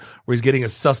fallen where he's getting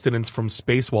his sustenance from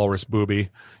Space Walrus Booby?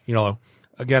 You know,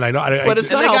 again, I know. But it's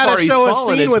not how far he's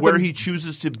fallen, it's where he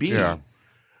chooses to be. Yeah.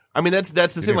 I mean, that's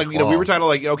the thing. Like, we were talking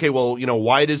like, okay, well,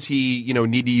 why does he,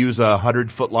 need to use a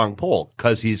 100-foot long pole?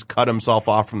 Because he's cut himself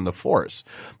off from the Force.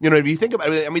 If you think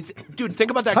about it, I mean, dude,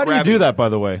 think about that. How do you do that, by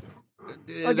the way?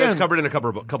 That's covered in a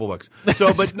couple books.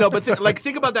 So, but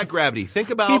think about that gravity. Think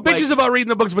about He bitches about reading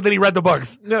the books, but then he read the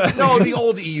books. No, the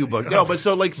old EU book. No, but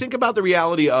so think about the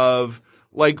reality of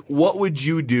what would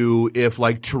you do if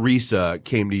Teresa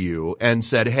came to you and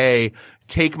said, "Hey,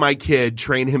 take my kid,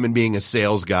 train him in being a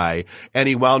sales guy," and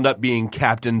he wound up being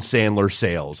Captain Sandler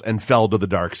Sales and fell to the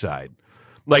dark side.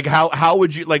 How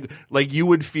would you you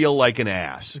would feel like an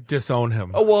ass? Disown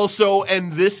him. Oh, well,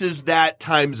 and this is that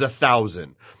times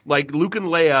 1,000. Luke and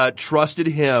Leia trusted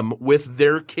him with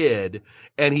their kid,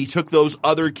 and he took those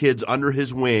other kids under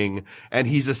his wing, and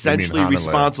he's essentially Han and Leia.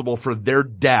 responsible for their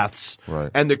deaths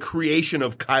and the creation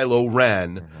of Kylo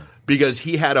Ren. Because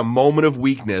he had a moment of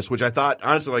weakness, which I thought,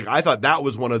 honestly, I thought that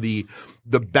was one of the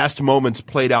best moments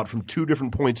played out from two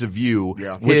different points of view.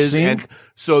 Yeah. Which scene? And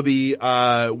so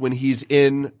when he's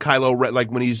in Kylo Ren,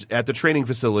 when he's at the training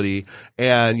facility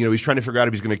and, he's trying to figure out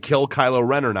if he's going to kill Kylo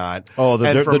Ren or not. Oh,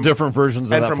 the different versions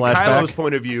of and that from flashback. Kylo's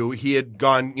point of view, he had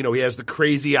gone, he has the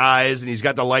crazy eyes and he's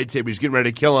got the lightsaber. He's getting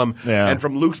ready to kill him. Yeah. And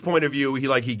from Luke's point of view,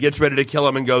 he gets ready to kill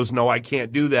him and goes, "No, I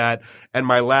can't do that." And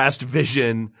my last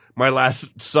vision, my last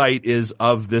sight is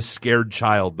of this scared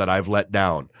child that I've let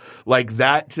down.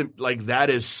 That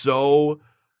is so.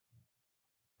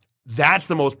 That's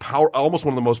the most almost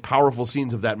one of the most powerful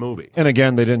scenes of that movie. And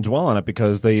again, they didn't dwell on it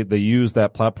because they used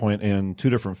that plot point in two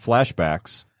different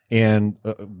flashbacks. And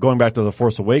going back to The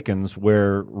Force Awakens,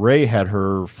 where Rey had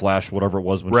her flash, whatever it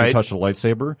was, when she touched the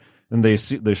lightsaber, and they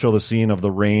show the scene of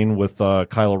the rain with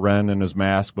Kylo Ren and his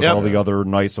mask with all the other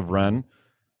Knights of Ren.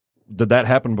 Did that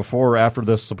happen before or after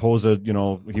this supposed, he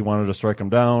wanted to strike him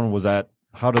down?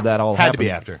 How did that all happen? Had to be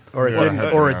after. Or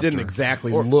it didn't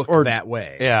exactly look that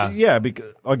way. Yeah. Yeah,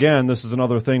 because, again, this is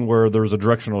another thing where there's a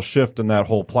directional shift in that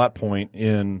whole plot point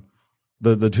in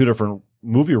the two different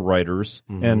movie writers.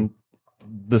 Mm-hmm. And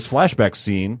this flashback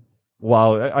scene,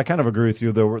 while I kind of agree with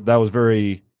you, that was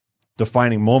very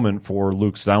defining moment for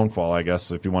Luke's downfall, I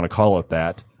guess, if you want to call it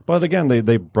that. But again,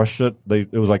 they brushed it.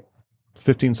 It was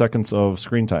 15 seconds of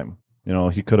screen time.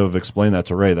 He could have explained that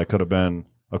to Rey. That could have been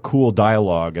a cool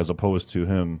dialogue as opposed to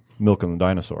him milking the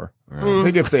dinosaur. I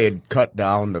think if they had cut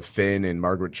down the Finn and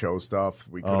Margaret Cho stuff,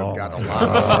 we could have gotten a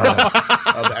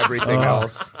lot of everything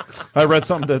else. I read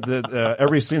something that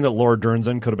every scene that Laura Dern's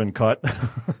in could have been cut.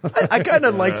 I kind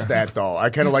of liked that, though. I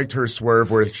kind of liked her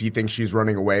swerve where she thinks she's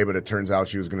running away, but it turns out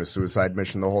she was going to suicide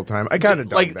mission the whole time. I kind of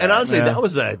dug that. And honestly, that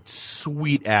was a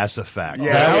sweet ass effect.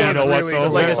 Yeah, you know really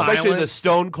what? the especially silence. the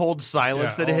stone cold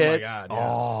silence that hit. My God,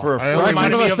 yes. For a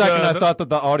fraction of a second, I thought that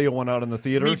the audio went out in the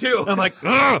theater. Me too. I'm like,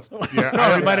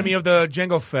 it reminded me of the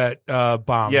Jango Fett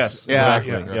bombs. Yes, Yeah.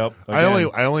 exactly. Yep.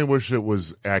 I only wish it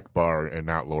was Akbar and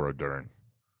not Laura Dern.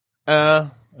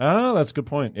 Oh, that's a good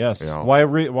point. Yes. Yeah.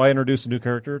 Why introduce a new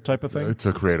character type of thing?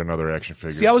 To create another action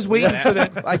figure. See, I was waiting for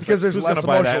that. Because there's Who's less gonna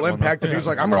buy emotional that one, impact though? if he's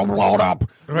like, I'm going to blow it up.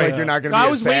 Right. You're not going to I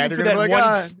be was sad. waiting You're for gonna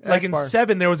that be one. In Akbar.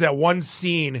 7, there was that one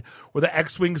scene where the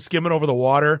X-wing skimming over the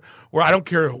water. Where I don't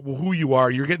care who you are,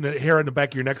 you're getting the hair on the back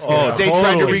of your neck. They tried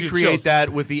to Totally. recreate that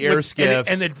with the air skiffs.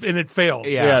 and it failed.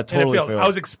 Yeah, totally and it failed. failed. I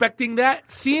was expecting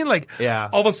that scene. Yeah.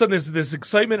 All of a sudden, this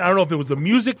excitement. I don't know if it was the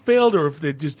music failed or if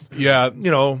they just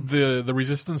the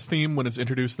Resistance theme when it's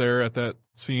introduced there at that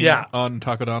scene on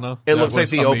Takodana. It looks like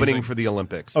was the amazing. opening for the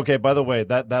Olympics. Okay, by the way,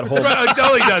 that whole it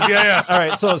totally does. Yeah. all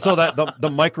right, so that the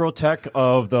micro tech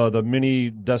of the mini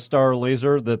Death Star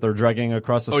laser that they're dragging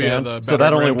across the sand. the So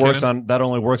that only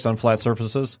battering ram works on flat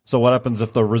surfaces. So what happens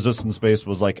if the Resistance base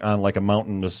was on a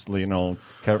mountainous, It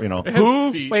had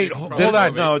Who? feet. Wait, It hold probably-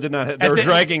 on. No, it did not. They were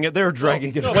dragging it. They were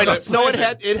dragging it. No, Wait, but no, it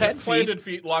had feet. planted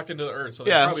feet locked into the earth. So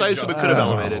they Yeah, probably so I just- assume it could have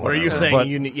elevated. Or are you saying But-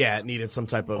 it needed some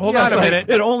type type of. Hold on a minute.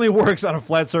 It only works on a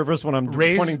flat surface when I'm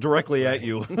Raise- pointing directly at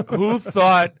you. Who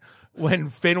thought when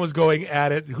Finn was going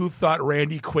at it? Who thought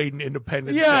Randy Quaid in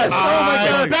Independence? Yes. Day?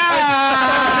 Oh my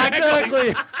God.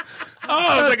 Exactly.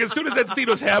 Oh, it's like as soon as that scene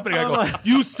was happening, I go,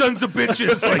 "You sons of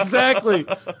bitches!" Like, Exactly.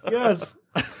 Yes.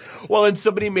 Well, and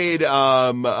somebody made a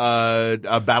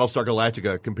Battlestar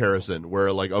Galactica comparison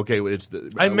where, like, okay, it's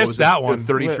the, I missed that one.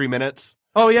 33 minutes.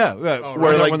 Oh yeah.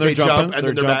 Where like when they're they jump jumping, and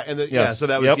then they're back, and then, yes. so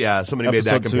that was somebody made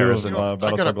that Episode 2 comparison. of,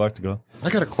 Battlestar Galactica. I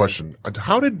got a question.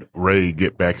 How did Rey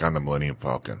get back on the Millennium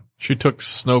Falcon? She took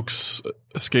Snoke's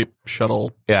escape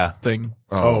shuttle thing.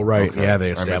 Oh, right. okay. Yeah, they I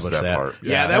missed established that. part.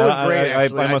 Yeah, that was great.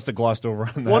 Actually, I must have glossed over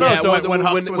on that. Well, no. Yeah, So when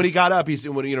Hux when was- he got up, he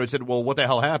said, he said, "Well, what the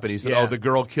hell happened?" He said, Yeah. "Oh, the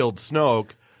girl killed Snoke."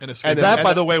 And That,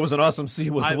 by the way, was an awesome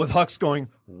scene with Hux going,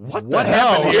 "What the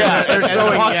hell?" happened? Yeah, and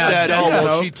Hux said, dead "Oh, well,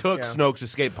 Snoke. she took Yeah. Snoke's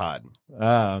escape pod."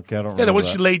 Ah, okay, I don't yeah, remember the one that.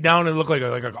 she laid down and it looked like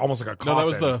almost like a coffin. No, that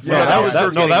was the. that was her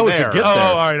that was getting to there. get Oh, there.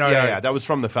 all right, all right. Yeah, that was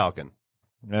from the Falcon.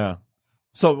 Yeah.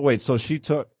 So wait, so she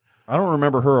took. I don't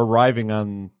remember her arriving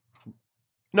on.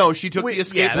 No, she took the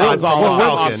escape yeah, pod that was from all the off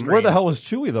Falcon. screen. Where the hell was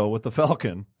Chewie though with the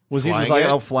Falcon? Was he just Flying like it?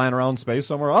 out flying around space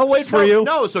somewhere? I'll wait for you.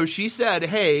 No, so she said,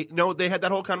 "Hey, no." They had that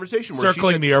whole conversation where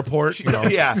circling she said, the airport.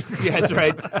 yeah, that's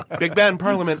right. Big Ben,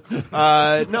 Parliament.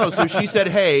 No, so she said,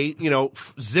 "Hey,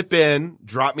 zip in,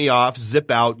 drop me off,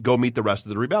 zip out, go meet the rest of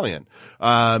the rebellion."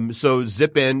 So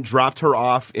zip in, dropped her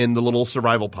off in the little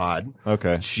survival pod.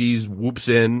 Okay. She's whoops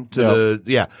in to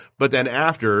but then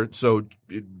after, so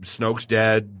Snoke's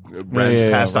dead, Ren's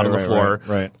passed out on the floor.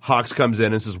 Right. Hawks comes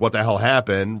in and says, "What the hell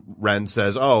happened?" Ren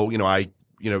says, "Oh,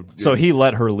 So he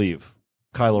let her leave.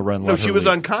 Kylo Ren. No, let her she was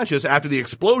leave. unconscious after the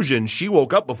explosion. She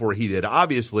woke up before he did.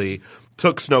 Obviously,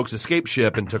 took Snoke's escape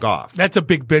ship and took off. That's a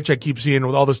big bitch I keep seeing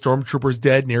with all the stormtroopers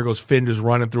dead, and here goes Finn just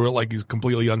running through it like he's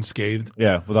completely unscathed.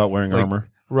 Yeah, without wearing Like, armor.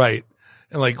 Right.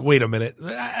 And like, wait a minute.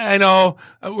 I know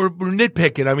we're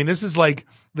nitpicking. I mean, this is like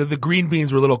the green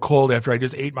beans were a little cold after I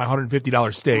just ate my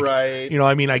 $150 steak. Right.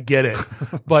 I mean, I get it.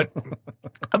 But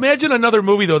imagine another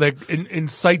movie though that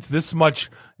incites this much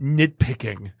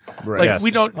nitpicking. Right. Like Yes.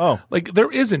 we don't, Oh. like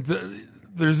there isn't,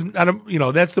 there's,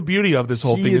 that's the beauty of this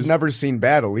whole He thing. had Is never seen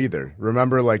battle either.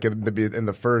 Remember, like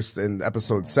in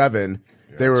episode 7,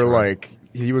 they were like,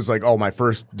 he was like, "Oh, my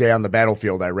first day on the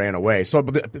battlefield, I ran away." So,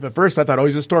 but at first, I thought, "Oh,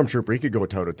 he's a stormtrooper. He could go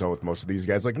toe to toe with most of these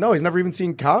guys." Like, no, he's never even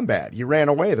seen combat. He ran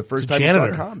away the first time he saw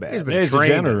combat. He's been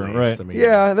trained at least. I mean,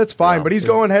 Yeah, that's fine, but he's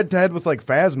going head to head with like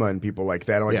Phasma and people like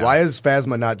that. I'm like, Yeah. why is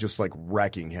Phasma not just like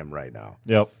wrecking him right now?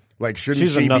 Yep. Like, shouldn't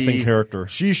She's she a nothing be character.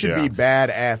 She should be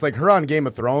badass. Like her on Game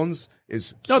of Thrones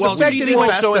is Well, so she did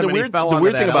also, and the weird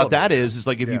thing about that is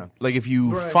like Yeah. if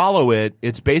you follow it,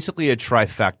 it's basically a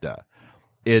trifecta.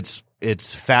 It's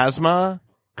Phasma,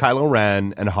 Kylo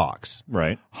Ren, and Hawks.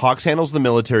 Right. Hawks handles the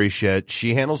military shit.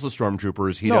 She handles the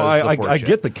stormtroopers. He No, does the I force shit.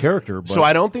 get the character, but So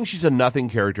I don't think she's a nothing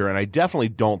character, and I definitely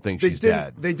don't think she's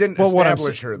dead. They didn't Well, what I'm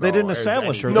establish sa- her. they though, didn't as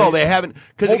establish her. anything. No, they haven't.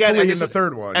 Because again, Hopefully and in the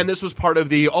third one. and this was part of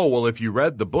the. Oh well, if you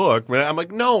read the book, I'm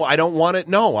like, no, I don't want it.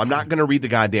 No, I'm not going to read the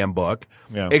goddamn book.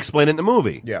 Yeah. Explain it in the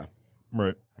movie. Yeah.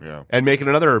 Right. Yeah. And make it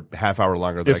another half hour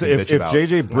longer that I If can if, bitch if about.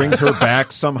 JJ brings her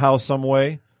back somehow, some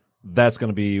way, that's going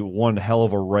to be one hell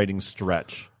of a writing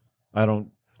stretch. I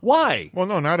don't. Why? Well,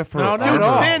 no, not if her. No, not armor- at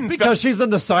all. Finn Because she's in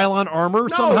the Cylon armor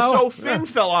No, somehow. so Finn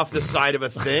fell off the side of a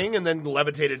thing and then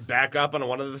levitated back up on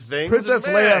one of the things. Princess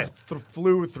Meh. Leia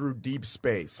flew through deep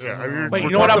space. Yeah, I mean, But we're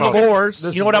you know what I'm talking looking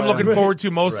about- You know what I'm looking forward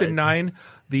to most Right. in 9?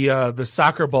 The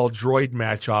soccer ball droid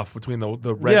match off between the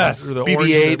red Yes. or the BB-8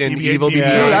 orange, and BB-8, evil BB-8.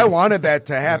 BB-8. Dude, I wanted that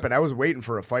to happen. I was waiting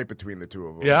for a fight between the two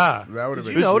of them. Yeah. That would have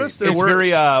been you notice sweet. there It's were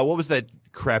very what was that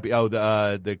crappy? Oh,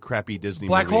 the crappy Disney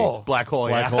Black movie. Hole. Black Hole.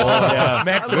 Black yeah. hole. Yeah.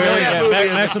 Maximilian. That movie as a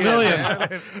kid, Maximilian.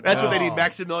 man. That's what they need.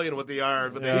 Maximilian with the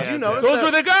arm. But Did you notice those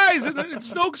were the guys in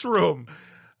Snoke's room?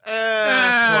 Close.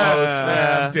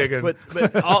 I'm digging. but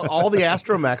all the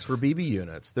astromechs were BB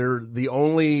units. They're the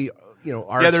only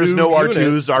R2 Yeah, there's no unit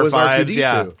R2s, was R5s, R2D2.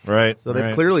 yeah. Right. So they've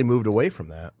right. clearly moved away from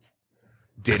that.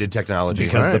 Dated technology.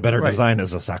 Because the Right, better right. design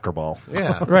is a soccer ball.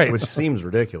 Yeah, Right. Which seems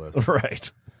ridiculous.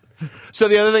 Right. So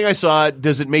the other thing I saw,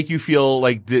 does it make you feel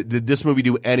like did this movie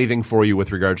do anything for you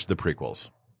with regards to the prequels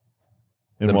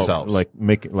In what, themselves?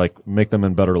 make them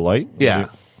in better light. Yeah.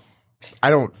 I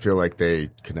don't feel like they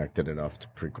connected enough to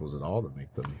prequels at all to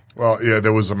make them. Well, yeah,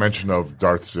 there was a mention of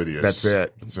Darth Sidious. That's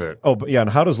it. That's it. Oh, but yeah. And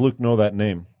how does Luke know that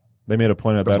name? They made a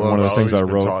point of that in one of the things I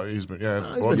wrote. He's been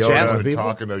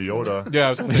talking to Yoda. Yeah,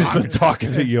 he's been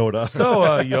talking to Yoda. So,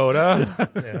 Yoda.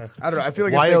 Yeah. I don't know. I feel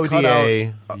like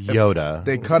YODA Yoda.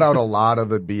 They cut out a lot of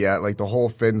the BS. Like the whole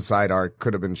Finn side arc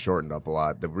could have been shortened up a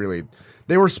lot.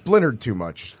 They were splintered too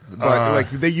much.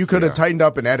 But you could have tightened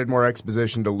up and added more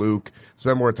exposition to Luke.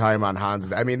 Spend more time on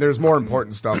Han's. I mean, there's more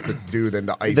important stuff to do than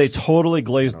the ice. They totally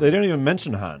glazed. They didn't even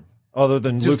mention Han, other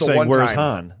than Just Luke the saying, one "Where's time.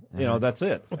 Han?" You know, that's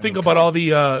it. Well, think about all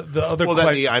the other. Well,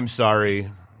 then I'm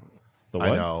sorry. The I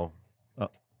what? know.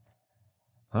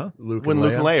 Huh? Luke and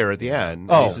Leia are at the end.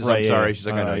 Oh, he says, right, I'm sorry. yeah. She's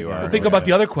like, I know you are. Well, think about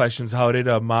the other questions. How did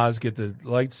Maz get the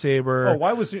lightsaber? Oh,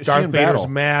 why was she Darth in Vader's battle?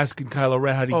 mask and Kylo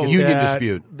Ren? How did he get Union that?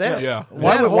 dispute. Yeah.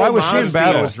 Why was she in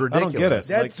battle? Was ridiculous. I don't get it.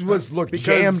 That was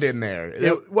jammed in there.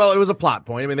 It was a plot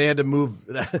point. I mean, they had to move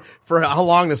for how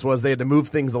long this was. They had to move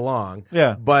things along.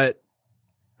 Yeah, but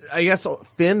I guess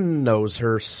Finn knows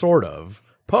her sort of.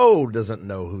 Poe doesn't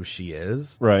know who she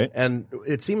is, right? And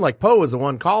it seemed like Poe was the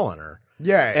one calling her.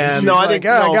 Yeah, and no, I think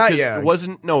no, I got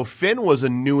 'cause Finn was a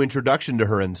new introduction to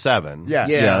her in 7. Yeah.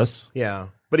 Yes. Yeah.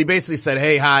 But he basically said,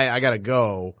 "Hey, hi, I gotta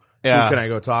go. Yeah. Who can I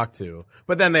go talk to?"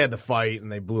 But then they had the fight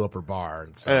and they blew up her bar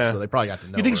and stuff, so they probably got to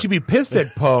know. You think her. she'd be pissed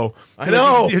at Poe? I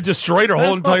know. It destroyed her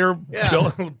whole entire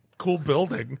Yeah. cool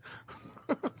building.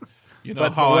 You know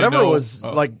But how whatever I know, was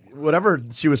whatever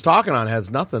she was talking on has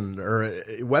nothing, or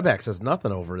WebEx has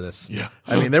nothing over this. Yeah.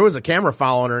 I mean, there was a camera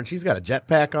following her, and she's got a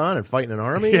jetpack on and fighting an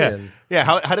army. Yeah. And, Yeah.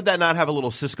 How did that not have a little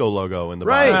Cisco logo in the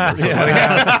right. bottom?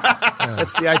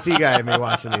 That's the IT guy in me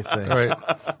watching these things. Right.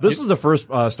 This is the first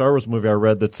Star Wars movie I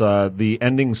read that's the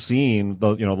ending scene. The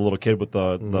little kid with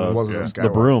the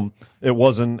broom. It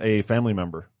wasn't a family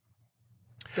member.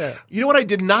 Yeah. You know what I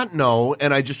did not know,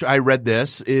 and I read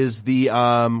this, is the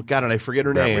God, and I forget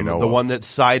her That we name, know the of. one that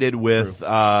sided with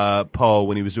Poe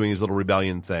when he was doing his little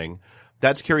rebellion thing.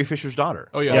 That's Carrie Fisher's daughter.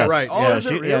 Oh yeah, Yes. Right. Yeah, Oh, is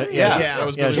it really? Yeah. That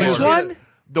was Yeah, Billy she was Lord. one?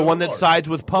 The one that sides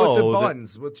with Poe. With the that-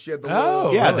 buns. With she had the Oh.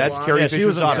 little- yeah, little that's blonde. Carrie Yeah, Fisher's she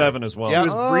was in daughter. 7 as well. She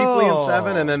was briefly in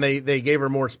 7, and then they gave her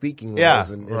more speaking roles Yeah.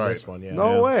 in Right. this one. Yeah.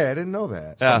 No way, I didn't know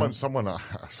that. Yeah. Someone on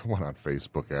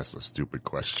Facebook asked a stupid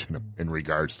question in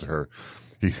regards to her.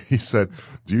 He said,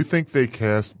 "Do you think they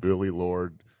cast Billy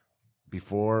Lord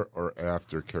before or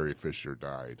after Carrie Fisher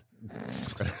died?"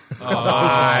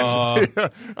 I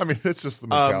mean, it's just the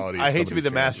mentality. I of hate to some be of the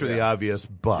these master of fans. the obvious,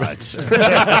 but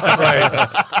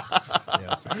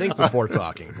Yes. Think before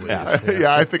talking, please.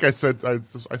 Yeah, I think I said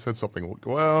something.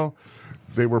 Well,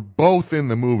 they were both in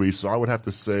the movie, so I would have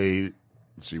to say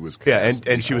she was cast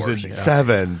and she was in before.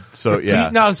 7. So yeah.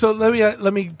 Now, so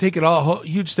let me take it all a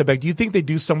huge step back. Do you think they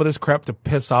do some of this crap to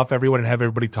piss off everyone and have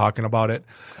everybody talking about it?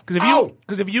 Because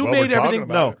if you Well, made we're talking everything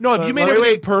about no, if you made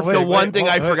everything perfect. The one thing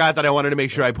I forgot that I wanted to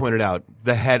make sure I pointed out,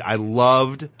 I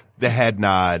loved the head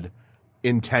nod,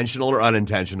 intentional or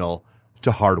unintentional,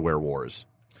 to Hardware Wars.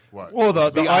 What? Well, the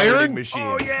ironing iron machine.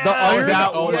 Oh yeah. The iron.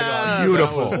 That was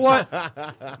beautiful.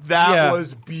 That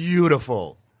was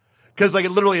beautiful. Because like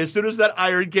literally, as soon as that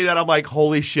iron came out, I'm like,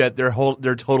 "Holy shit! They're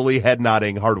totally head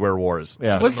nodding Hardware Wars."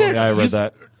 Yeah, What's that? yeah, I read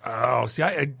that. Oh, see,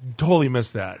 I totally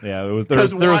missed that. Yeah, it was there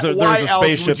was a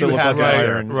spaceship that looked like an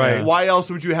iron. Right. Yeah. Why else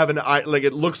would you have an iron? Like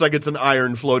it looks like it's an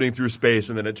iron floating through space,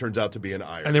 and then it turns out to be an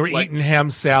iron. And they were Like, eating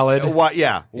ham salad. Why?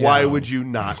 Yeah. Why would you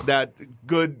not? That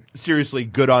good. Seriously,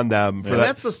 good on them for And that.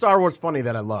 that's the Star Wars funny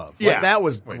that I love. Yeah. Like, that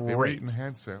was Wait, they were great. eating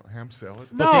ham salad?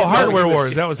 No, Hardware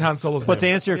Wars. That was Han Solo's But to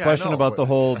name. answer your Yeah, question no, about but- the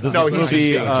whole does No, this he's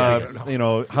movie, just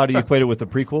changing how do you equate it with the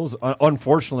prequels?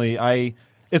 Unfortunately,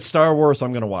 it's Star Wars, so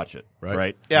I'm going to watch it.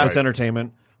 Right? Yeah. It's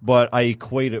entertainment, but I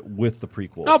equate it with the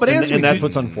prequels. No, but answer me, and that's do-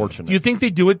 what's unfortunate. Do you think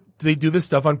they do it? They do this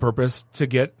stuff on purpose to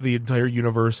get the entire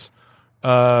universe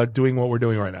doing what we're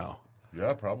doing right now?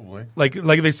 Yeah, probably. Like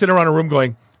they sit around a room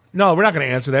going, "No, we're not going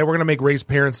to answer that. We're going to make Ray's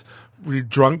parents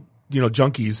drunk,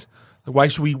 junkies. Why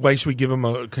should we give him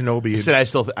a Kenobi?" I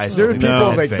still There are think people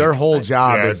that's like fake. their whole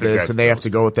job Yeah, I is think this, that's and they have gross. to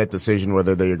go with that decision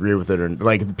whether they agree with it or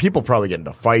like people probably get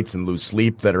into fights and lose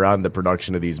sleep that are on the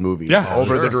production of these movies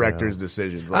over the director's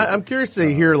decisions. Like, I'm curious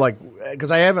to hear,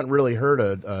 because I haven't really heard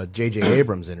a J.J.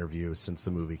 Abrams interview since the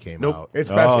movie came out.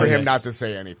 it's best for him yes. not to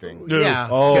say anything. Yeah.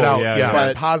 Oh, Get out. yeah, Yeah.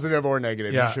 But positive or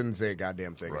negative, Yeah. you shouldn't say a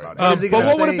goddamn thing about it. Is he But gonna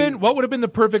what would have been the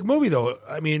perfect movie though?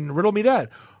 I mean, riddle me that.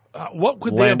 What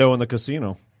could Lando in the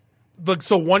casino.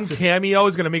 so one cameo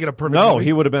is going to make it a perfect No, movie?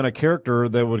 he would have been a character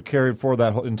that would carry forward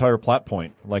that whole entire plot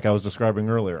point, like I was describing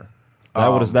earlier. That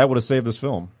would have saved this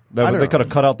film. They could have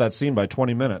cut out that scene by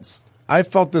 20 minutes. I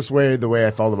felt this way the way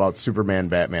I felt about Superman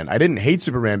Batman. I didn't hate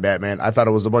Superman Batman. I thought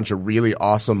it was a bunch of really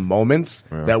awesome moments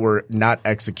that were not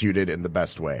executed in the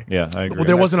best way. Yeah, I agree. Well,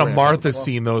 there wasn't a That's Martha right.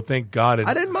 scene though. Thank God.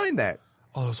 I didn't mind that.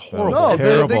 Oh, it was horrible. No, the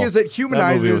terrible. thing is, it That movie was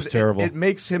humanizes. terrible. It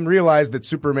makes him realize that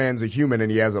Superman's a human and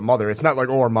he has a mother. It's not like,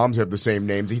 our moms have the same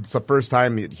names. It's the first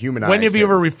time it humanized. When have you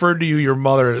him. ever referred to your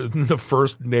mother in the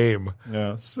first name?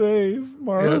 Yeah. Save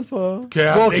Martha.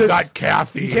 Kathy. They got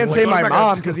Kathy. He can't Like, say oh my my mom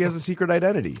God. because he has a secret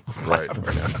identity. Right.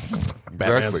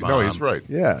 Exactly. No, he's right.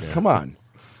 Yeah, come on.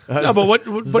 No, but what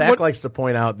Zach likes to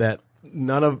point out that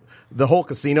none of the whole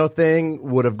casino thing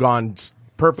would have gone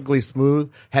perfectly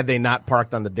smooth had they not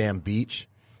parked on the damn beach.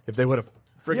 If they would have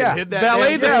friggin' hid that.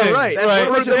 Valet damn- thing. right. That's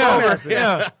what the bonus is.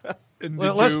 Yeah.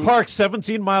 Well, let's park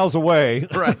 17 miles away.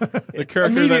 Right. The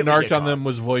character that narked on them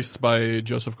was voiced by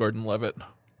Joseph Gordon-Levitt.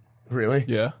 Really?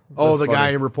 Yeah. Oh, That's the funny.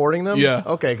 guy reporting them? Yeah.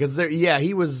 Okay, because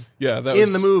he was that in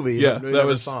was, the movie. Yeah, We that never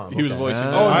was saw him. he was Okay. voicing.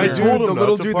 Oh, them. the dude, the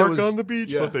little dude that was on the beach,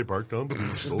 Yeah. but they parked on the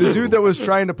beach. the dude that was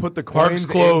trying to put the Park's coins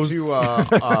closed. into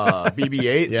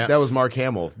BB-8. Yeah. That was Mark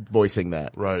Hamill voicing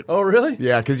that. Right. Oh, really?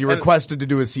 Yeah, because he requested to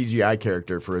do a CGI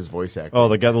character for his voice acting. Oh,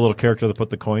 the little character that put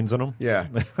the coins in him? Yeah.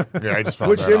 Yeah, I just found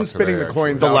Which that him out spitting today, the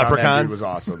coins actually. out The on that leprechaun? dude was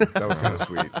awesome. That was kind of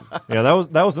sweet. Yeah,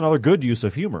 that was another good use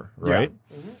of humor, right?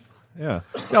 Yeah.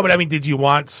 No, but I mean, did you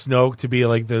want Snoke to be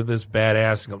like this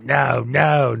badass and go,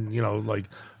 no, you know, like.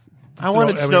 I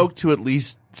wanted Snoke to at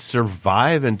least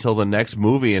survive until the next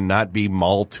movie and not be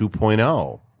Maul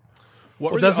 2.0.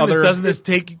 What Well, doesn't this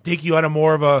take you on a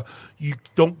more of a you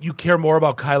care more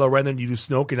about Kylo Ren than you do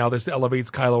Snoke, and now this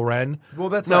elevates Kylo Ren? Well,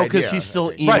 that's No, the because idea. he's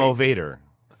still emo Right. Vader.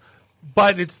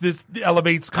 But it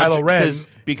elevates Kylo Ren.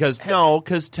 Because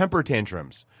temper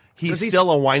tantrums. He's 'Cause he's- still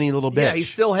a whiny little bitch. Yeah, he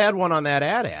still had one on that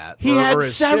AT-AT. He had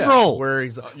his several. ship, where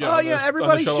he's like, Yeah, oh on yeah, the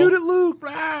everybody shuttle. shoot at Luke.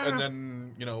 and then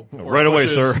Right away,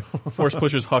 sir. Force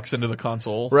pushes Hux into the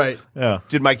console. Right. Yeah.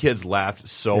 Dude, my kids laughed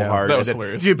so hard. That was And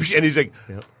then- hilarious. And he's like,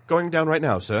 going down right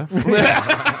now, sir.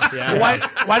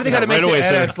 Why do they got to make Right away, the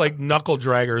sir. AT-ATs like knuckle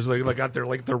draggers? Like got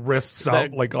their rists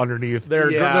out like underneath. They're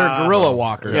gorilla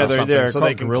walkers. Yeah, or something, they're so called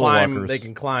they can gorilla climb. walkers. They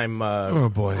can climb. Oh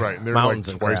boy! Right, and they're Mountains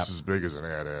like and twice crap. as big as an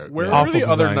AT-AT. Where Awful are the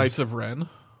other designs. Knights of Ren?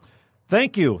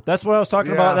 Thank you. That's what I was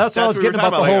talking Yeah, about. That's what I was that's what we getting were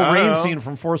about the talking whole about. Like, I rain don't know. scene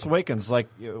from Force Awakens. Like,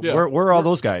 where are all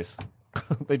those guys?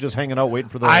 They just hanging out waiting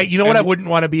for the. You know what I wouldn't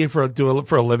want to be for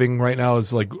a living right now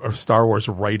is like a Star Wars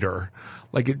writer.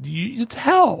 Like it's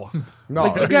hell. No,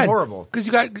 like, it'd be horrible. Because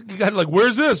you got like,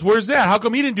 where's this? Where's that? How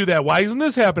come he didn't do that? Why isn't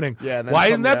this happening? Yeah, and then why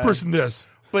isn't some that guy- person this?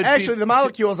 But Actually, the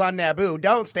molecules on Naboo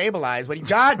don't stabilize. When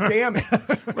God damn it!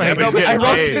 Right, No, but I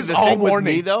wrote this the all thing with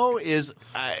morning. me though is,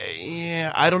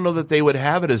 I don't know that they would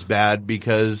have it as bad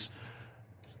because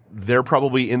they're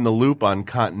probably in the loop on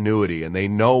continuity and they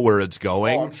know where it's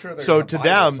going. Oh, I'm sure there's so a to Bible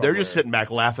them, they're somewhere. just sitting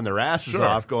back laughing their asses Sure.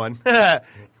 off, going,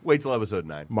 "Wait till episode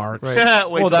 9, March. Wait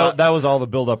well, till that was all the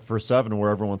build up for 7,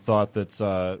 where everyone thought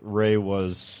that Rey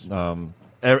was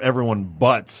everyone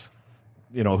but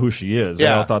who she is. They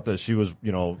Yeah. all thought that she was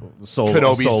Kenobi's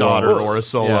Solo. daughter or a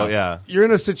Solo. Yeah. You're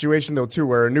in a situation though too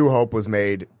where A New Hope was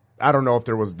made. I don't know if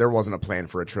there wasn't a plan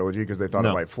for a trilogy because they thought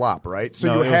No. it might flop, right? So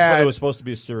No, you it was supposed to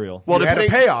be a serial. you had a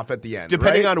payoff at the end,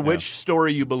 depending right? on which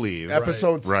story you believe.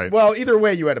 Episodes. Right. Well, either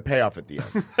way, you had a payoff at the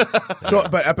end.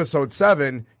 But episode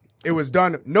 7, it was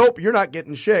done. Nope, you're not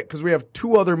getting shit because we have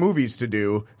 2 other movies to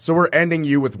do. So we're ending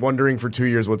you with wondering for 2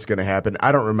 years what's going to happen.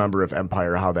 I don't remember if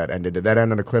Empire how that ended. Did that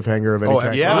end on a cliffhanger of any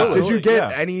kind? yeah. Did you get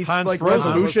Yeah. any Hans like Frozen.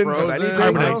 resolutions Hans of Frozen.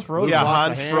 anything? Carbonite's Frozen. Yeah, Lost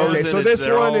Hans a hand. Frozen. Okay, so it's- this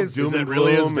they're one all is doom and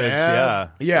really gloom. It's-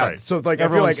 Yeah. Right. So like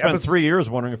Everyone I feel spent like 3 years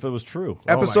wondering if it was true.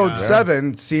 Episode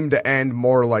 7 seemed to end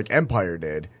more like Empire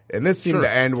did. And this seemed to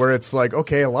end where it's like,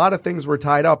 okay, a lot of things were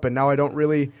tied up, and now I don't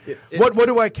really. What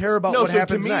do I care about? No, what so to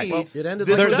happens me, next? It ended.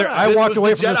 This like was- that. I This walked was away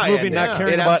the from this Jedi movie ending. not Yeah.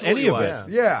 caring It about any absolutely of was.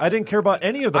 it. Yeah. I didn't care about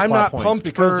any of the I'm plot not points pumped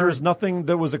because for- there's nothing.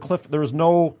 There was a cliff. There was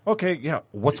no. Okay, yeah.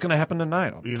 What's going to happen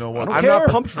tonight? You know what? I don't I'm care. not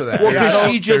pumped for that. Well, Yeah. because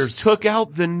So she there's- just took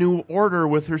out the New Order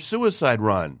with her suicide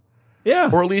run. Yeah.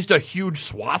 Or at least a huge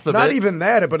swath of Not it. even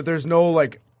that, but there's no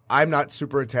like. I'm not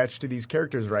super attached to these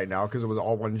characters right now because it was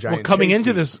all one giant. Well, coming chase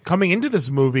into this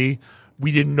movie,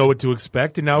 we didn't know what to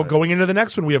expect, and now going into the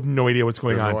next one, we have no idea what's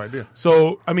going We have on. no idea.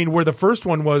 So, I mean, where the first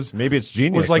one was, Maybe it's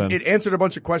genius. was like then. It answered a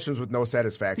bunch of questions with no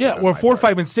satisfaction. yeah, on where my 4, part.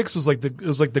 5, and 6 was like the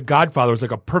Godfather. It was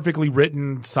like a perfectly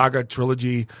written saga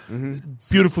trilogy,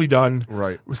 beautifully done.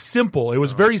 Right. It was simple. It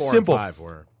was very 4 simple. and 5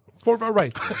 were. 4, 5,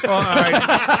 right. Well, all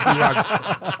right.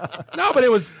 No, but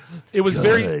it was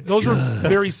very. Those were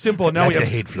very simple. And now we have.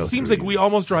 It seems like we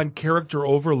almost are on character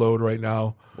overload right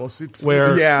now. Well, see,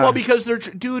 Where Yeah. Well, because they're,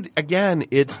 dude, again,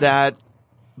 it's that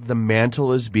the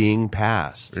mantle is being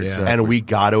passed. Exactly. And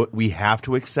we have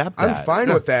to accept that. I'm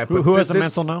fine with that. who but has a this-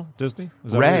 mantle now? Disney?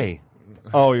 Is that Ray.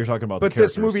 Oh, you're talking about But the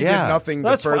characters. this movie did nothing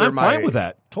to further I'm fine with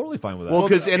that. Totally fine with that. Well,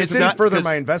 because it didn't further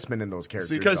my investment in those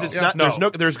characters. Because it's though.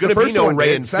 not. There's going to be no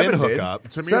Ray and Finn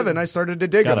hookup. Seven, I started to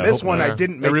dig them. This one, I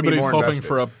didn't make me more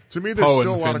invested. To me, there's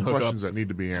still a lot of questions that need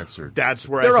to be answered. That's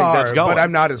where There I think are, that's going. but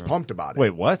I'm not as pumped about it.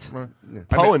 Wait, what?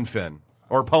 Poe and Finn,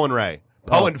 or Poe and Ray.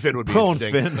 Poe and Finn would be Poe and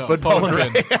interesting. Finn. But Poe and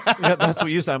Ray. Yeah, that's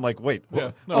what you said. I'm like, wait.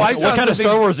 Yeah. No, I saw what kind of some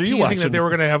Star things Wars are you teasing watching? that they were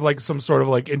going to have like some sort of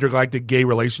like intergalactic gay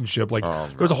relationship. Like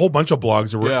there was a whole bunch of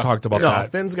blogs that were talked about No,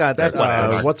 that. Finn's got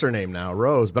that. What's her name now?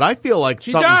 Rose. But I feel like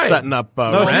She something's died. setting up.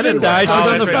 No, she Ren didn't and die. Ray. She was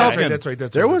on the Falcon. That's right.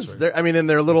 There was, I mean, in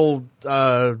their little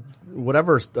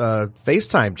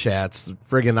FaceTime chats,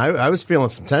 friggin', I was feeling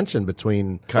some tension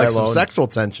between like some sexual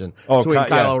tension between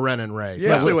Kylo Ren and Ray.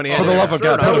 Yeah. Especially when he had For the love of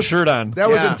God, put a shirt on. That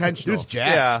was intentional. Dude's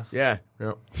jacked. Yeah.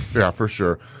 Yeah, for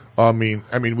sure. I mean,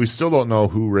 we still don't know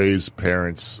who Ray's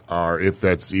parents are, if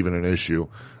that's even an issue.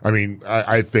 I mean,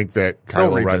 I think that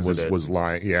Kylo Ren was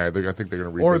lying. Yeah, I think they're going to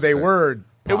revisit Or they that. were.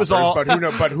 It was all,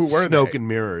 but who were smoke they? and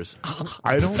mirrors.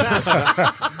 I don't.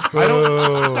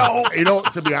 You know,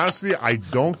 to be honest with you, I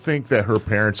don't think that her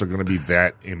parents are going to be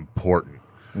that important.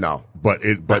 No, but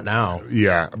now,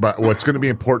 yeah. But what's going to be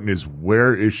important is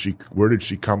where is she? Where did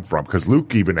she come from? Because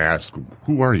Luke even asked,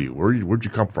 "Who are you? Where'd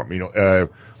you come from?" You know,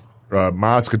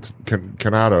 Maz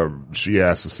Kanata. She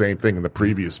asked the same thing in the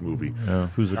previous movie. Yeah,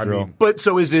 who's the girl? But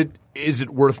so is it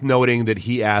worth noting that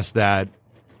he asked that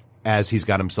as he's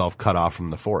got himself cut off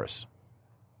from the Force?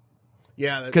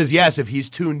 Yeah, because yes, if he's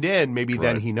tuned in, maybe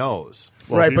then he knows.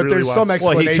 Well, right, but there's some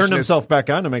explanation. Well, he turned himself back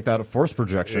on to make that a Force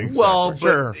projection. Exactly. Well,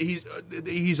 but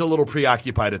he's a little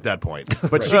preoccupied at that point.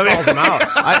 But she calls him out.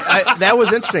 That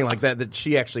was interesting, like that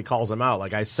she actually calls him out.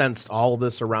 Like, I sensed all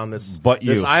this around this, but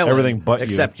you, this island, everything but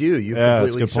except you. You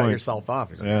completely shut yourself off.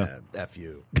 He's like, F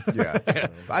you. Yeah,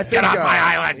 I think, get off my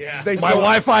island. My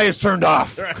Wi-Fi is turned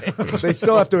off. They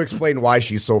still have to explain why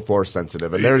she's so Force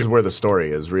sensitive, and there's where the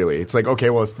story is. Really, it's like, okay,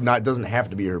 well, it doesn't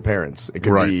have to be her parents. It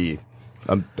could be.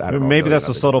 I don't know, maybe that's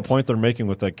a subtle point they're making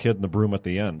with that kid in the broom at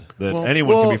the end. That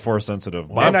anyone can be Force sensitive.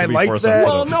 Bob can be Force sensitive.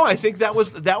 Well, no, I think that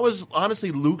was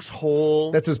honestly Luke's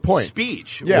whole. That's his point.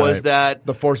 Speech Yeah, was that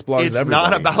the Force belongs it's to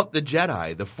everybody. not about the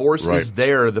Jedi. The Force is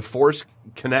there. The Force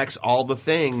connects all the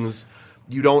things.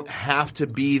 You don't have to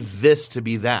be this to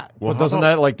be that. Well, doesn't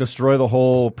that like destroy the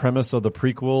whole premise of the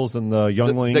prequels and the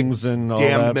younglings and all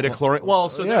damn that? midichlorians? Well,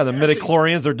 so yeah, the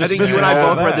midichlorians are I dismissing think you and I all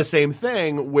both that. read the same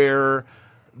thing where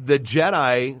the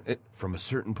Jedi, from a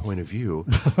certain point of view,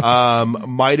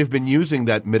 might have been using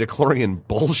that midichlorian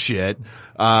bullshit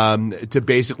to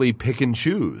basically pick and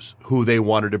choose who they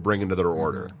wanted to bring into their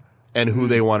order. And who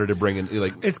they wanted to bring in,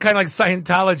 like It's kind of like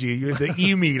Scientology. You the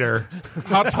e-meter.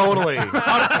 how totally, and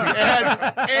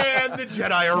the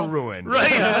Jedi are ruined. Right.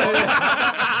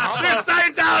 They're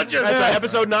Scientologists. That's right.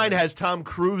 Episode 9 has Tom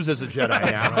Cruise as a Jedi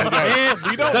now. And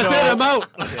we don't know. That's it. I'm out.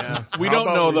 Yeah. We don't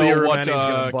know though what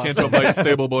Canto Bite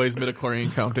Stable Boy's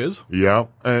midichlorian count is. Yeah.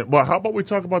 Well, how about we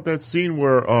talk about that scene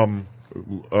where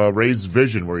Rey's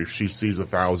vision, where she sees the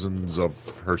thousands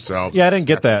of herself. Yeah, I didn't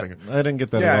get that. I didn't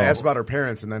get that. Yeah, at all. I asked about her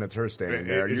parents, and then it's her standing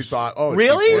there. You thought, oh,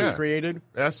 really? She Force created?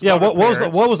 Yeah. What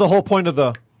was the whole point of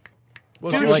the?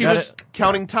 Dude, she was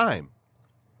counting time.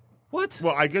 What?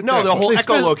 Well, I get no, that. the whole They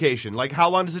echolocation. Like, how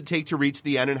long does it take to reach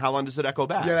the end, and how long does it echo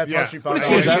back? Yeah, that's how she found out.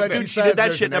 She did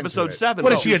that shit in episode 7.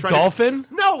 What is she, a dolphin?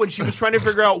 No, when she was trying to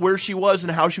figure out where she was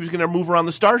and how she was going to move around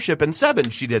the starship in 7,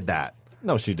 she did that.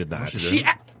 No, she did not. She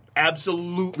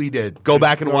absolutely did. Go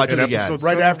back and watch it again.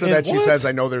 Right after that, she what? says,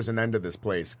 I know there's an end to this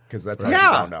place, because that's how she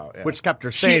Yeah. found out. Yeah. Which kept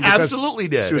her She sane. because absolutely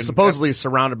did. She was supposedly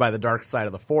surrounded by the dark side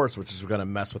of the Force, which is going to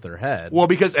mess with her head. Well,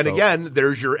 because, and again,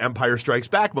 there's your Empire Strikes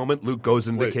Back moment. Luke goes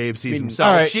into the cave, sees himself.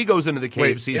 all right. She goes into the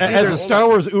cave, sees As a Star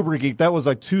Wars uber geek, that was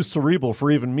like too cerebral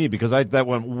for even me because that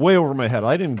went way over my head.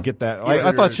 I didn't get that.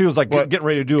 I thought she was like getting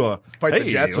ready to do a Fight the hey,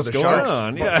 jets what's with the going sharks.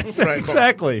 on? Yeah, Right,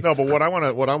 exactly. No, but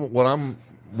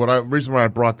reason why I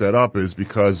brought that up is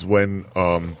because when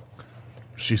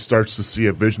she starts to see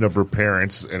a vision of her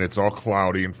parents, and it's all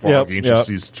cloudy and foggy, and she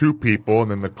sees two people,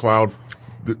 and then the cloud,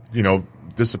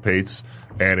 dissipates,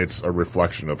 and it's a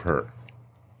reflection of her.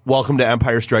 Welcome to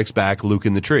Empire Strikes Back. Luke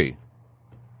in the tree.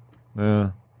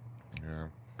 Yeah.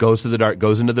 Goes into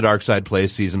the dark side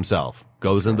place, sees himself.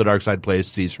 Goes into the dark side place,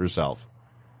 sees herself.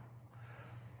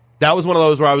 That was one of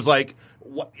those where I was like,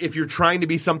 if you're trying to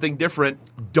be something different,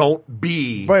 don't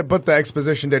be. But the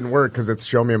exposition didn't work because it's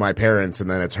show me my parents, and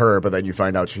then it's her, but then you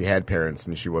find out she had parents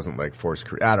and she wasn't like Force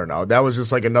created. I don't know. That was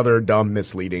just like another dumb,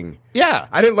 misleading. Yeah.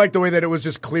 I didn't like the way that it was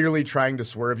just clearly trying to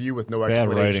swerve you with no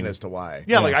explanation writing. as to why.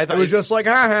 Yeah, like I thought it was just like,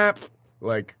 ha ha.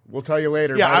 Like, we'll tell you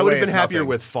later. Yeah, By the I would way, have been it's happier nothing.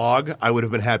 with Fog. I would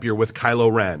have been happier with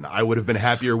Kylo Ren. I would have been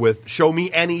happier with show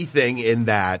me anything in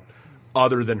that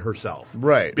other than herself.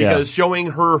 Right. Because showing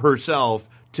her herself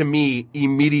to me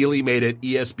immediately made it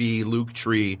ESB Luke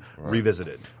Tree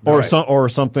revisited. Or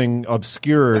something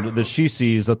obscured that she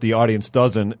sees that the audience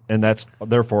doesn't, and that's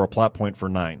therefore a plot point for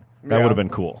 9. That Yeah. would have been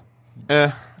cool.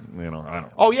 Eh. You know, I don't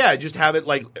know. Oh yeah, just have it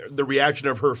like the reaction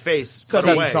of her face cut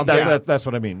away. That's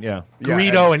what I mean. Yeah,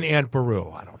 Greedo and Aunt Beru.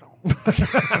 I don't know.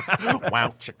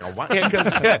 Wow, chicka, wow. Yeah,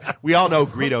 because we all know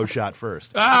Greedo shot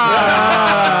first.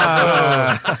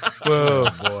 Oh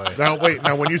boy!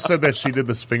 Now when you said that she did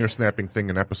this finger snapping thing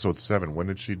in episode 7, when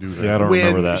did she do that? Yeah, I don't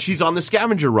remember that. She's on the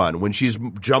scavenger run, when she's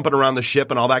jumping around the ship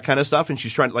and all that kind of stuff, and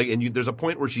she's trying to there's a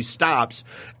point where she stops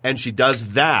and she does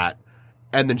that.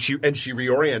 And then she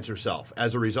reorients herself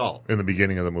as a result. In the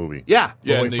beginning of the movie. Yeah.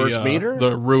 Yeah, When we first meet her?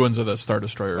 the ruins of the Star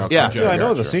Destroyer. Yeah. I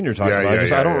know the scene you're talking about.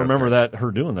 I don't remember okay. that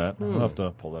her doing that. I'll have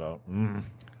to pull that out.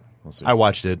 We'll see. I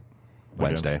watched it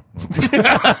Wednesday.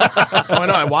 Oh, I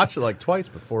know. I watched it like twice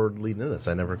before leading into this.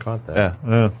 I never caught that.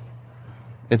 Yeah.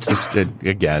 It's just,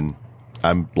 again,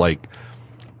 I'm like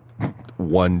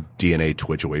one DNA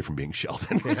twitch away from being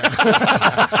Sheldon.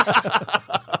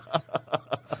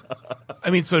 I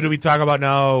mean, so do we talk about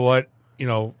now what,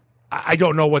 I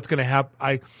don't know what's going to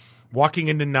happen. Walking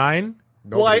into 9?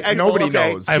 Nobody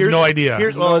knows. I have no idea.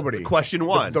 Here's Nobody. question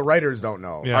 1. The writers don't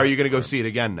know. Yeah. Are you going to go see it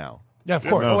again now? Yeah, of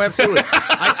course. Oh, absolutely.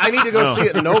 I need to go see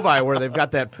it in Novi where they've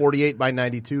got that 48 by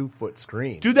 92 foot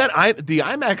screen. Dude, the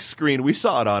IMAX screen we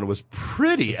saw it on was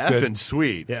pretty good. effing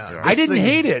sweet. Yeah. I didn't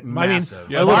hate it. Massive. I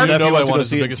mean, Yeah, Mark, Mark, if you went to one go is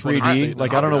see the it in biggest one in the 3D, state.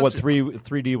 like I don't know what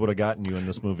 3D would have gotten you in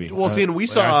this movie. Well, see, and we I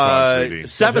saw saw it in 3D.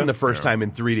 7 the first time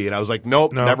in 3D, and I was like,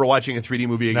 nope, No. never watching a 3D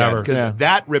movie again. Never. Because Yeah.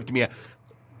 that ripped me out.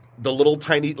 The little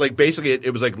tiny, basically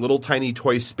it was like little tiny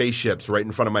toy spaceships right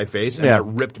in front of my face, and Yeah. that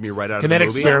ripped me right out Can of the that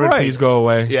movie. experiment please go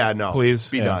away? Yeah, no. Please.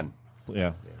 Be done. Yeah.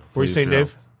 What were you saying,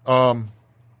 Dave?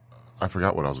 I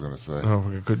forgot what I was going to say.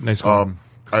 Oh, good. Nice one.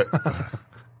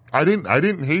 I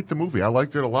didn't hate the movie. I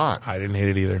liked it a lot. I didn't hate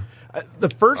it either. The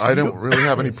first I don't really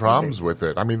have any problems with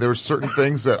it. I mean, there were certain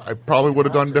things that I probably would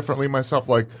have done differently myself,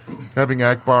 like having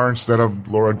Akbar instead of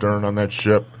Laura Dern on that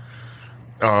ship.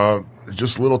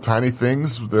 Just little tiny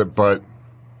things But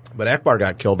Akbar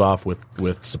got killed off with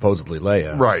supposedly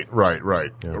Leia.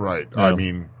 Right. Yeah. I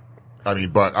mean,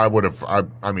 but I would have.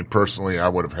 I mean, personally, I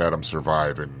would have had him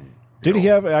survive. And Did he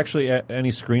have actually any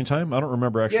screen time? I don't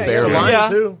remember actually. Yeah, seeing line it.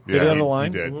 too. Did he have a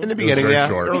line? He did. In the It was beginning, very yeah,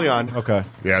 short. early on. Okay.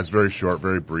 Yeah, it's very short,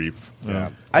 very brief. Yeah.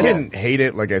 I didn't hate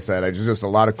it, like I said. I just a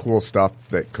lot of cool stuff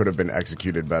that could have been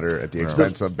executed better at the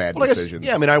expense of bad Well, I guess- decisions.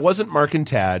 yeah, I mean, I wasn't Mark and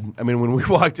Tad. I mean, when we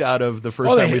walked out of the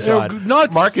first time we saw it,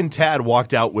 nuts. Mark and Tad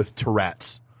walked out with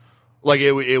Tourette's. Like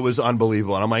it was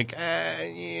unbelievable, and I'm like,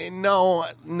 no,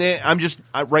 nah, I'm just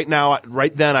right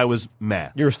then I was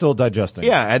meh. You were still digesting.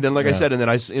 Yeah, and then I said, and then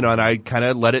I kind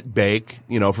of let it bake,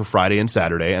 for Friday and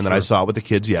Saturday, and then I saw it with the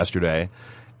kids yesterday,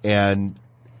 and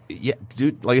yeah,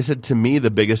 dude, like I said, to me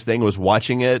the biggest thing was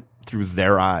watching it through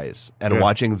their eyes and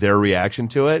watching their reaction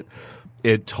to it.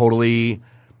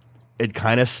 It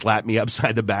kind of slapped me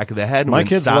upside the back of the head. My when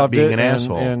kids stopped loved being it, an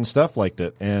asshole. and Steph liked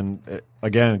it. And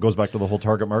again, it goes back to the whole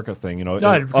target market thing.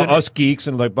 it's Us geeks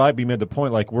and like Bobby made the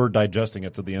point, like we're digesting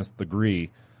it to the nth degree.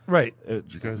 Right.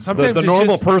 Sometimes Sometimes the it's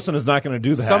normal just- person is not going to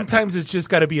do that. Sometimes it's just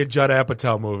got to be a Judd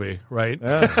Apatow movie, right?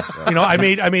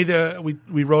 Yeah.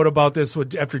 We wrote about this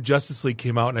after Justice League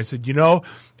came out, and I said,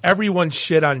 everyone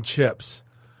shit on chips,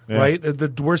 Yeah. right?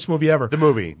 The worst movie ever. The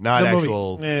movie, not The movie.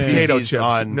 actual potato feces chips.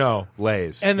 on No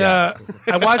Lay's. And I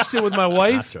watched it with my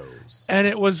wife, and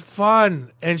it was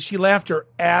fun, and she laughed her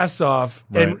ass off,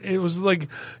 and Right. it was like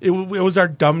it was our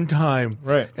dumb time,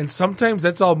 right? And sometimes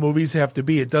that's all movies have to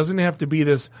be. It doesn't have to be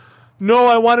this. No,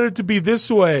 I wanted it to be this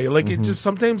way. Like it just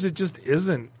sometimes it just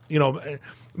isn't.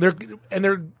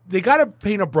 They got to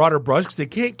paint a broader brush because they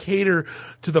can't cater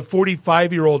to the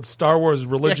 45-year-old Star Wars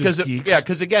religious geeks. Yeah,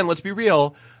 because again, let's be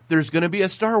real. There's going to be a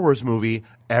Star Wars movie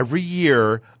every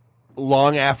year,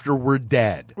 long after we're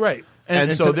dead. Right.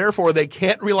 And so therefore, they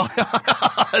can't rely on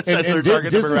us as their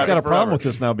target Disney's demographic got a problem forever. with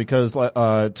this now because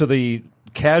to the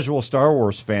casual Star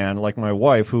Wars fan like my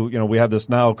wife, who we have this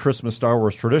now Christmas Star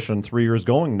Wars tradition 3 years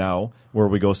going now, where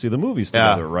we go see the movies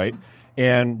together, right?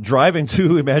 And driving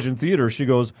to Imagine Theater, she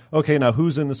goes, "Okay, now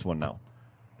who's in this one now?"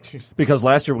 Because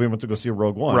last year we went to go see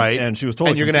Rogue One, Right. And she was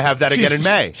totally And you're gonna have that again in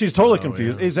May. She's totally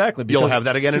confused, exactly. You'll because have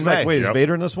that again in she's like, May. Wait, is Yep.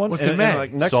 Vader in this one? What's in May?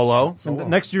 Next, Solo?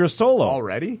 Next year is Solo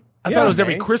Already? I thought it was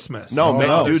every Christmas. No,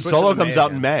 no. dude, Switch Solo to May comes out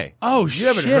in again. May. Oh, You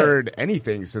shit. haven't heard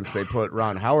anything since they put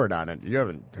Ron Howard on it. You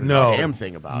haven't heard No. a damn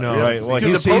thing about No. it. Right. Well, Dude,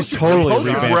 he's the posters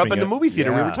totally were up revamping in the it. movie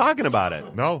theater. We Yeah. were talking about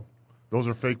it. No, Those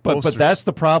are fake But posters. that's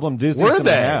the problem Disney's Were going to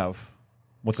they? have.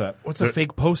 What's that? What's a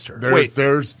fake poster?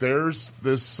 There's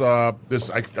this I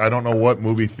don't know what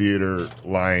movie theater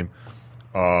line.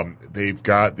 They've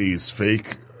got these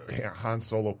fake Han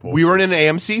Solo posters. We were in an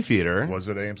AMC theater. Was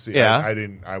it AMC? Yeah. I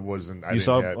didn't. I wasn't. I You didn't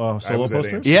saw get- Solo I was at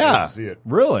posters? AMC. I Yeah. didn't see it.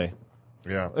 Really?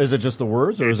 Yeah. Is it just the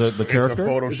words, or is it the character? It's a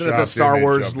Photoshop Isn't it the Star image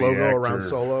Wars of the logo actor. around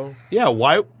Solo? Yeah,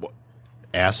 why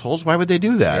assholes? Why would they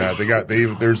do that? Yeah,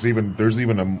 there's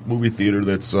even a movie theater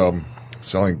that's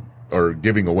selling or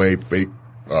giving away fake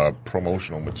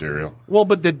promotional material. Well,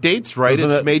 but the date's right.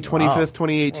 Doesn't It's it- May 25th,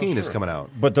 2018 is coming out.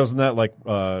 But doesn't that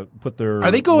put their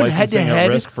Are they going licensing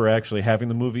head-to-head? at risk for actually having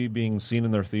the movie being seen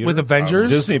in their theater With Avengers?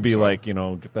 Disney be like, get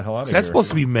the hell out of here. That's supposed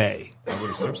to be May. I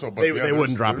would assume so, but They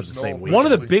wouldn't drop it the same week. One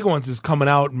of the big ones is coming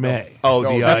out in May. Oh,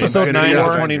 No, the Episode Infinity 9 is War?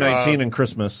 2019 and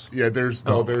Christmas. Yeah, there's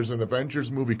an Avengers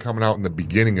movie coming out in the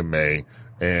beginning of May,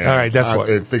 and All right, that's what-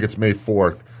 I think it's May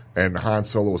 4th, and Han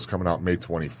Solo is coming out May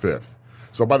 25th.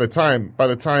 So by the time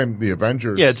the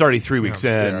Avengers, Yeah, it's already 3 weeks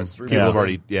in. Yeah, it's 3 People weeks have in.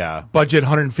 already, yeah. Budget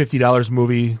 $150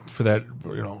 movie for that. By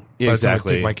the time I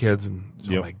Exactly. take my kids and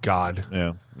oh my god.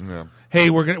 Yeah. Yeah. Hey,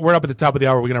 we're up at the top of the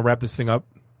hour. We're gonna wrap this thing up.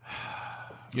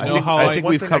 You know how I think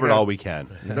one we've thing covered I got- all we can.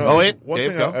 No, Oh, wait, one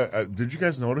Dave, thing. go. Did you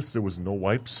guys notice there was no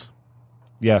wipes?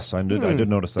 Yes, I did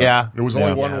notice that. Yeah. There was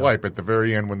only one wipe at the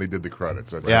very end when they did the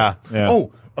credits. That's Yeah. it. Yeah.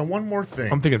 Oh, and one more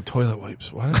thing. I'm thinking toilet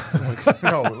wipes. What?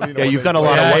 No, Yeah, you've done a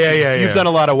lot of Yeah. You've done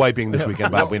a lot of wiping this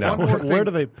weekend, Bob. We know. One more thing. Where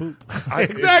do they poop?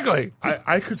 Exactly.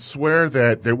 I could swear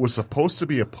that there was supposed to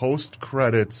be a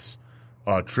post-credits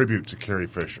tribute to Carrie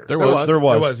Fisher. There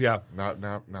was. Yeah. Not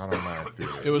on my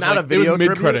theater. It was Not like, a video it was mid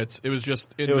tribute? credits. It was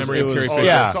just in memory of Carrie Oh, Fisher.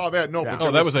 yeah. I saw that. No, but Oh,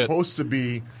 there that was was it. supposed to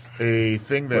be a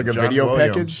thing that Like a John video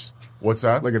Williams, package? What's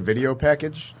that? Like a video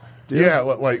package? Yeah,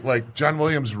 like John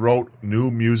Williams wrote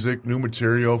new music, new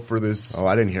material for this. Oh,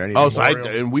 I didn't hear anything. Oh, so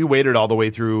and we waited all the way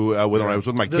through when I was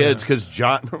with my kids because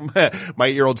John, my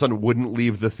year-old son, wouldn't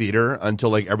leave the theater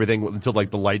until the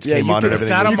lights came on and It's everything.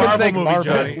 not a was- Marvel movie,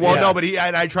 Johnny. Well, Yeah. no, but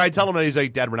I tried telling him, and he's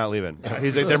like, "Dad, we're not leaving."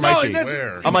 He's like, "There might be."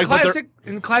 Where? I'm like, but there-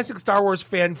 in classic Star Wars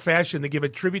fan fashion, they give a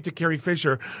tribute to Carrie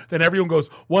Fisher. Then everyone goes,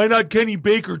 "Why not Kenny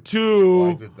Baker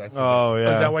too?" Oh,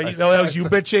 yeah. Is that why? That was you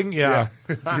bitching? Yeah.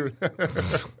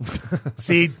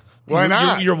 See, Why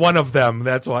not? You're one of them.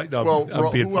 That's why. No, Well,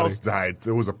 I'm being who funny. else died?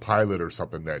 There was a pilot or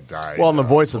something that died. Well, and the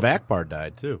voice of Akbar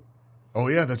died too. Oh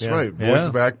yeah, that's Yeah. right. Yeah. Voice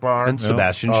of Akbar and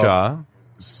Sebastian Shaw.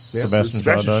 Sebastian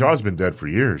Shaw died. Shaw's been dead for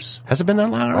years. Has it been that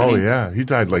long Oh already? yeah, he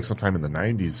died like sometime in the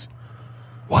 90s.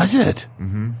 Was it?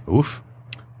 Mm-hmm. Oof.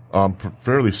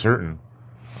 Fairly certain.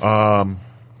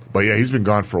 But yeah, he's been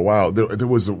gone for a while. There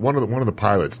was one of the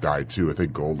pilots died too. I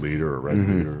think Gold Leader or Red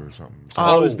Leader or something.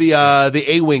 Oh, it was the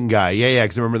A-wing guy. Yeah,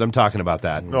 because I remember them talking about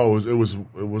that. No, it wasn't.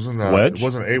 Wedge? It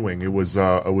wasn't A-wing. It was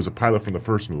a pilot from the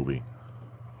first movie.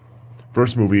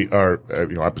 First movie, or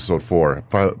episode 4.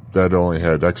 Pilot that only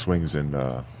had X-wings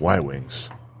and Y-wings.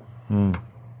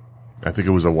 I think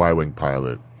it was a Y-wing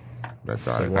pilot that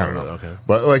died. I don't know. Okay.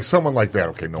 But like someone like that,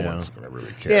 okay, no one's gonna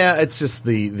really care. Yeah, it's just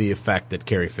the effect that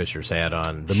Carrie Fisher's had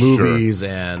on the movies,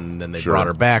 and then they brought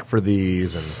her back for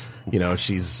these, and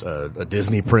she's a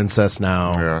Disney princess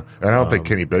now. Yeah, and I don't think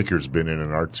Kenny Baker's been in an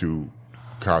R2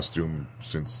 costume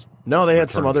since. No, they had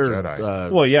Return some of the other.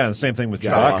 Jedi. Well, yeah, and same thing with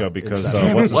Yeah. Chewbacca because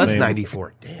Damn, what's it was his name?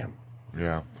 94. Damn.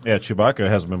 Yeah, Chewbacca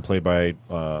hasn't been played by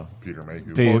Peter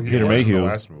Mayhew. Peter Well, he was in Mayhew. the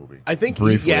last movie. I think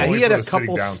Briefly. he had Always a for the sitting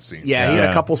couple. down scene. He had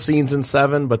a couple scenes in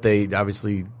 7, but they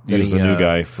obviously He was the new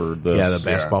guy for this. Yeah, the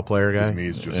basketball player guy. His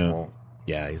knees just won't.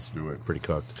 Yeah, he's do it. Pretty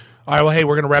cooked. All right, well, hey,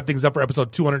 we're going to wrap things up for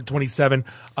episode 227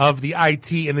 of the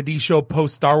IT and the D Show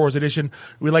post Star Wars edition.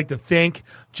 We'd like to thank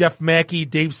Jeff Mackey,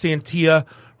 Dave Santia,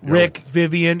 Rick,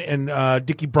 Vivian, and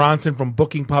Dickie Bronson from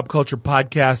Booking Pop Culture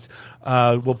Podcast.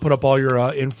 We'll put up all your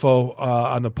info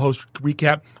on the post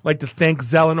recap. I'd like to thank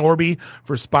Zell and Orby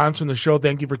for sponsoring the show.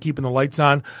 Thank you for keeping the lights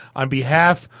on. On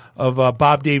behalf of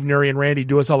Bob, Dave, Nuri, and Randy,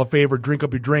 do us all a favor. Drink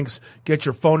up your drinks. Get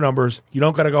your phone numbers. You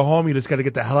don't got to go home. You just got to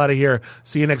get the hell out of here.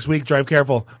 See you next week. Drive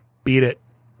careful. Beat it.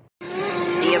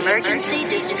 The emergency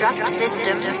destruct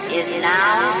system is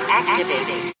now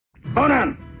activated.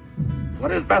 Conan,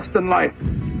 what is best in life?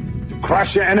 To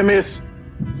crush your enemies,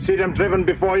 see them driven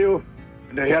before you,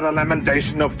 and to hear the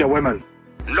lamentation of their women.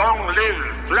 Long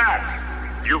live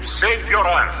Flash. You've saved your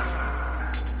Earth.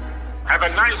 Have a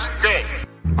nice day.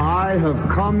 I have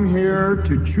come here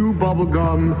to chew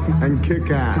bubblegum and kick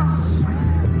ass.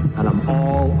 And I'm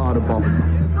all out of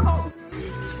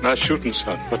bubblegum. Nice shooting,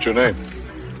 son. What's your name?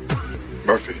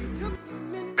 Murphy.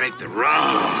 Make the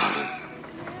run.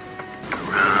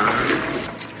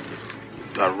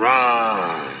 The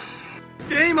run.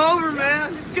 Game over,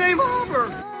 man. It's game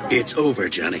over. It's over,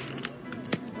 Johnny.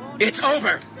 It's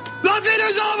over. Nothing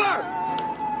is over.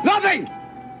 Nothing.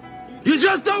 You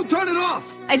just don't turn it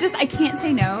off. I can't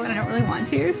say no, and I don't really want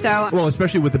to, so. Well,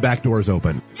 especially with the back doors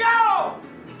open. Yo!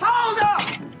 Hold up!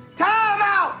 Time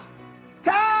out!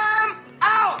 Time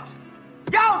out!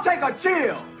 Y'all take a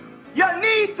chill. You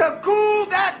need to cool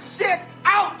that shit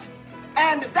out.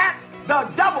 And that's the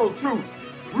double truth,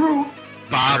 Ruth.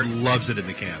 Bob loves it in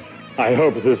the can. I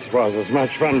hope this was as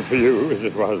much fun for you as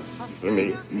it was for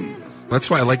me. That's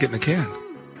why I like it in the can.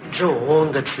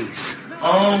 좋은 것 is.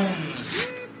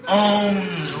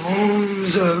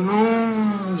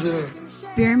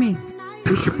 Fear me.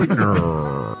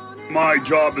 My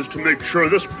job is to make sure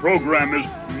this program is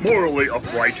morally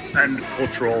upright and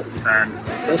cultural and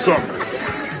wholesome.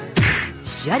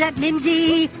 Shut up,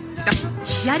 Mimsy!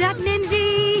 Shut up,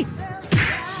 Mimsy!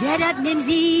 Shut up,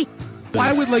 Mimsy!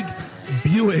 Why would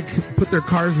Buick put their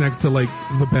cars next to the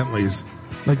Bentleys?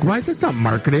 Why? That's not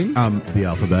marketing. The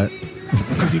alphabet.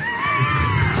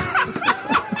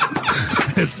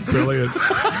 It's brilliant.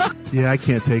 Yeah, I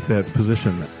can't take that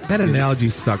position. That analogy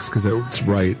sucks because it's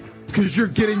right. Because you're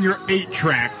getting your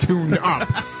 8-track tuned up.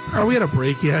 Are we at a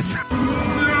break yet?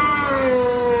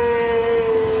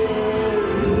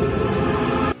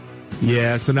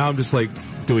 Yeah, so now I'm just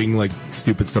doing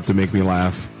stupid stuff to make me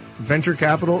laugh. Venture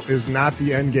capital is not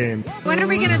the end game. When are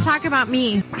we going to talk about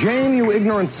me? Jane, you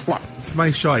ignorant slut. It's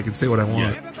my show. I can say what I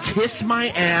want. Kiss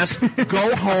my ass,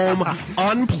 go home,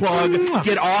 unplug,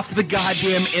 get off the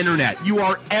goddamn internet. You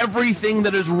are everything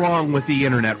that is wrong with the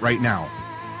internet right now.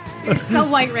 You're so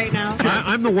white right now.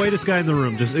 I'm the whitest guy in the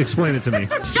room. Just explain it to me.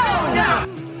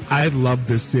 I love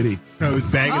this city. I was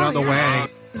banging on the wang.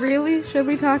 Really? Should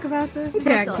we talk about this?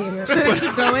 Tag team it. Should I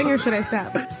keep going or should I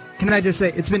stop? Can I just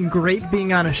say, it's been great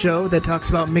being on a show that talks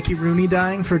about Mickey Rooney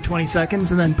dying for 20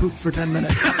 seconds and then poop for 10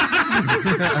 minutes.